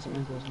 bro. carrying some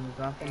infos from you,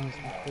 bro. I'm carrying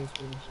some close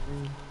to the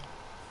screen.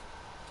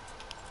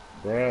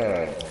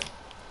 Bruh.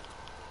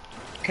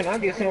 Can I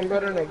get something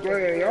better than a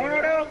gray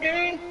yard out,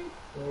 gang?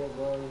 Yeah,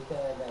 Glory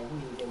said that he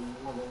was the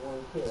number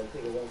one killer.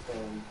 Take it away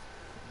from...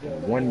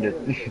 One to...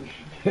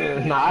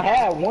 nah, I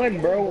had one,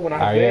 bro, when I Ah,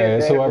 said yeah,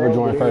 it's that, whoever bro,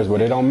 joined but first,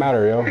 but it don't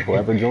matter, yo.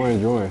 Whoever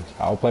joins, joins.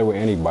 I'll play with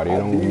anybody. It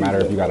don't matter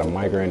if you got a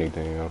mic or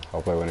anything, yo.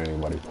 I'll play with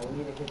anybody. We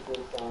need to hit this,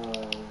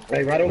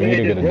 Hey, right over We need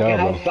here, to this get a broken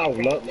double. house, south,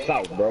 look,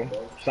 south, bro.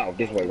 South,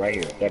 this way, right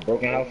here. That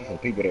broken house, there's some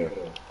people there.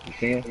 You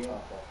see them?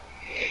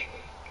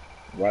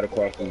 Right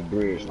across this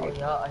bridge. Oh, Like,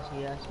 yeah, I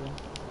see, I see.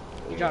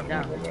 He dropped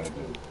down.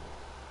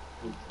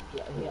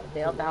 Yeah,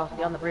 they out the house,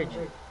 they on the bridge.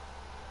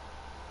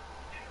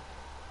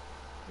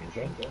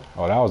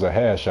 Oh, that was a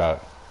headshot.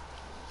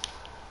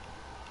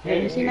 Yeah,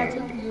 you seen that too?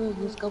 You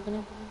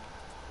scoping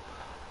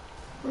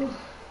it?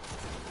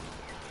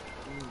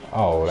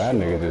 Oh, that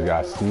nigga just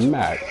got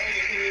smacked.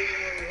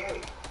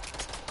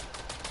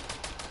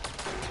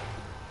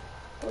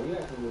 Oh, you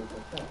actually need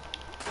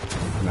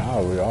to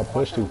No, we all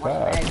pushed too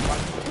fast.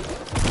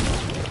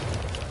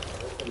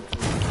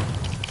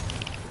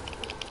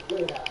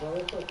 look at that, bro.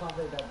 It's so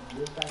confident that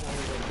this guy not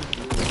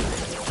even going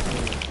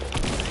to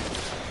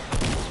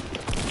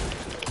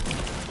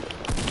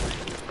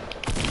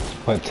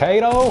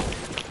Potato?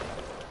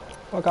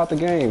 Fuck out the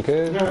game,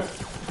 kid.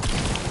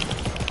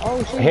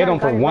 Oh, shit. Hit him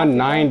for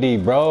 190,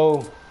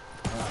 bro. Oh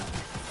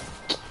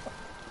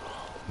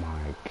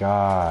my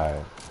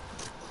god.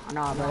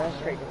 Nah, bro, that's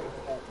straight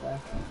disrespect, bro.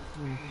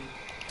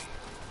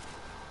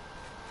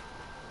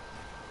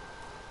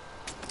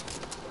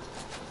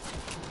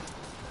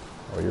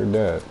 Oh, you're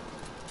dead.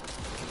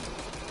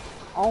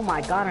 Oh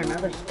my god,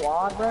 another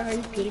squad, bro? Are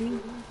you kidding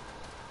me?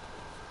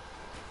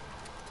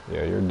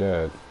 Yeah, you're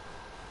dead.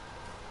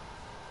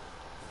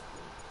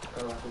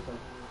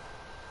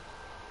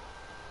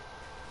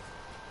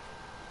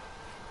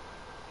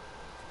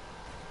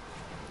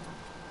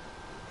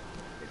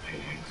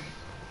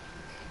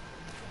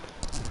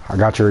 I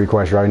got your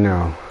request right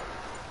now.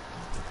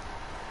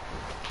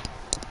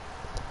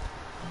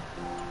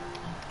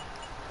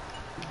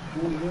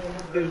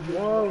 this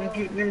wall and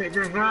keep them at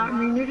revive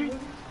me, nigga.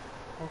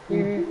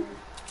 Okay.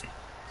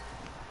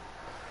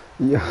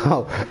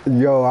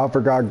 Yo, I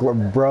forgot,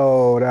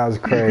 bro, that was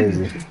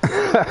crazy.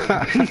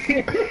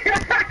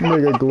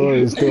 Nigga,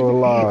 Glory's still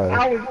alive.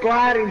 I was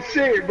quiet and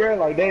shit, bro.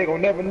 Like, they ain't gonna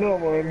never know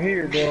I'm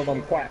here, bro.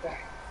 I'm quiet.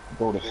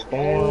 Go to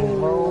storm,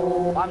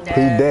 bro. I'm He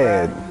dead.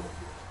 dead. Bro.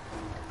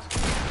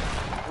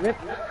 Rip.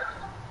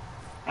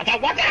 I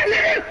thought, what that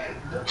nigga?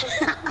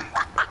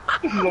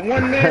 This is a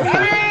one-man.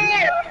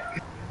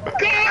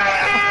 Go!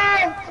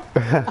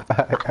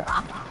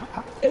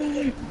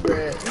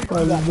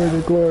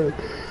 Nigga Glory.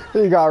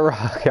 He got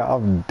rocked.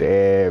 I'm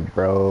dead,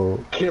 bro.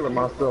 Killing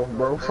myself,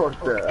 bro.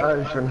 Fuck that. I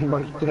ain't finna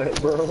make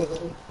that, bro.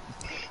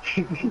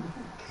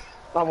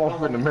 I'm not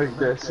finna make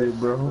that shit,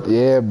 bro.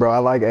 Yeah, bro, I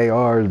like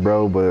ARs,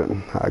 bro, but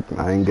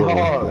I ain't getting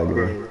Hard,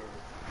 one.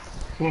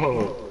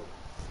 bro.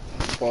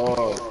 Fuck.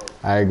 Fuck.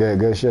 Alright,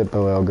 good shit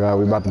though, El God.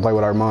 We about to play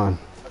with Armand.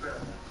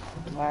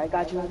 Alright,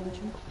 got you, I got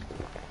you.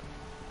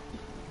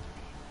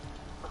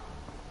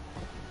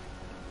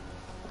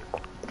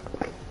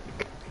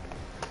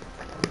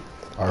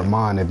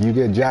 Armand, if you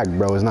get jacked,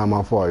 bro, it's not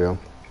my fault, yo.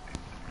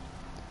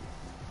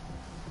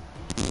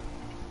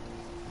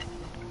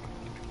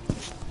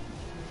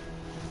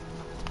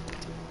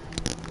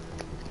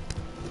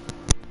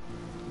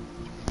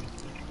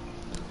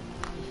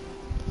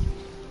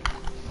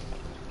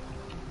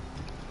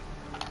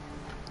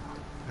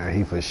 And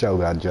he for sure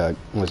got jacked.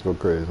 Let's go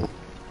crazy.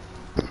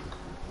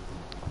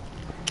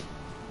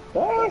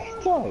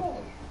 That's tough.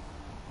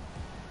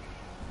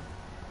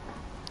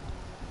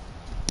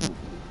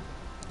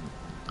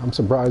 I'm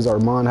surprised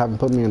Armand haven't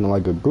put me in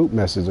like a group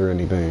message or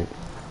anything.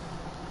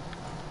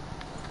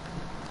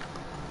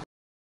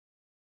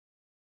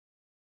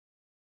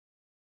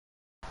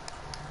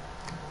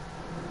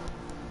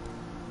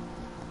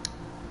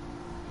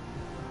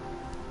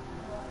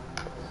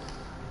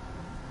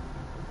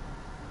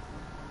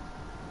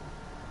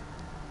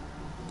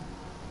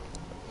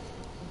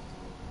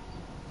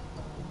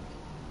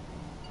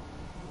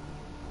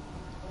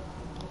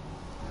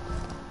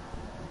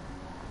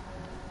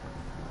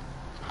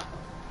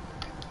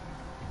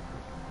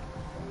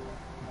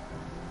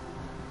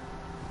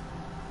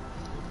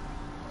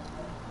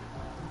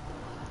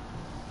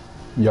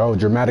 Yo,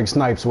 Dramatic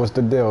Snipes, what's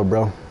the deal,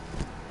 bro?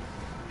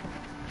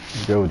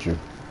 Good with you.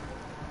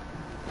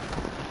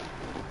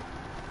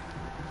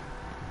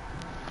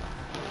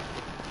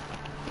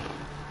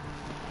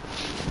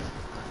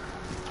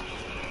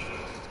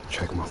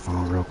 Check my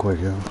phone real quick,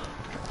 yo.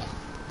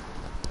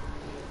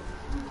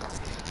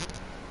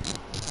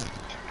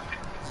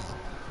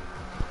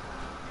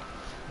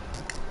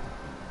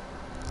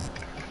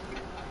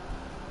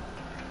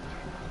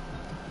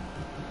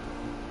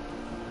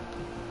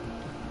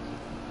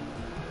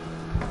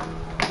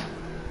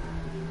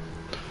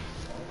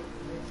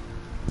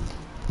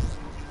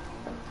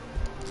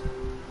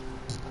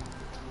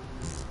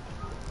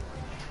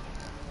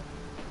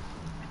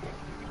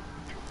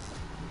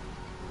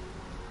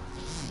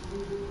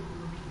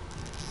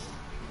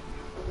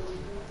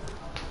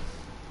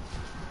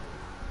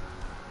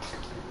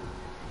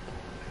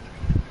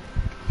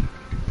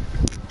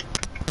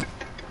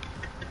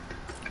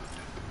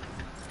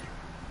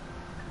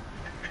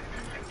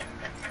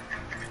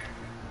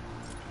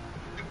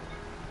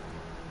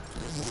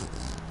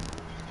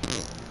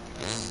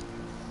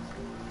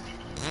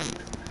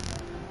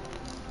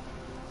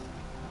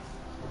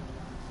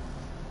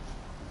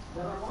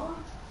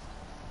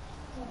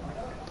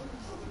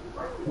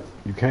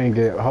 You can't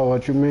get, oh,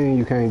 what you mean?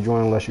 You can't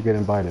join unless you get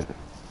invited.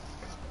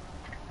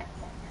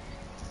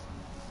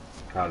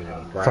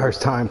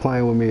 First time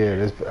playing with me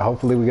here.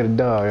 Hopefully we get a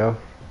dub, yo.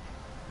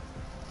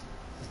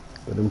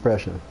 Good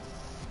impression.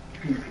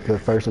 Good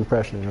first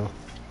impression, yo.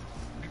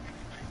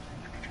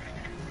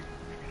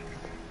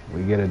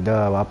 We get a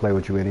dub, I'll play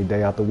with you any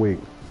day out the week.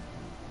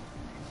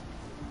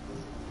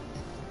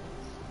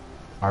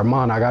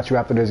 Armand, I got you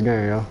after this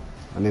game, yo.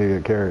 I need to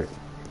get carried.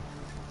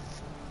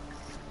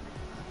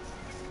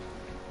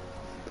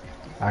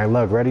 Alright,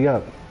 look, ready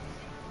up.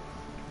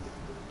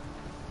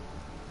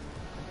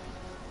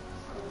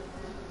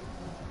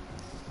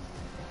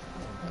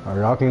 Or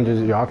y'all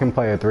can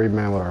play a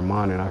 3-man with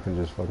Armand and I can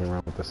just fucking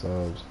run with the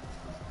subs.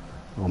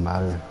 Don't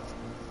matter.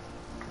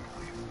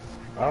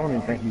 I don't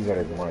even think he's at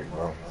his mic,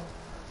 bro.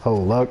 Oh,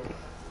 luck.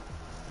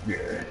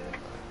 Yeah.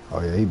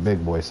 Oh yeah, he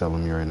big boy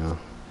selling me right now.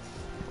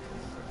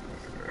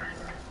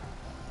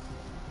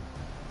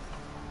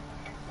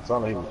 It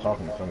sounded like he was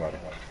talking to somebody.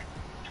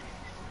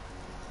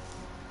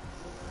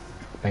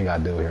 I think I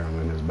do hear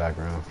him in his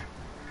background.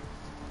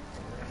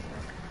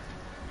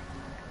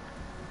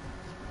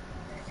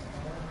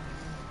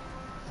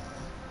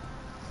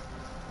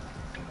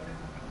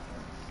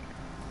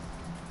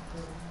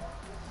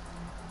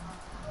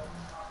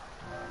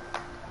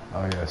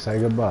 Oh yeah, say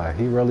goodbye.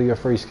 He really a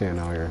free skin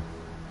out here.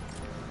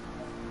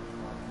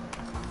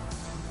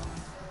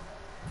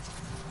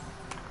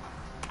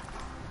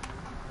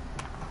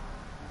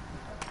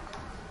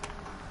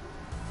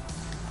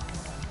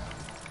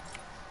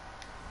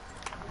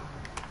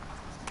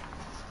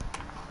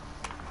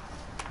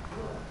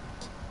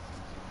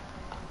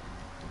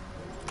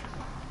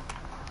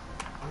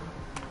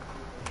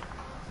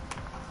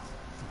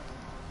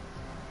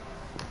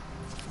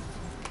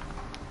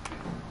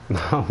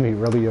 I mean,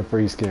 really a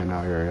free skin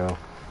out here, yo.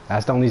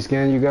 That's the only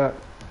skin you got?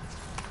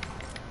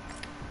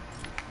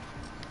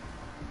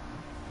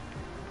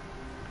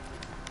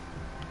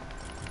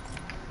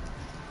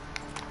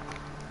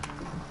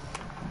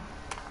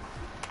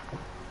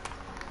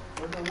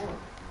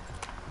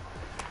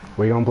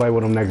 We gonna play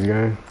with him next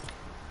game?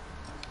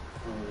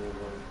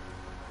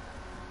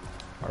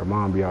 Our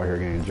mom be out here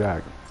getting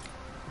jacked.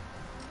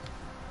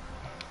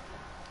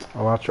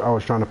 Oh, I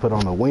was trying to put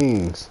on the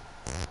wings.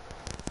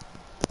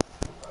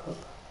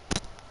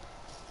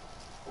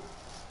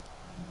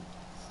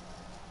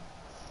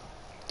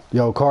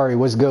 Yo, Kari,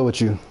 what's good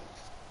with you?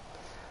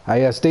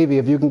 Yeah, Stevie,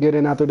 if you can get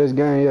in after this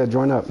game, yeah,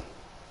 join up.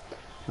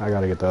 I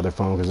gotta get the other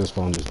phone because this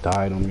phone just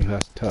died on me.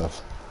 That's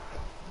tough.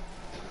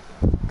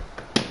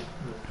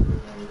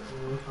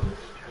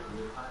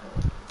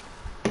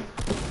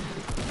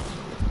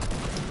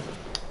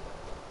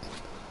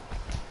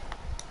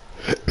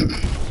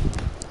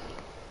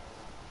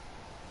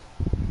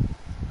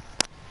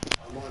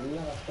 I'm on, you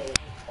gotta stay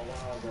a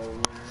while ago,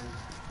 man.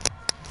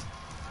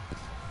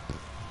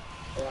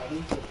 Or at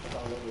least it's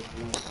all over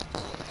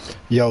tonight.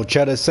 Yo,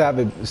 Cheddar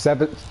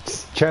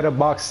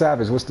Box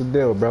Savage, what's the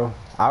deal, bro?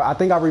 I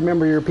think I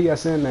remember your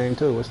PSN name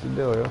too. What's the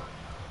deal, yo? I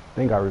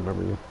think I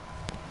remember you.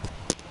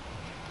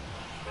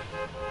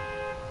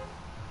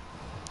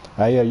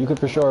 Yeah, you can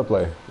for sure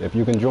play if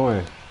you can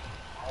join.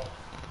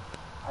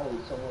 I ate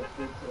so much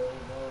food today,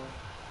 bro.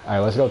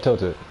 Alright, let's go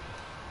tilt it.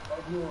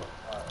 Yo,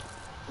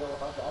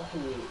 I'll see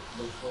you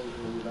before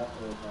when you left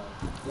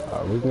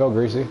or We can go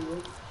greasy.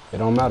 It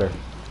don't matter.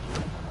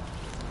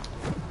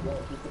 you have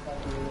a pizza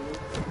factory where you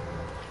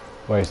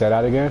live? Wait, say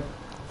that again?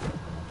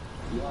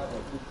 You have a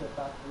pizza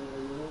factory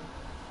where you live?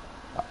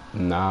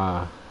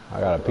 Nah, I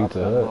got a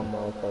Pizza Hut. Oh,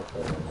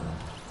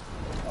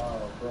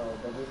 bro,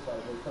 but it's like,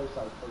 it takes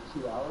like for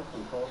 2 hours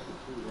from 12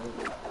 to 2,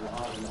 right? An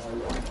hour and a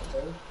half to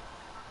stay.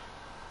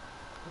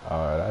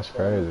 Oh, that's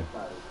crazy.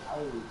 Like, I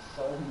ate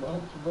so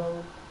much,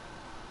 bro.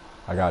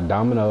 I got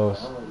Domino's.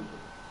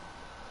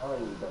 I'm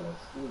ready to go to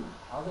sleep.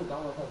 I don't think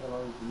Domino's has an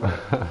orange juice.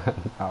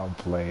 I'll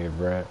play,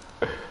 bruh.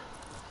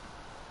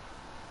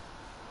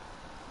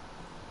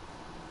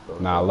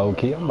 Nah, low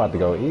key, I'm about to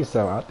go eat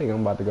something. I think I'm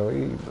about to go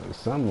eat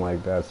something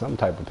like that, some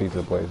type of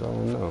pizza place. I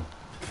don't know.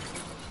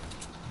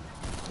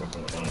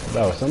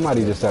 Bro,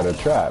 somebody just set a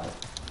trap.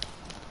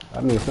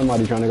 That means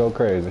somebody trying to go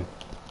crazy.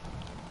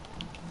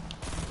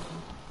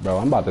 Bro,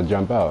 I'm about to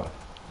jump out.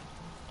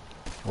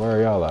 Where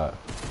are y'all at?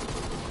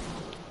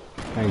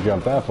 Can't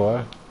jump that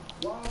far.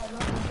 Why am I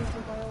not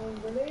taking my own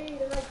grenade?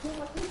 And I killed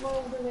my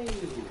own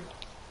grenade.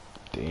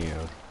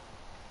 Damn.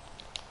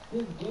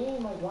 This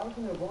game, like, why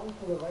isn't it going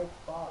to the right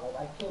spot? Like,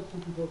 I killed 2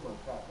 people with my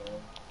trap,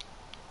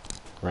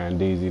 bro.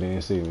 Randeezy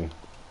didn't see me.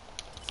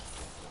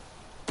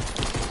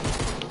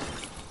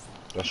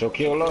 That's your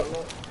kill up?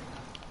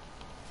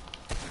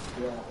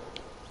 Yeah.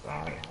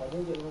 Alright. I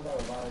think it was that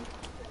revived.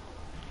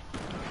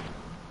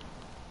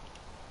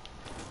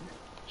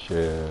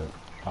 Shit.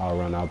 I'll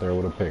run out there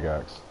with a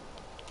pickaxe.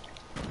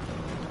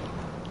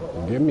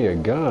 Give me a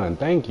gun,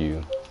 thank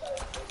you.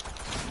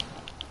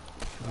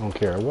 I don't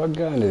care what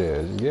gun it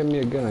is. Give me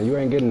a gun. You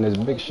ain't getting this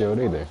big shield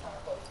either.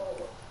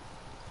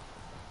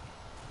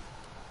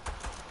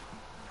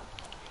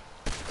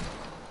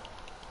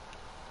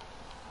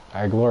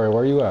 Hey, Glory,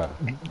 where you at?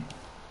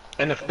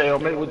 In a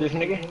stalemate with this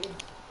nigga?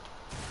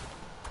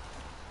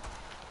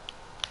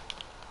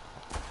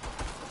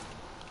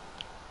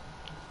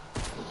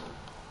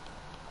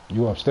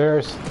 You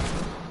upstairs?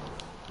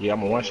 Yeah,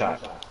 I'm a one shot.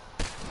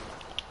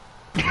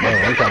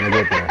 Man, I'm trying to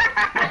get there.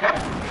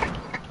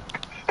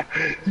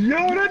 Yo,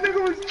 that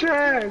nigga was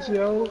trash,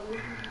 yo.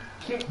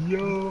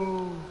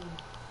 Yo.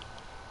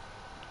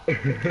 I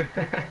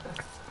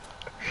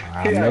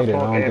made it. I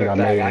don't think I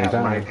made it in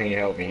time. My team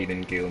helped me. He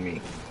didn't kill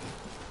me.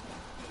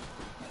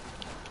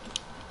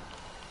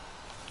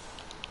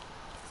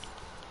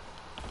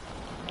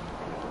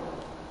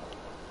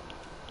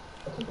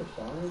 I took a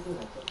shot or anything? I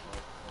took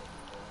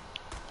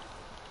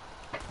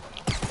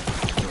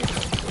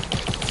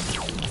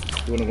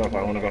You wanna go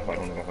fight?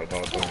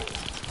 Talk to him.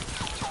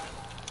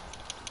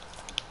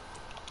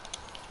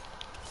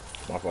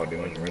 My fault,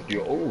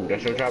 dude. Oh,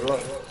 that's your trap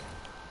luck?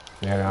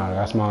 Yeah, nah,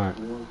 that's mine.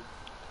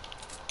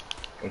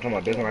 I'm talking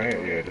about this one right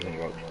here? Yeah, this one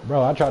works.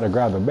 Bro, I tried to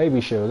grab a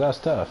baby shield. That's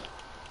tough.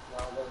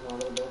 no,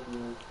 they both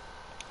knew.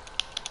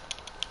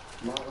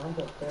 Mine's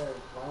upstairs.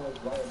 Mine was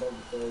right above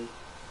the stairs.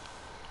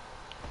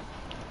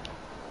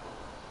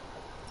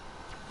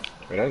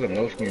 Hey, there's a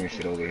no screen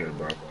shit over here,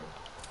 bro.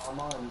 I'm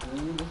on. Do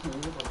you listen to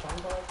music on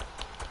SoundCloud?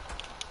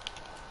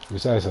 You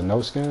say it's a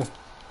no skin?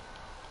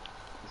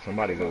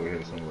 Somebody's over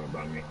here somewhere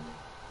by me.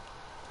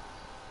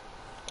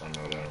 I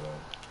know that.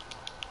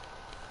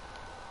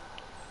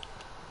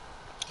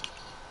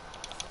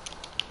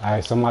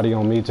 Alright, somebody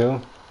on me too.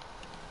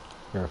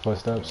 Hear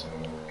footsteps.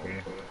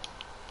 Okay.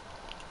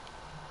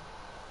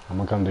 I'm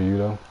gonna come to you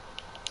though.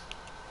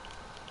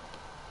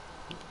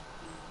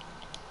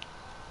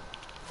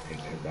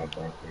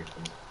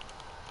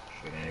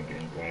 Shit ain't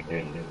getting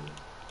goddamn.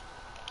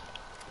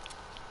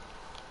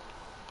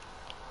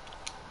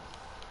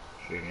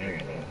 Shit ain't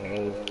getting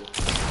no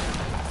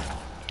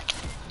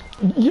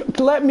You,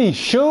 let me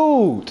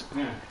shoot!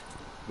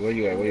 Where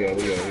you at?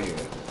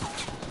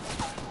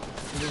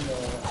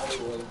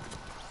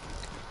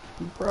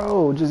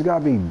 Bro, just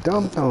got me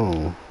dumped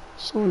on.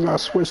 As soon as I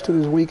switched to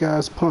this weak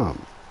ass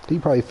pump. He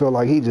probably felt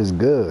like he just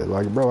good.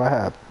 Like, bro, I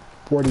had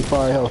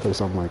 45 health or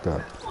something like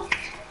that.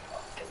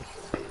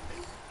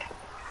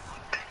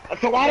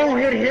 So I don't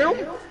hit him?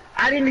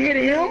 I didn't hit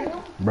him?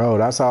 Bro,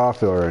 that's how I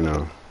feel right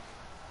now.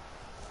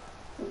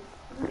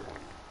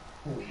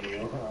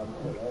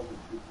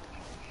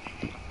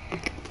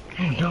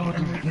 I know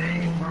this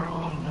game, bro.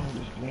 I know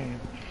this game.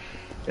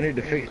 I need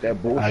to fix that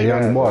Alright, bullshit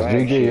young ass boss, lag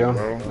GG, shit, yo.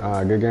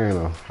 bro. Good game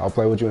though. I'll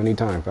play with you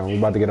anytime, fam. We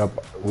about to get up.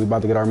 We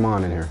about to get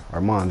Armand in here.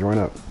 Armand, join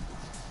up.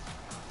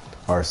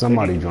 Or They need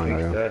somebody to join up,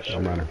 fix yo. that Don't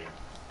shit. matter.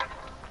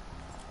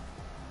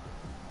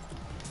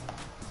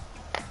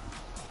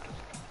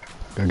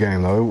 Good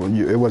game though.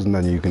 It wasn't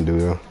nothing you can do,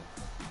 yo.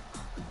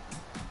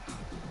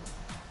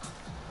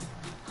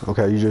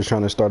 Okay, you just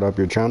trying to start up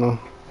your channel?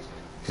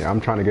 Yeah, I'm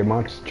trying to get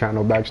my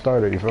channel back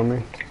started, you feel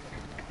me?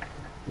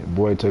 Your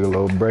boy took a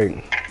little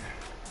break.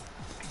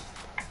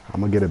 I'm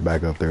gonna get it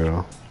back up there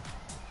though.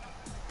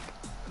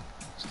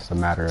 It's just a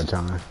matter of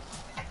time.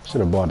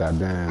 Should have bought that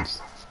dance.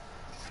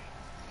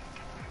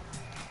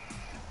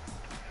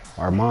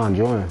 Armand,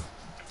 join.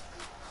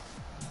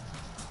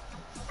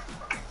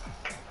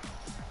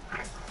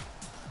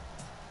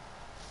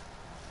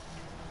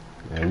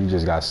 Yeah, you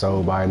just got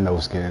sold by a no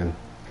skin.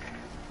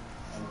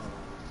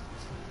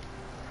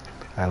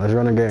 Alright, let's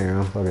run a game,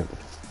 yo. Fuck it.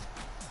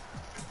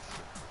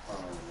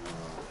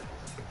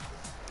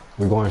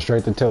 We're going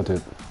straight to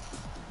Tilted.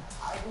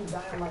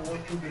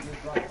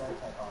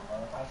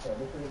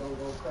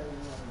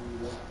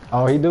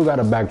 Oh, he do got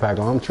a backpack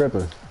on. I'm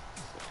tripping.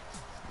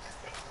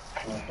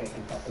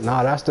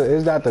 Nah,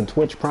 is that the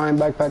Twitch Prime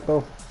backpack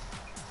though?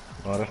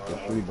 Oh, that's the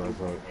free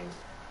backpack.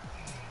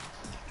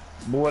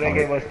 Boy, they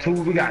gave us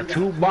we got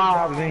 2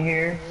 Bobs in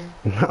here.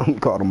 I'm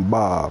called him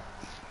Bob.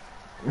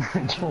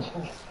 That's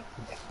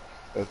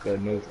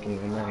that no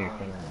skin name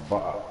from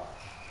Bob.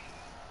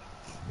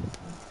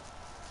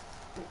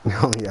 He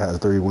only has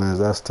 3 wins.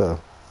 That's tough.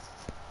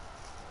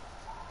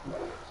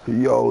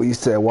 Yo, he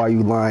said, why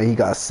you lying? He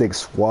got 6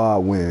 squad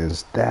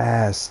wins.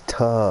 That's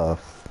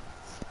tough.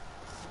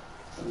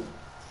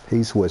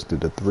 He switched it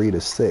to 3 to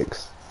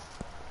 6.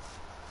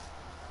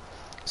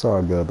 It's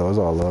all good though. It's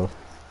all love.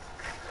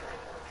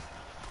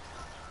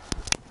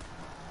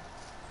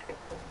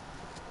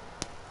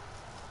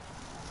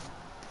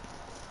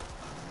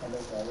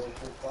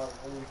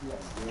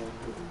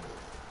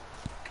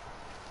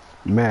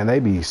 Man, they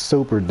be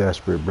super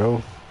desperate,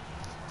 bro.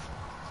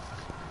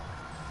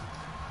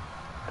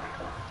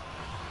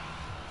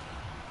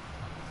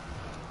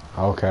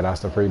 Okay, that's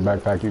the free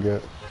backpack you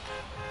get.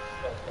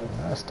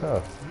 That's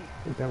tough.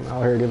 You them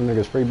out here giving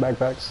niggas free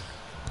backpacks.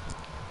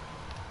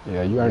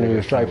 Yeah, you earning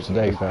your stripes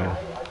today, fam.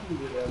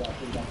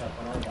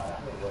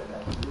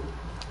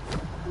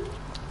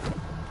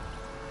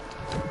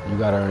 You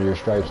gotta earn your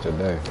stripes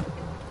today.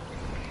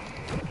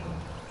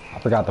 I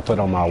forgot to put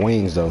on my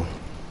wings though.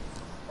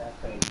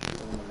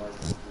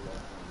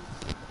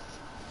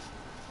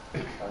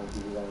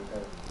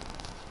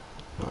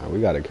 Alright,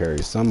 we gotta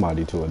carry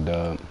somebody to a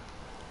dub.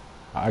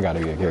 I gotta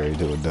get carried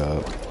to a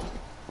dub.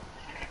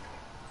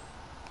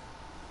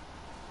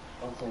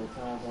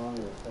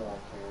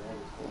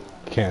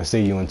 Can't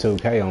see you in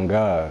 2K on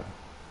God.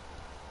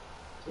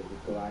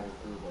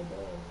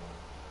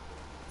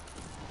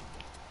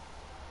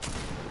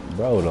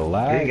 Bro, the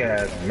lag. Big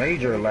ass,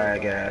 major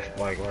lag ass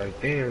spike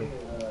right there.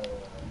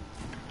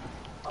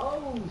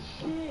 Oh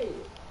shit!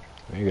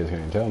 Niggas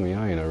can't tell me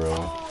I ain't a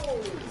real.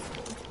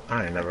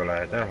 I ain't never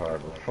lagged that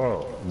hard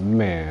before.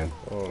 Man.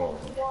 Oh.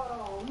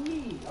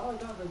 Me! Oh,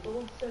 got the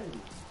gold cent.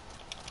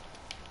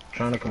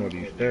 Trying to come up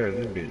these stairs,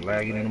 this bitch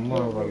lagging in the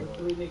motherfucker.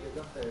 3 niggas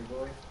up there,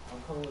 boy.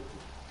 I'm coming with you.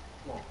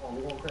 Come on,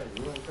 we going crazy,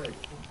 we going crazy.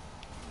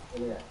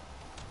 Where they at?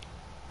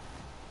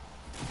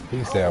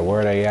 He said,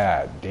 where they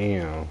at?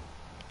 Damn.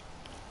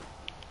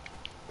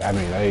 I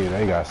mean,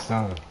 they got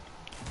some.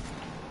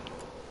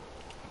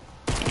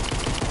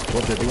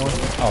 What's that doing?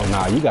 Oh,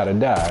 nah, you gotta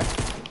die.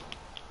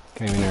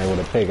 Came in there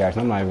with a pickaxe.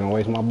 I'm not even gonna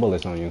waste my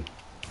bullets on you.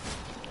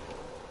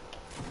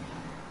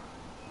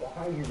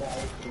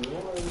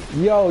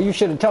 Yo, you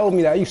should have told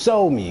me that. You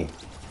sold me.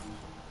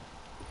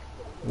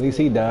 At least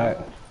he died.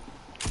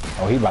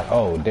 Oh, he like,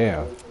 oh,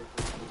 damn.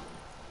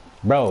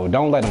 Bro,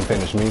 don't let him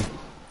finish me.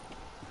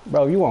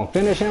 Bro, you won't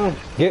finish him?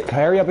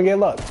 Hurry up and get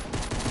luck.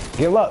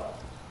 Get luck.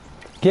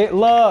 Get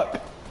luck.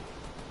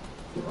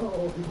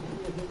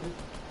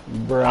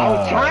 Bro, I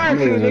was trying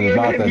to, niggas is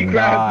about nigga, to you die,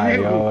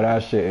 grabbed yo. you.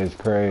 That shit is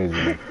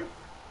crazy.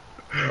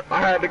 I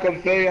had to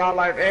come say y'all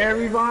like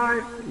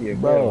everybody. Yeah,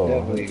 Bro.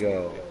 definitely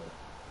go.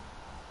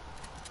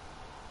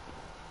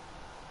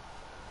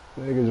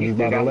 Niggas He was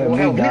still about to got let more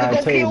me help. die Nigga, go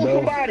too, kill bro.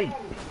 somebody.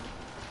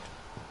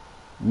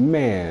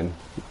 Man.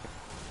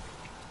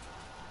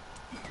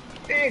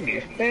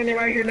 Nigga, standing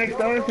right here next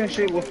to us and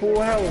shit with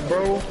full health,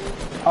 bro.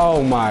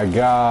 Oh my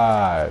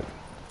God.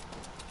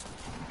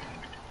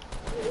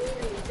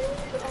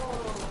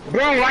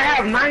 Bro, I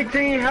have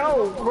 19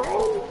 health,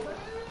 bro.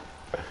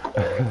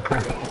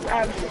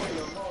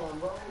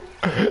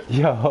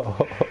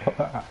 Yo.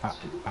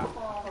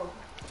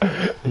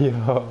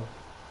 Yo.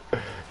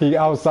 He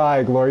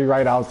outside, Glory,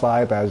 right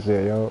outside that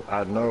shit, yo.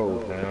 I know,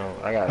 man.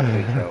 I got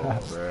 6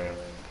 health, bro.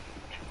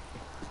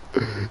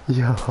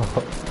 Yo.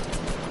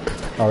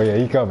 Oh yeah,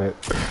 he coming.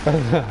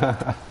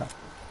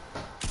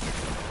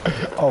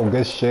 Oh,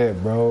 good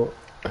shit, bro.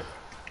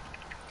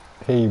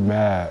 He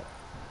mad.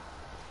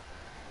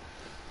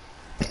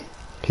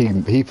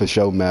 He for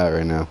sure mad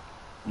right now.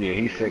 Yeah,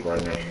 he's sick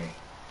right now.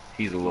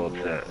 He's a little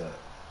upset.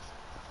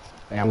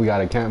 And we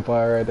got a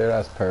campfire right there.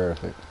 That's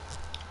perfect.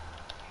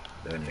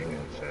 That nigga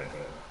insane.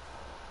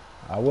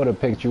 I would have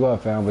picked you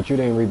up, fam, but you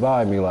didn't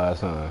revive me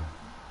last time.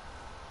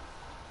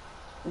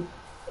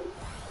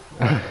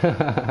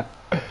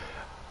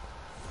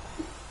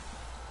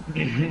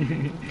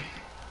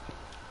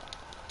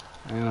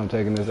 And I'm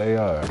taking this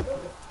AR.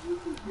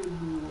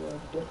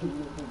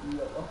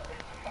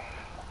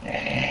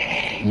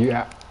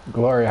 Yeah,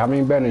 Glory, how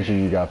many bandages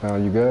you got,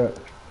 fam? You good?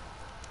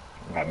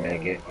 I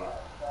make it.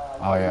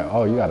 Oh yeah.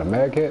 Oh, you got a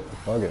med kit?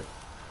 Fuck it.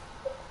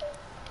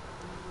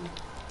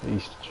 He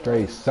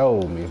straight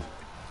sold me.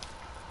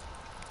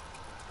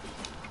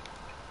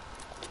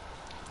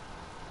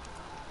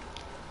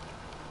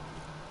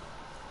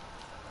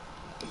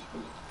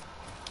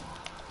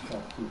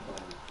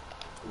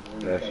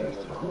 That's just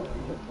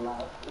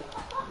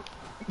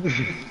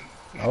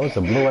Oh, it's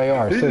a blue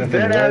AR He's sitting just from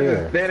dead right ass just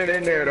here. standing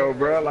in there though,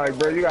 bro. Like,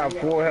 bro, you got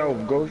full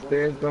health. Go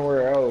stand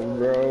somewhere else,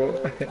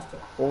 bro.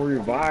 Or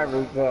revive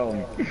or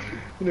something.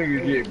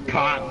 Niggas get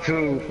popped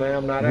too,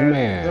 fam. Now that's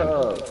Man.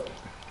 tough.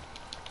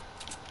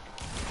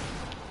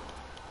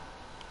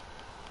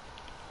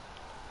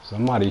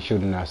 Somebody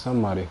shooting at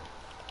somebody.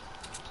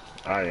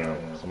 I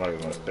am. Somebody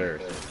was on the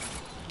stairs.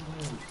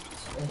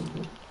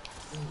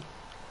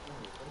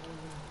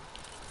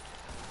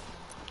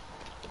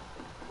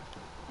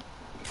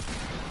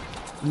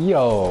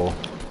 Yo.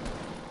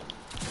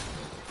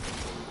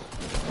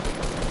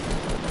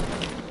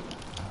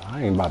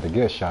 I ain't about to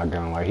get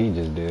shotgun like he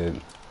just did.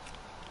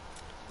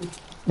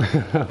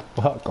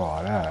 Fuck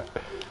all that.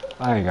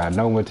 I ain't got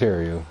no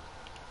material.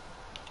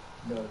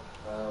 No,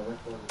 which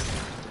one?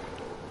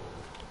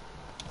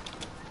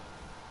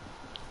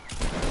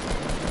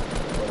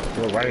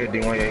 Bro, right here,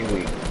 D1, yeah, he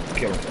weak.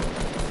 Kill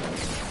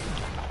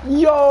him.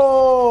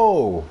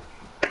 Yo!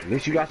 At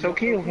least you got your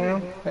kill,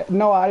 fam.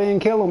 No, I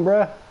didn't kill him,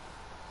 bruh.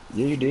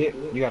 Yeah, you did.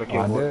 You got a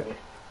kill, I boy. did?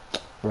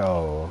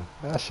 Bro,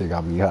 that shit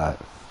got me hot.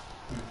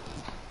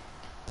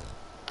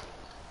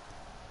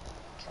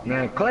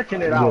 Man,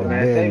 clutching it Yeah, out,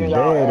 man. Saving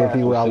y'all dead if ass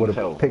he would, I with would some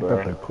have health, picked bro.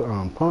 up the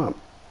pump.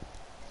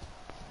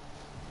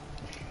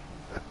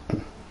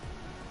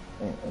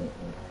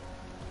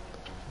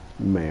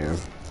 Man.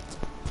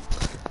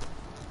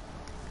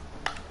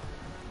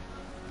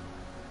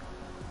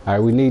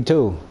 Alright, we need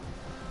two.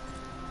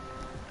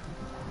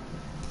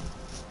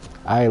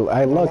 I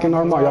Luck and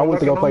Armand, y'all went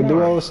to go play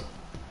duos?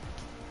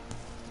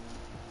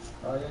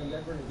 Oh yeah, you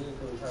guys were in the game,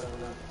 so we tried to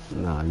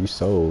run out. Nah, you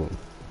sold.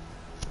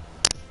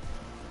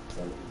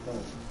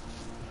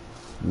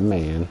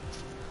 Man.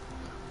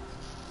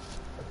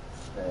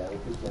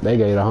 They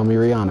gave the homie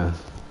Rihanna.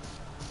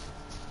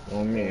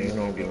 On me, you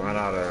gonna get right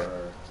out of there.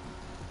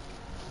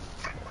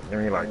 Give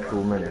me like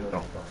 2 minutes.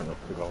 Don't fucking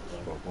pick off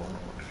the smoke on.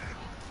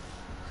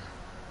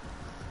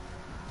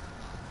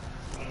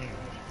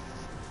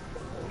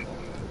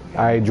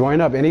 Alright,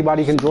 join up.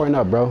 Anybody can join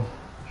up, bro.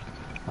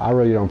 I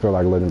really don't feel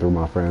like looking through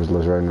my friends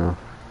list right now.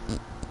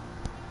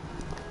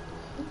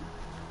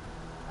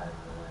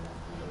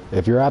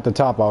 If you're at the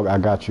top, I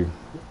got you.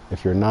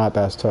 If you're not,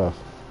 that's tough.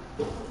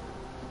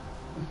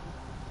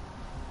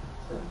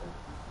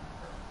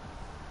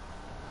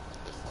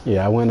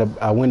 Yeah,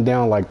 I went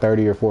down like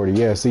 30 or 40.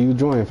 Yeah, see you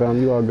join,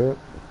 fam. You all good.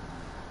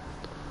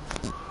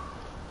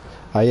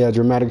 Oh yeah,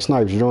 Dramatic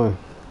Snipes, join.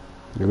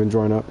 You can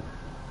join up.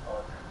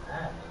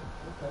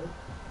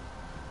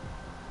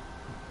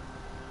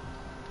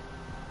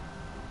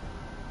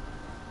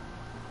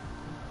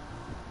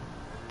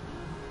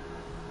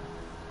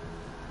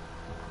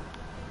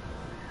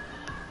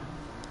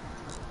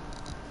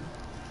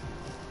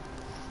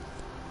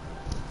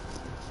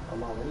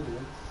 I'm already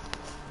in.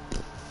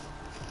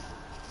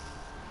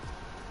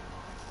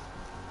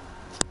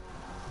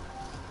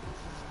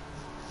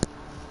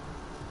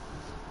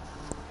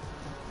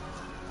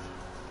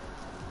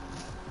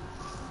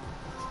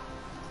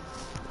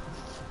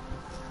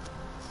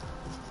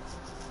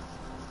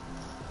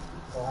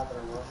 What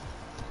happened, Mark?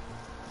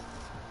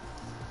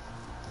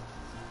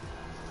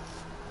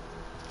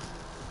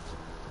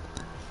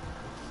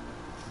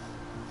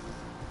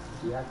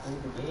 Do you have to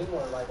leave the game,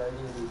 or like are you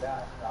gonna be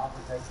back? I'll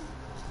protect you.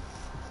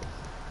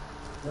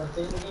 No,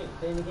 stay in the game.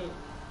 Stay in the game.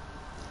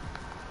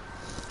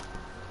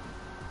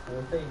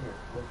 We'll stay here.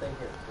 We'll stay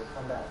here. Just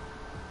come back.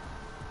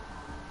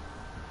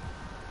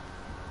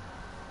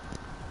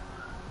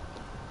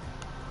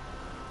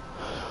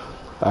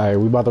 Alright,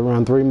 we about to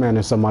run 3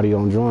 minutes. Somebody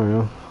don't join,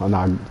 huh? Oh,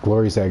 nah,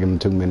 Glory said give him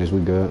 2 minutes. We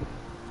good.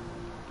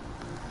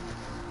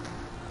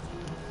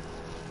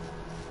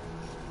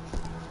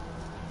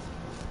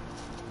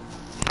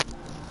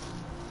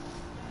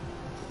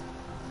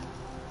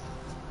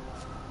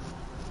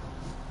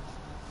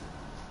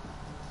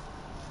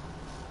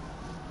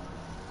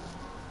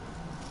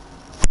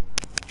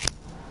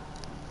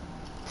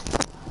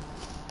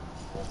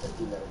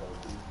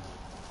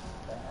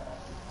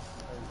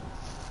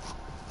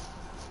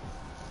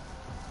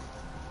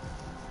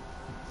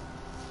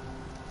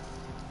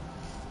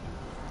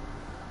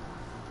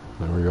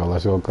 There we go.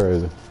 Let's go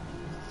crazy.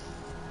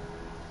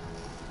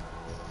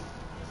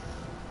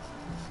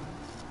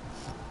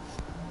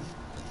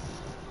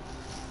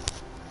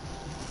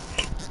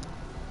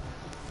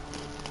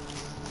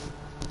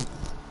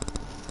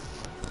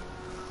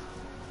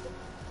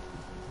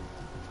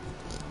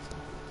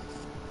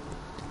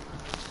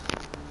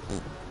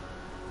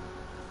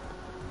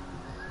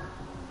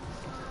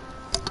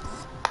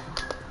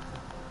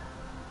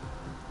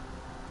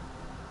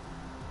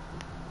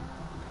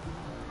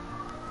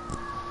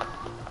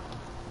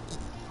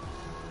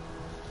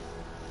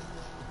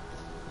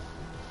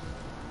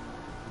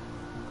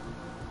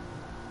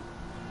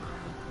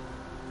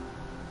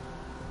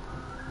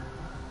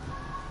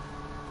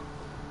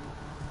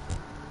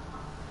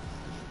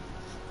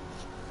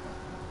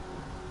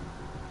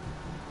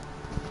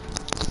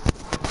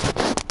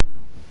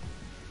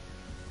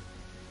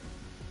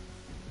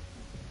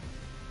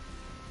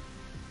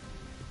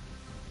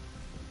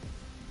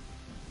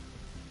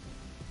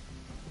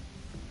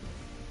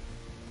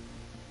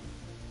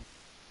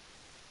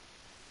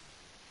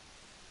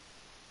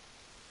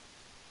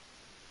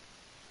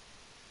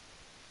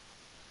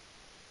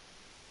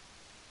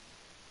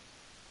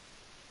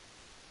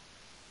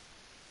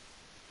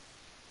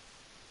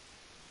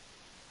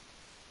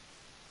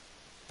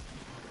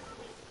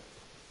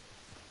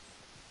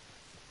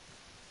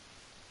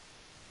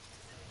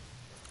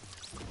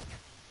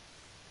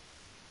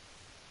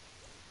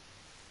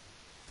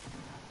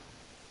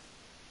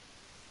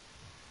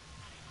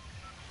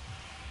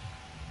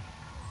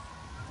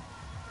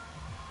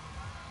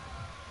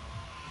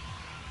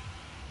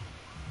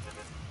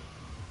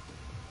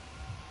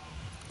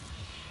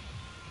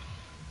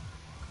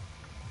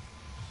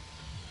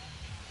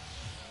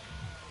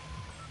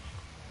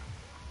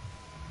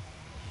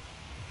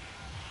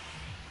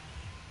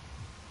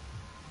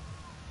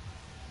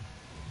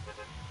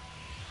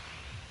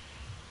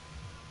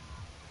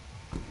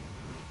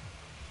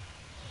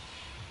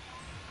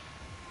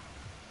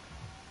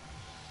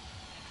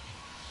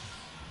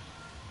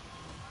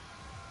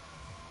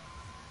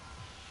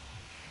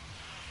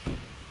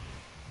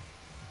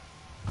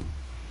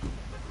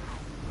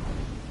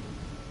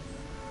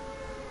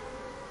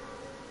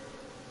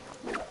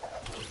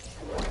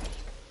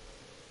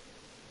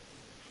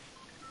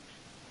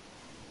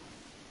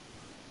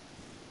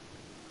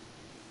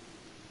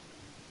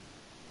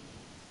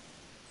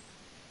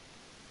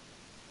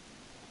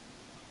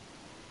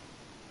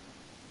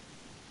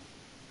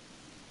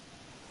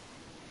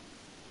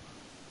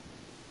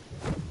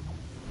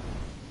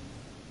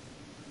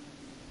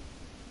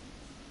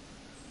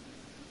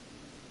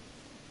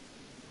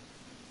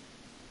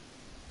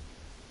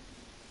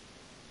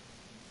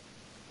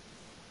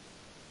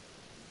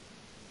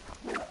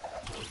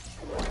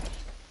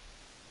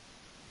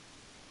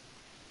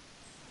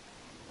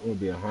 gonna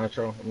be a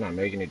honcho. I'm not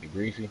making it too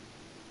greasy.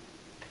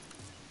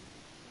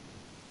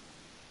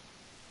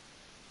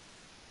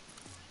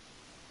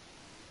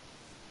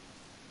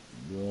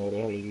 You know what the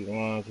hell you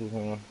lying to,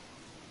 huh?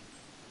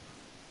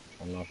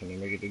 I'm not gonna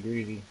make it too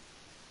greasy.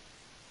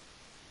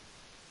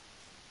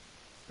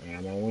 I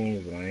got my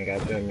wings, but I ain't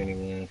got that many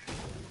wings.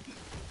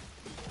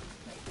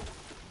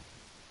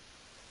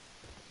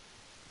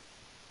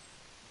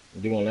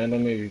 You wanna land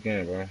on me if you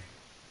can, bro?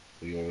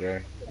 You over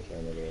there? I'm trying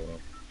to make it over there.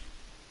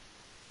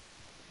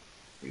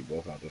 We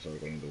both out the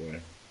circle in the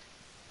way.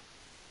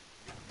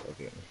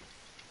 Okay.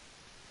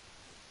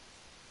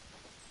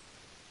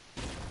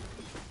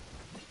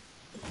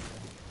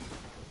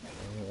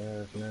 I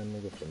asked that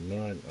nigga for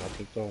nothing. I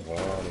took the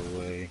heart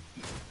away.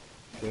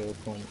 Still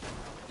coming.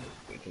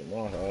 They took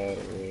my heart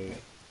away.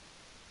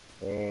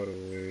 Heart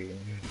away.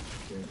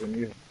 Thinking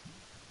you.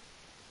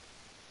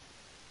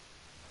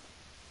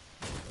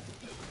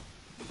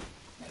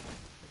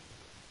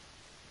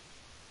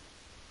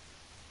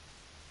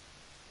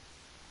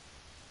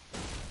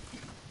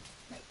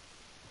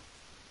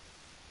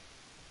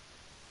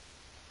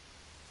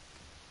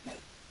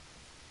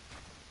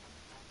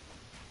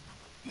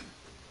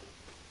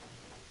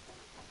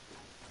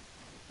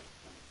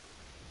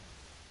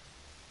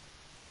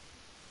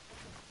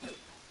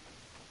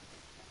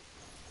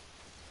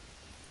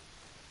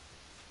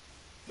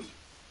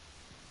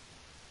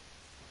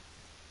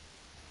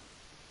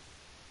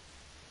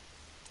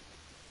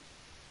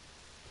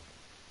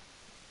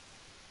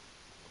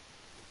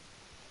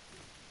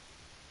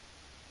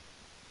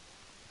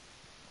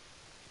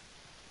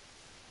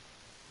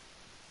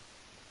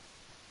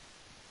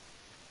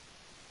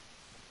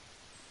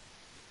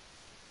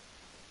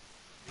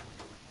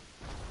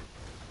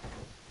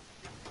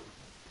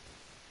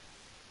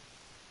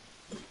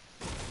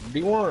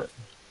 D1.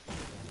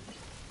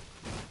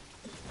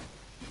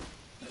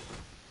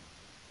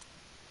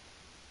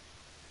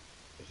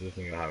 This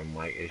nigga having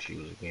mic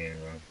issues again,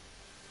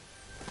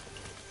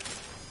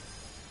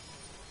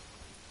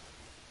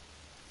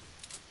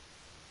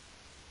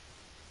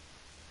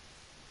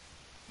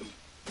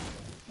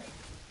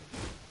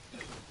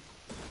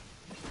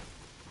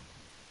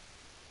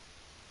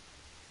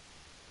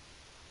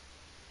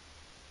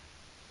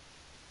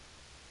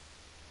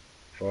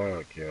 bro.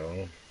 Fuck,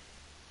 yo.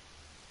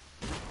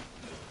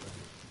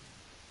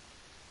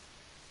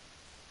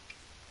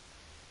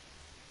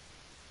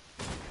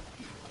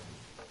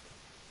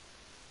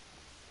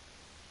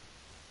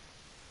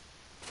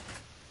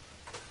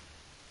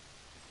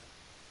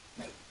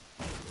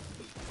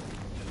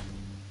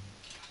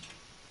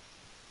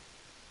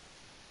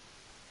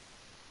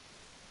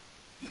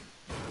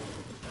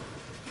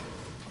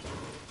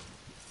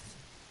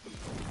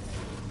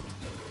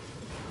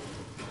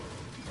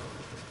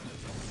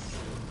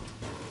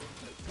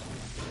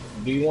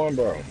 D1,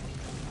 bro.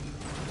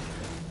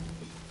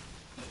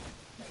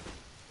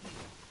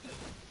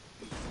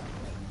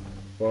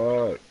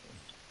 Fuck.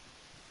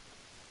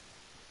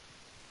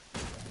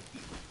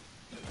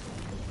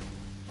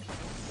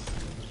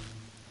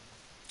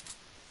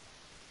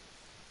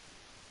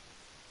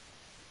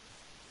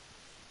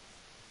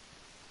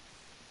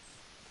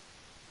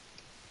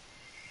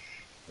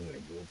 I'm gonna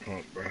go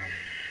pump, bro.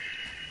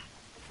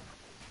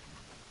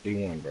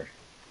 D1, bro.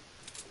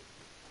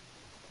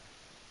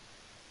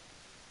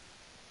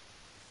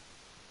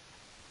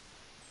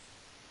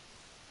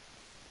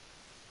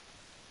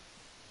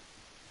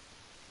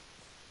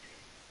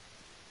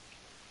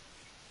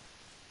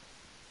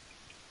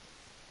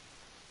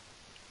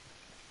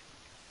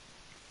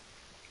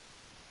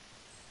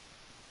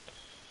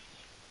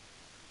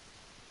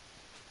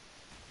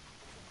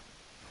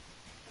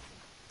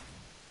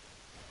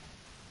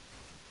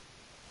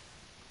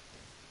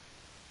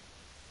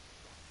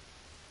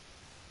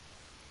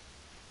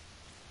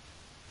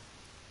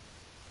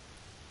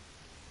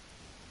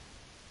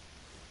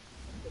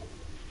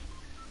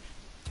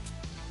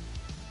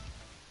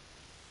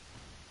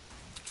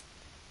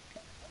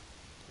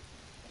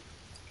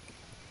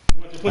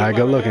 Alright,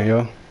 good looking,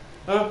 yo.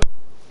 Huh?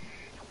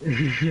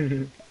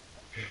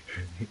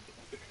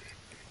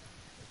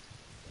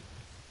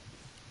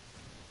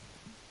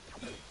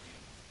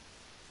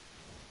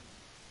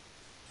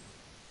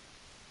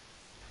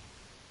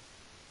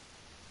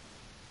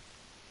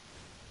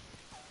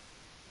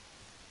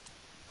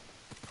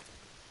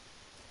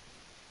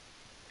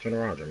 Turn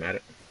around,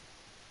 dramatic.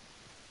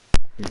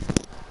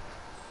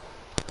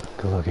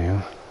 Good looking,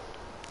 yo.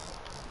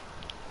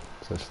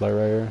 It's a slur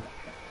right here.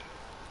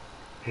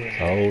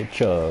 Oh,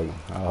 chug.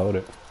 I'll hold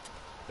it.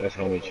 That's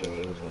homie chill.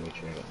 That was homie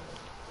chill.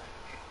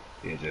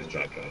 He just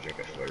dropped out. Drink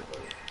a slurp.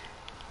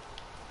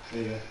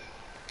 Yeah.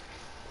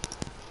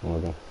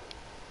 Looking.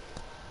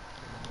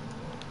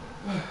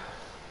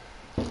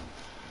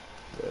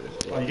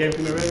 Oh, you gave it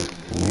to me already?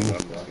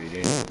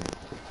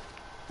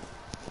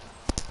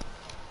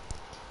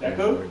 That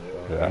cool?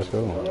 Yeah, that's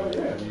cool. Oh,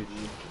 yeah.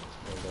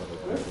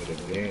 With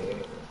a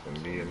Bentley. For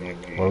me and my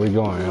Where we kids.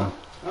 going, yo?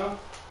 Huh?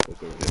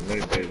 With a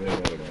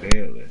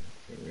Bentley.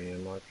 For me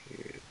and my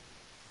kids.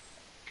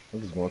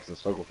 I'm just going to the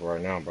circle for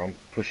right now, bro. I'm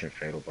pushing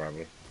fatal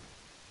probably.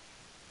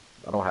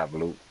 I don't have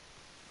loot.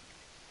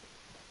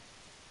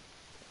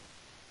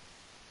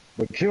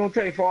 But you don't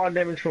take fall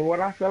damage from what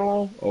I fell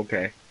on?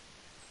 Okay.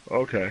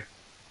 Okay.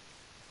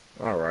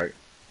 Alright.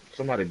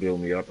 Somebody build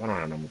me up. I don't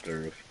have no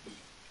materials.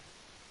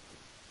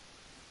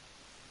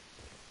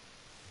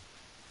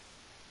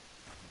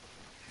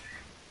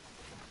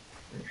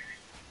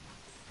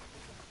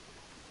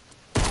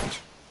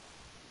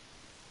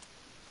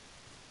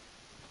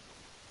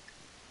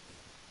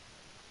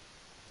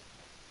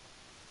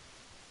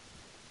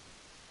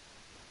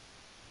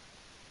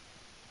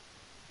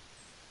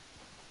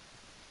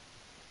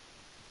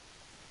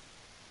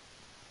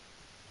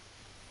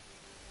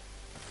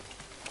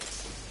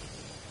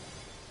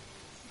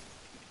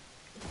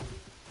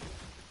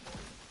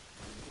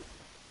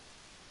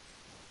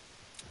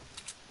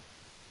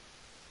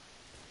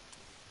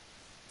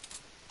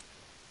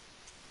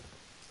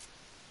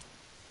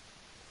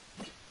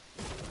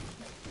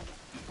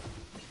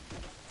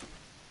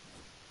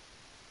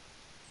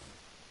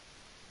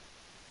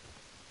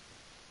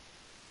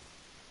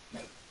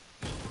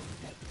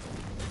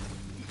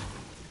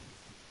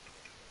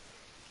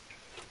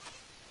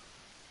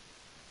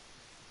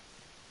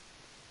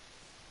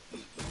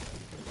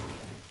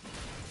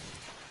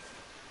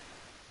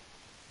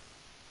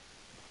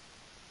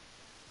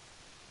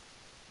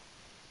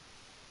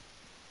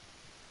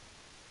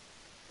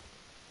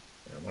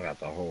 Damn, I got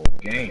the whole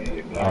game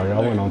with me. Oh,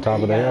 y'all went on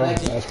top of the hill?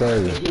 That's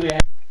crazy.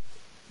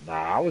 Nah,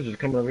 I was just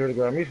coming up here to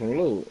grab me some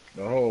loot.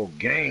 The whole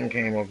gang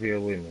came up here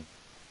with me.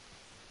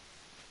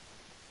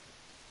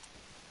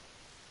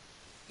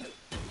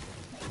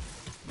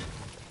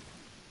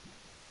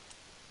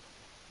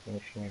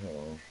 What's going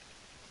on?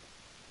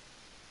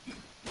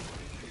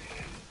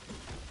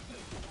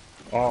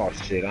 Oh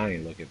shit, I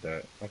ain't look at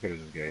that. I could've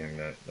just gave him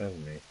that. That's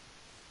me.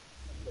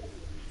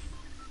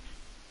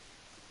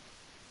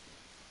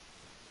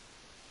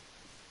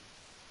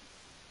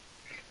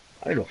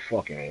 I need a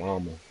fucking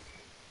llama.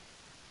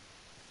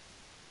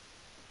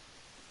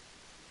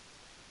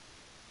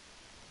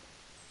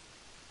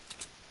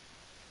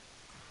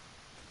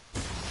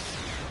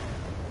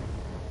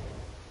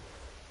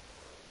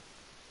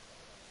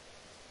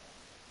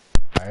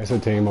 Alright, it's a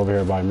team over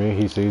here by me.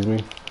 He sees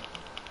me.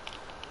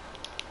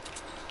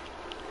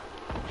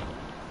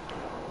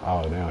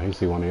 Oh, damn. He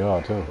see one of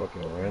y'all, too.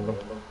 Fucking random.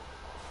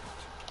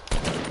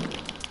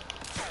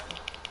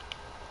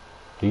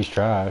 He's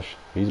trash.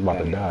 He's about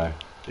to Got it. die.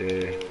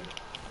 Yeah.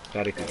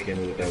 Thought he could kill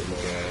me with that weak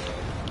ass.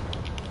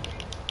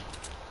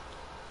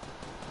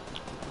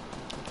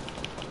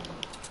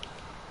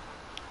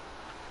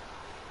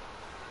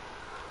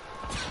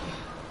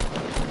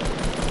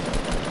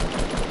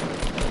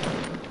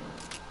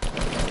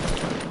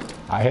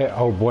 I hit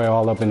oh boy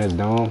all up in his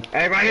dome.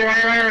 Hey, right here, right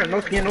here, right here. No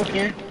skin, no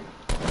skin.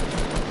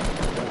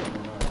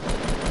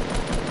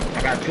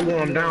 I got two of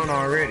them down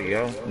already,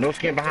 yo. No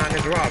skin behind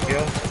this rock,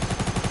 yo.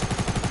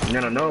 And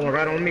then another one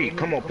right on me.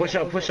 Come on, push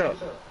up, push up.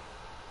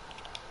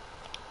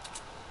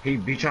 He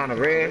be trying to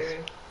rest.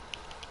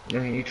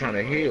 No, he trying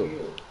to heal.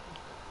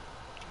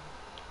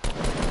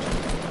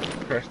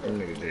 Press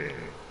them niggas dead.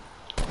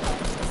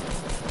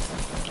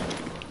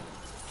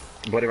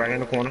 Buddy right in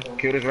the corner.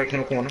 Kill this Rex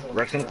in the corner.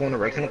 Rex in the corner.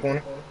 Rex in the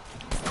corner.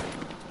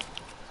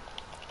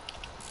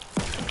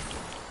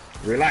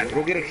 Relax.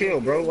 Go get a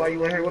kill, bro. Why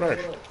you in here with us?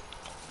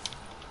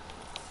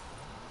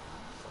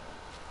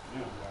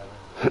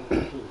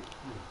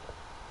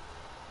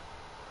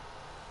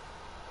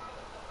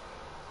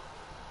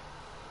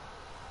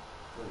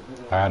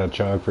 I had a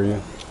chug for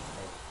you.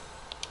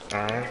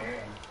 Alright.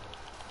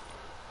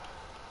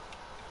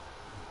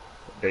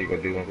 There you go,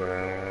 dude.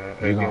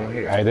 You gonna,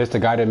 hey, this the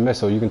guided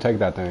missile. You can take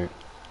that thing.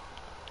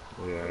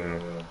 Yeah.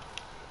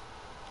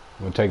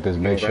 We'll take this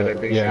You big gonna grab shot.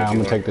 that big Yeah, shot I'm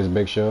you gonna take want? this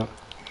big shot.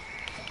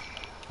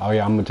 Oh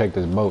yeah, I'm gonna take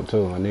this boat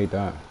too. I need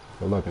that.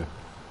 Good looking.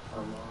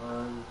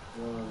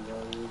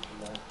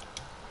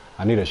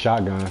 I need a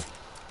shotgun.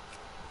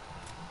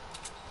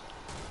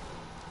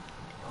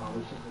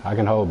 I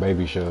can hold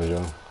baby shells,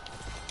 yo.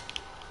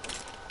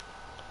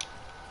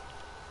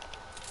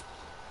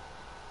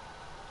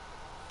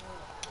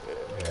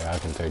 Yeah, I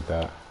can take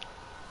that.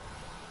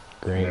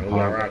 Green Man, who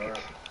got pump. rockets?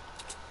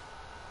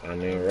 I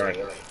mean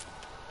rockets.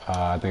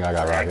 I think I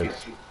got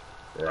rockets.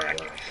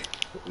 Rockets.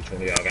 Which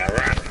one of y'all got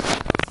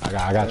rockets?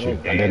 I got you.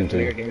 I didn't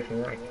too. Give me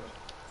some rockets.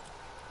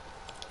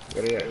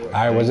 What is that?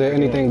 Alright, was it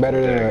anything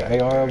better than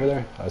an AR over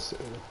there?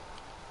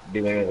 Do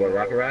you want to go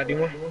rocket ride, do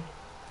you want?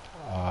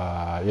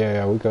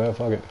 Yeah, we could.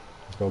 Fuck it.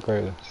 Let's go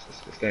crazy.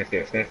 Stand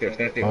still, stand still,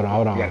 stand still.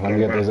 Hold on. Let me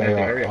get this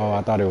AR. Oh,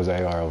 I thought it was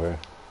AR over here.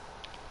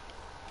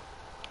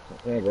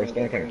 Yeah, bro,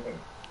 stand coming.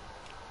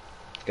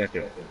 Stand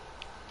still.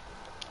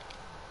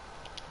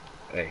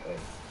 Hey.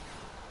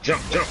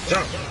 Jump, jump,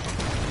 jump.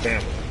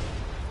 Damn.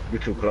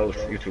 You're too close.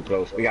 You're too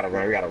close. We gotta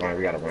run, we gotta run,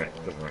 we gotta run.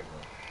 Just run.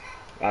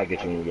 I'll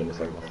get you when we get in the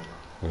circle.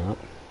 Yeah.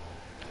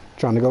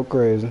 Trying to go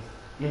crazy.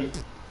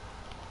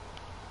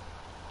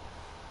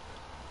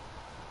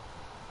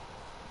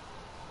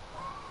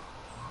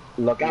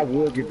 Look, I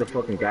would get the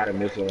fucking guided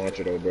missile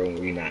launcher though, bro, when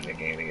we not in the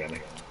game together.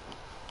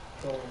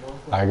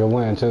 I good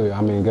win too.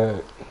 I mean,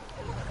 good.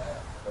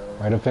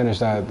 Way to finish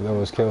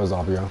those kills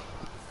off, yo.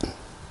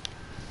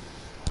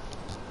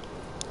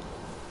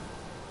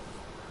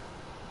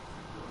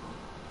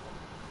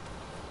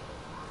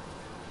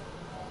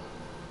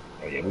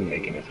 Oh yeah, we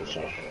making it for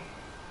sure.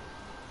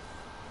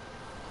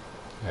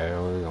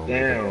 Yeah, we gonna make it.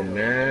 Damn,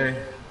 man.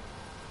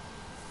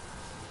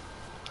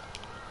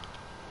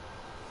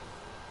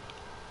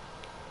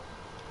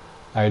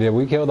 Hey, did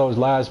we kill those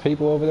last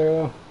people over there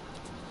though?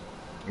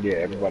 Yeah,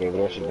 everybody over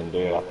there should have been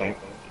dead, I think.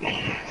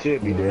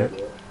 Should be Alright.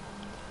 dead.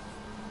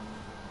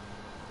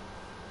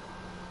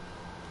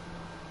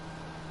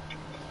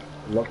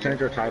 Look, change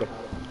your title.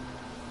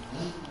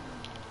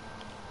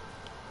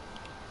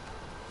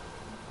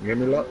 You hear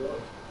me, look?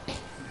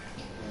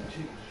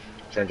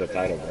 Change your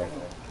title, bro.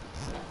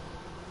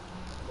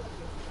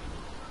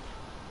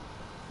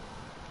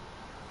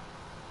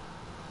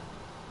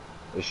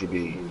 It should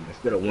be,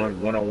 instead of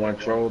one-on-one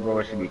troll, bro,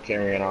 it should be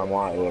carrying on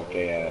my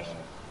AFK ass.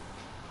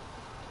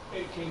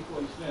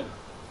 1847.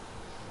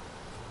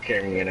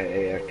 Carrying an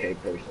AFK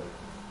person.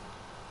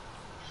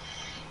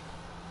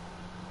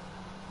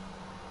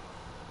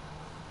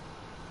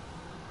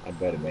 I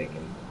better make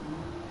it.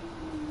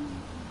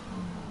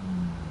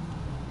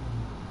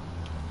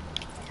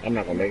 I'm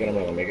not gonna make it, I'm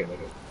not gonna make it.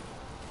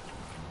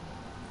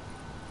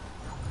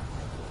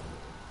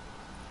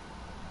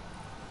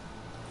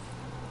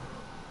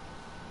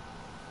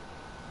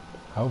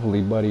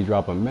 Hopefully, buddy,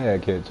 drop a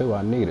med kit too.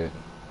 I need it.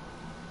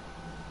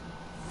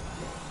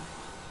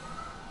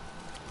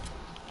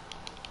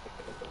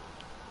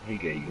 He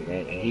gave you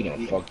that, and he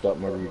done fucked up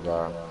my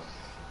revive.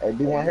 Hey,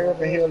 do you want to hurry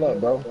up and heal up,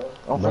 bro?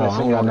 I'm Bro, finna I send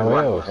don't you got on the no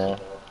rocket, heals. man.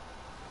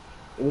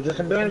 It was just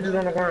some bandages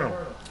on the ground.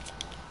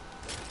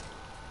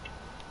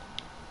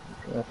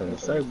 Nothing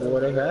to say, boy.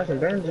 They got some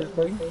bandages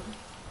for you.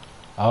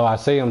 Oh, I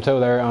see them too.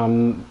 They're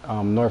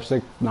north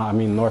 6. No, I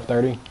mean north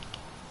 30.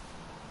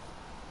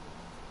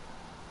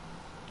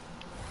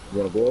 You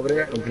wanna go over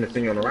there? I'm finna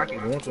send you on the rocket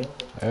if you want to.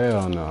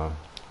 Hell no.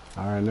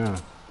 All right now,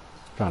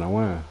 trying to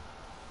win.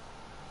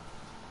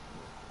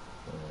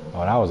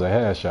 Oh, that was a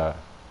headshot.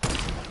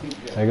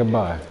 Say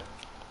goodbye.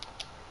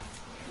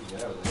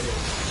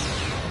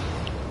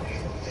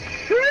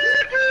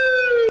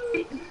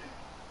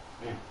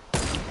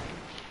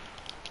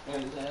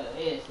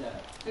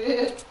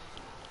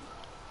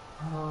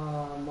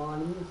 Man,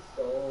 he's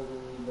so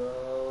weak,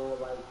 bro.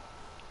 Like,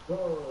 bro,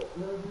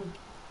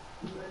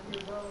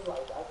 bro,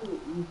 like, I could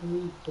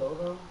easily kill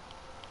them.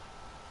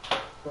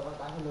 But,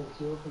 like, I can make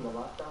shield from the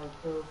lockdown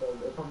too. But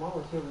if I'm on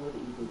with shield, it would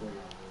easily win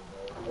that game,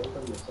 bro.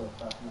 Everybody is so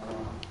tough now.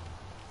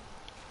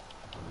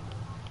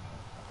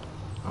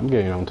 I'm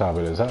getting on top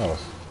of this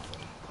house.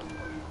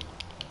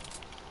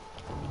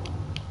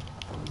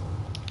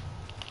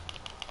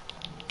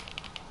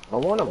 I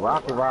wanna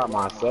rocket ride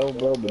myself,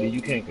 bro, but then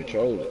you can't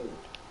control it.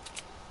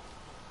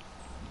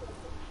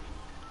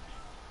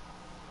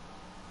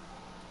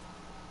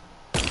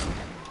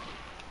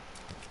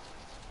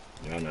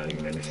 Y'all not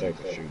even in the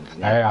circle shooting.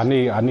 Hey, I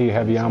need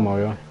heavy ammo,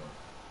 yo.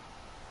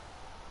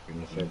 In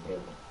the circle.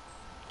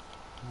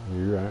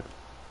 You right.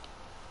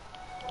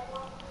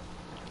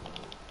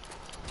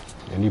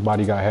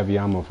 Anybody got heavy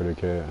ammo for the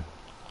kid?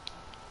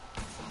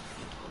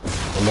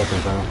 Good looking,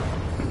 fam.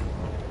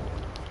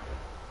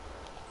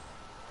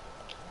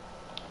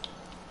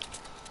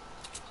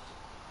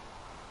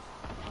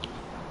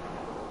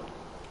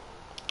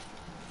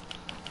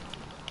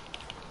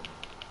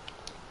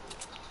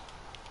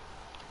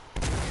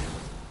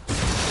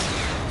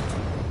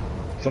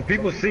 Some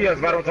people see us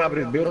right on top of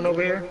this building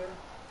over here.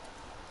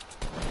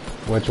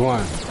 Which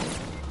one?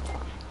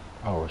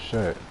 Oh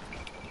shit.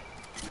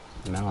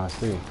 Now I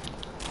see.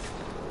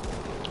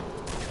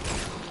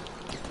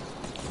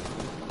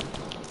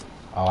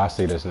 Oh, I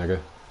see this nigga.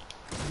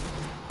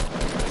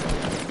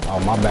 Oh,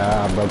 my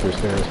bad. I broke your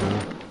stairs,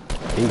 man.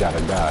 He gotta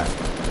die.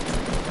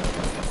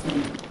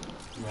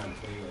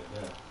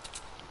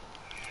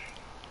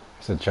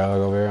 It's a chug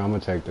over here. I'm gonna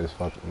take this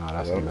fucking. No,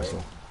 that's a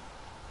missile.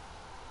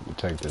 I'm gonna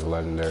take this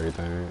legendary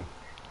thing.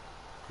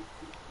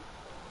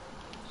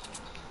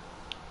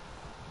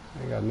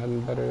 Ain't got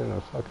nothing better than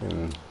a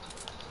fucking.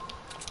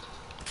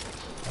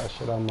 That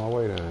shit on my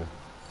way then.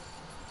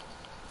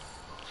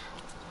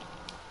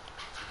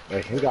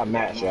 Hey, we got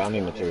mats, yeah. I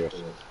need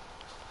materials.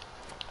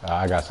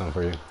 I got something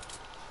for you.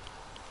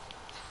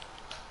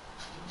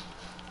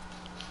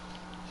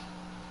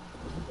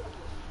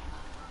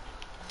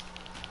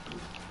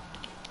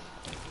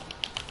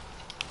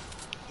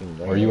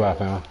 Where you at,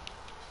 fam?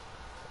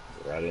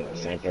 Right in the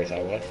same place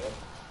I was.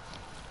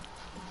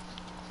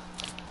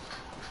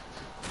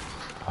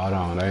 Hold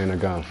on, they in a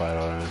gunfight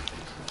over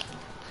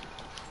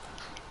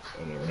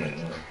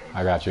there.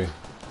 I got you.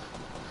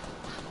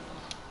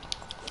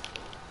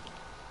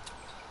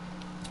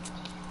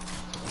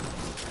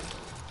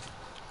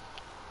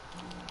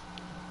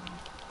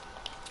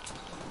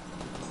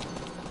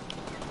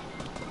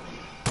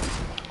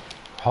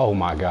 Oh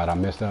my god, I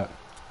missed that.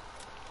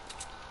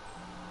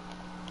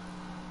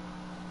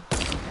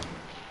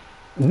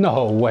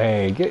 No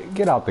way.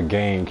 Get out the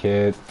game,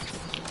 kid.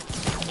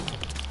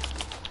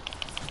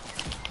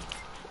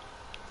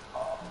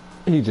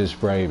 He just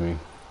sprayed me.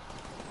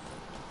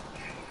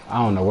 I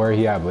don't know where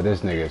he at, but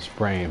this nigga is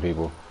spraying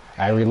people.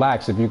 Hey,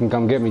 relax. If you can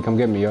come get me,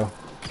 yo.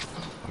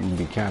 I'm gonna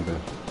be camping.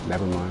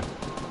 Never mind.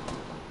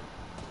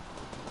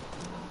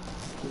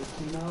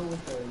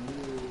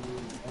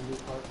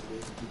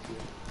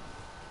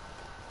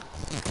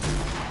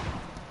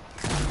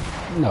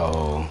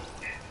 No.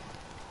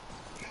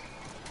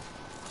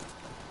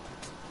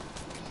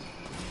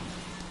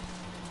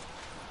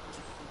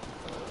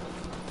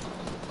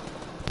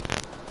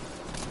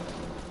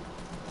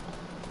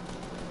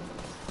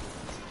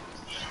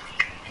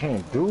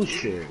 Can't do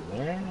shit,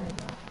 man.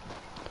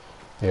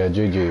 Yeah,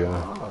 GG,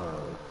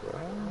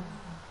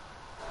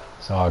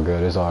 It's all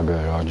good. It's all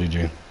good, y'all.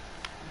 GG.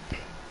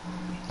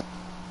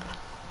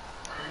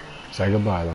 Say goodbye, though.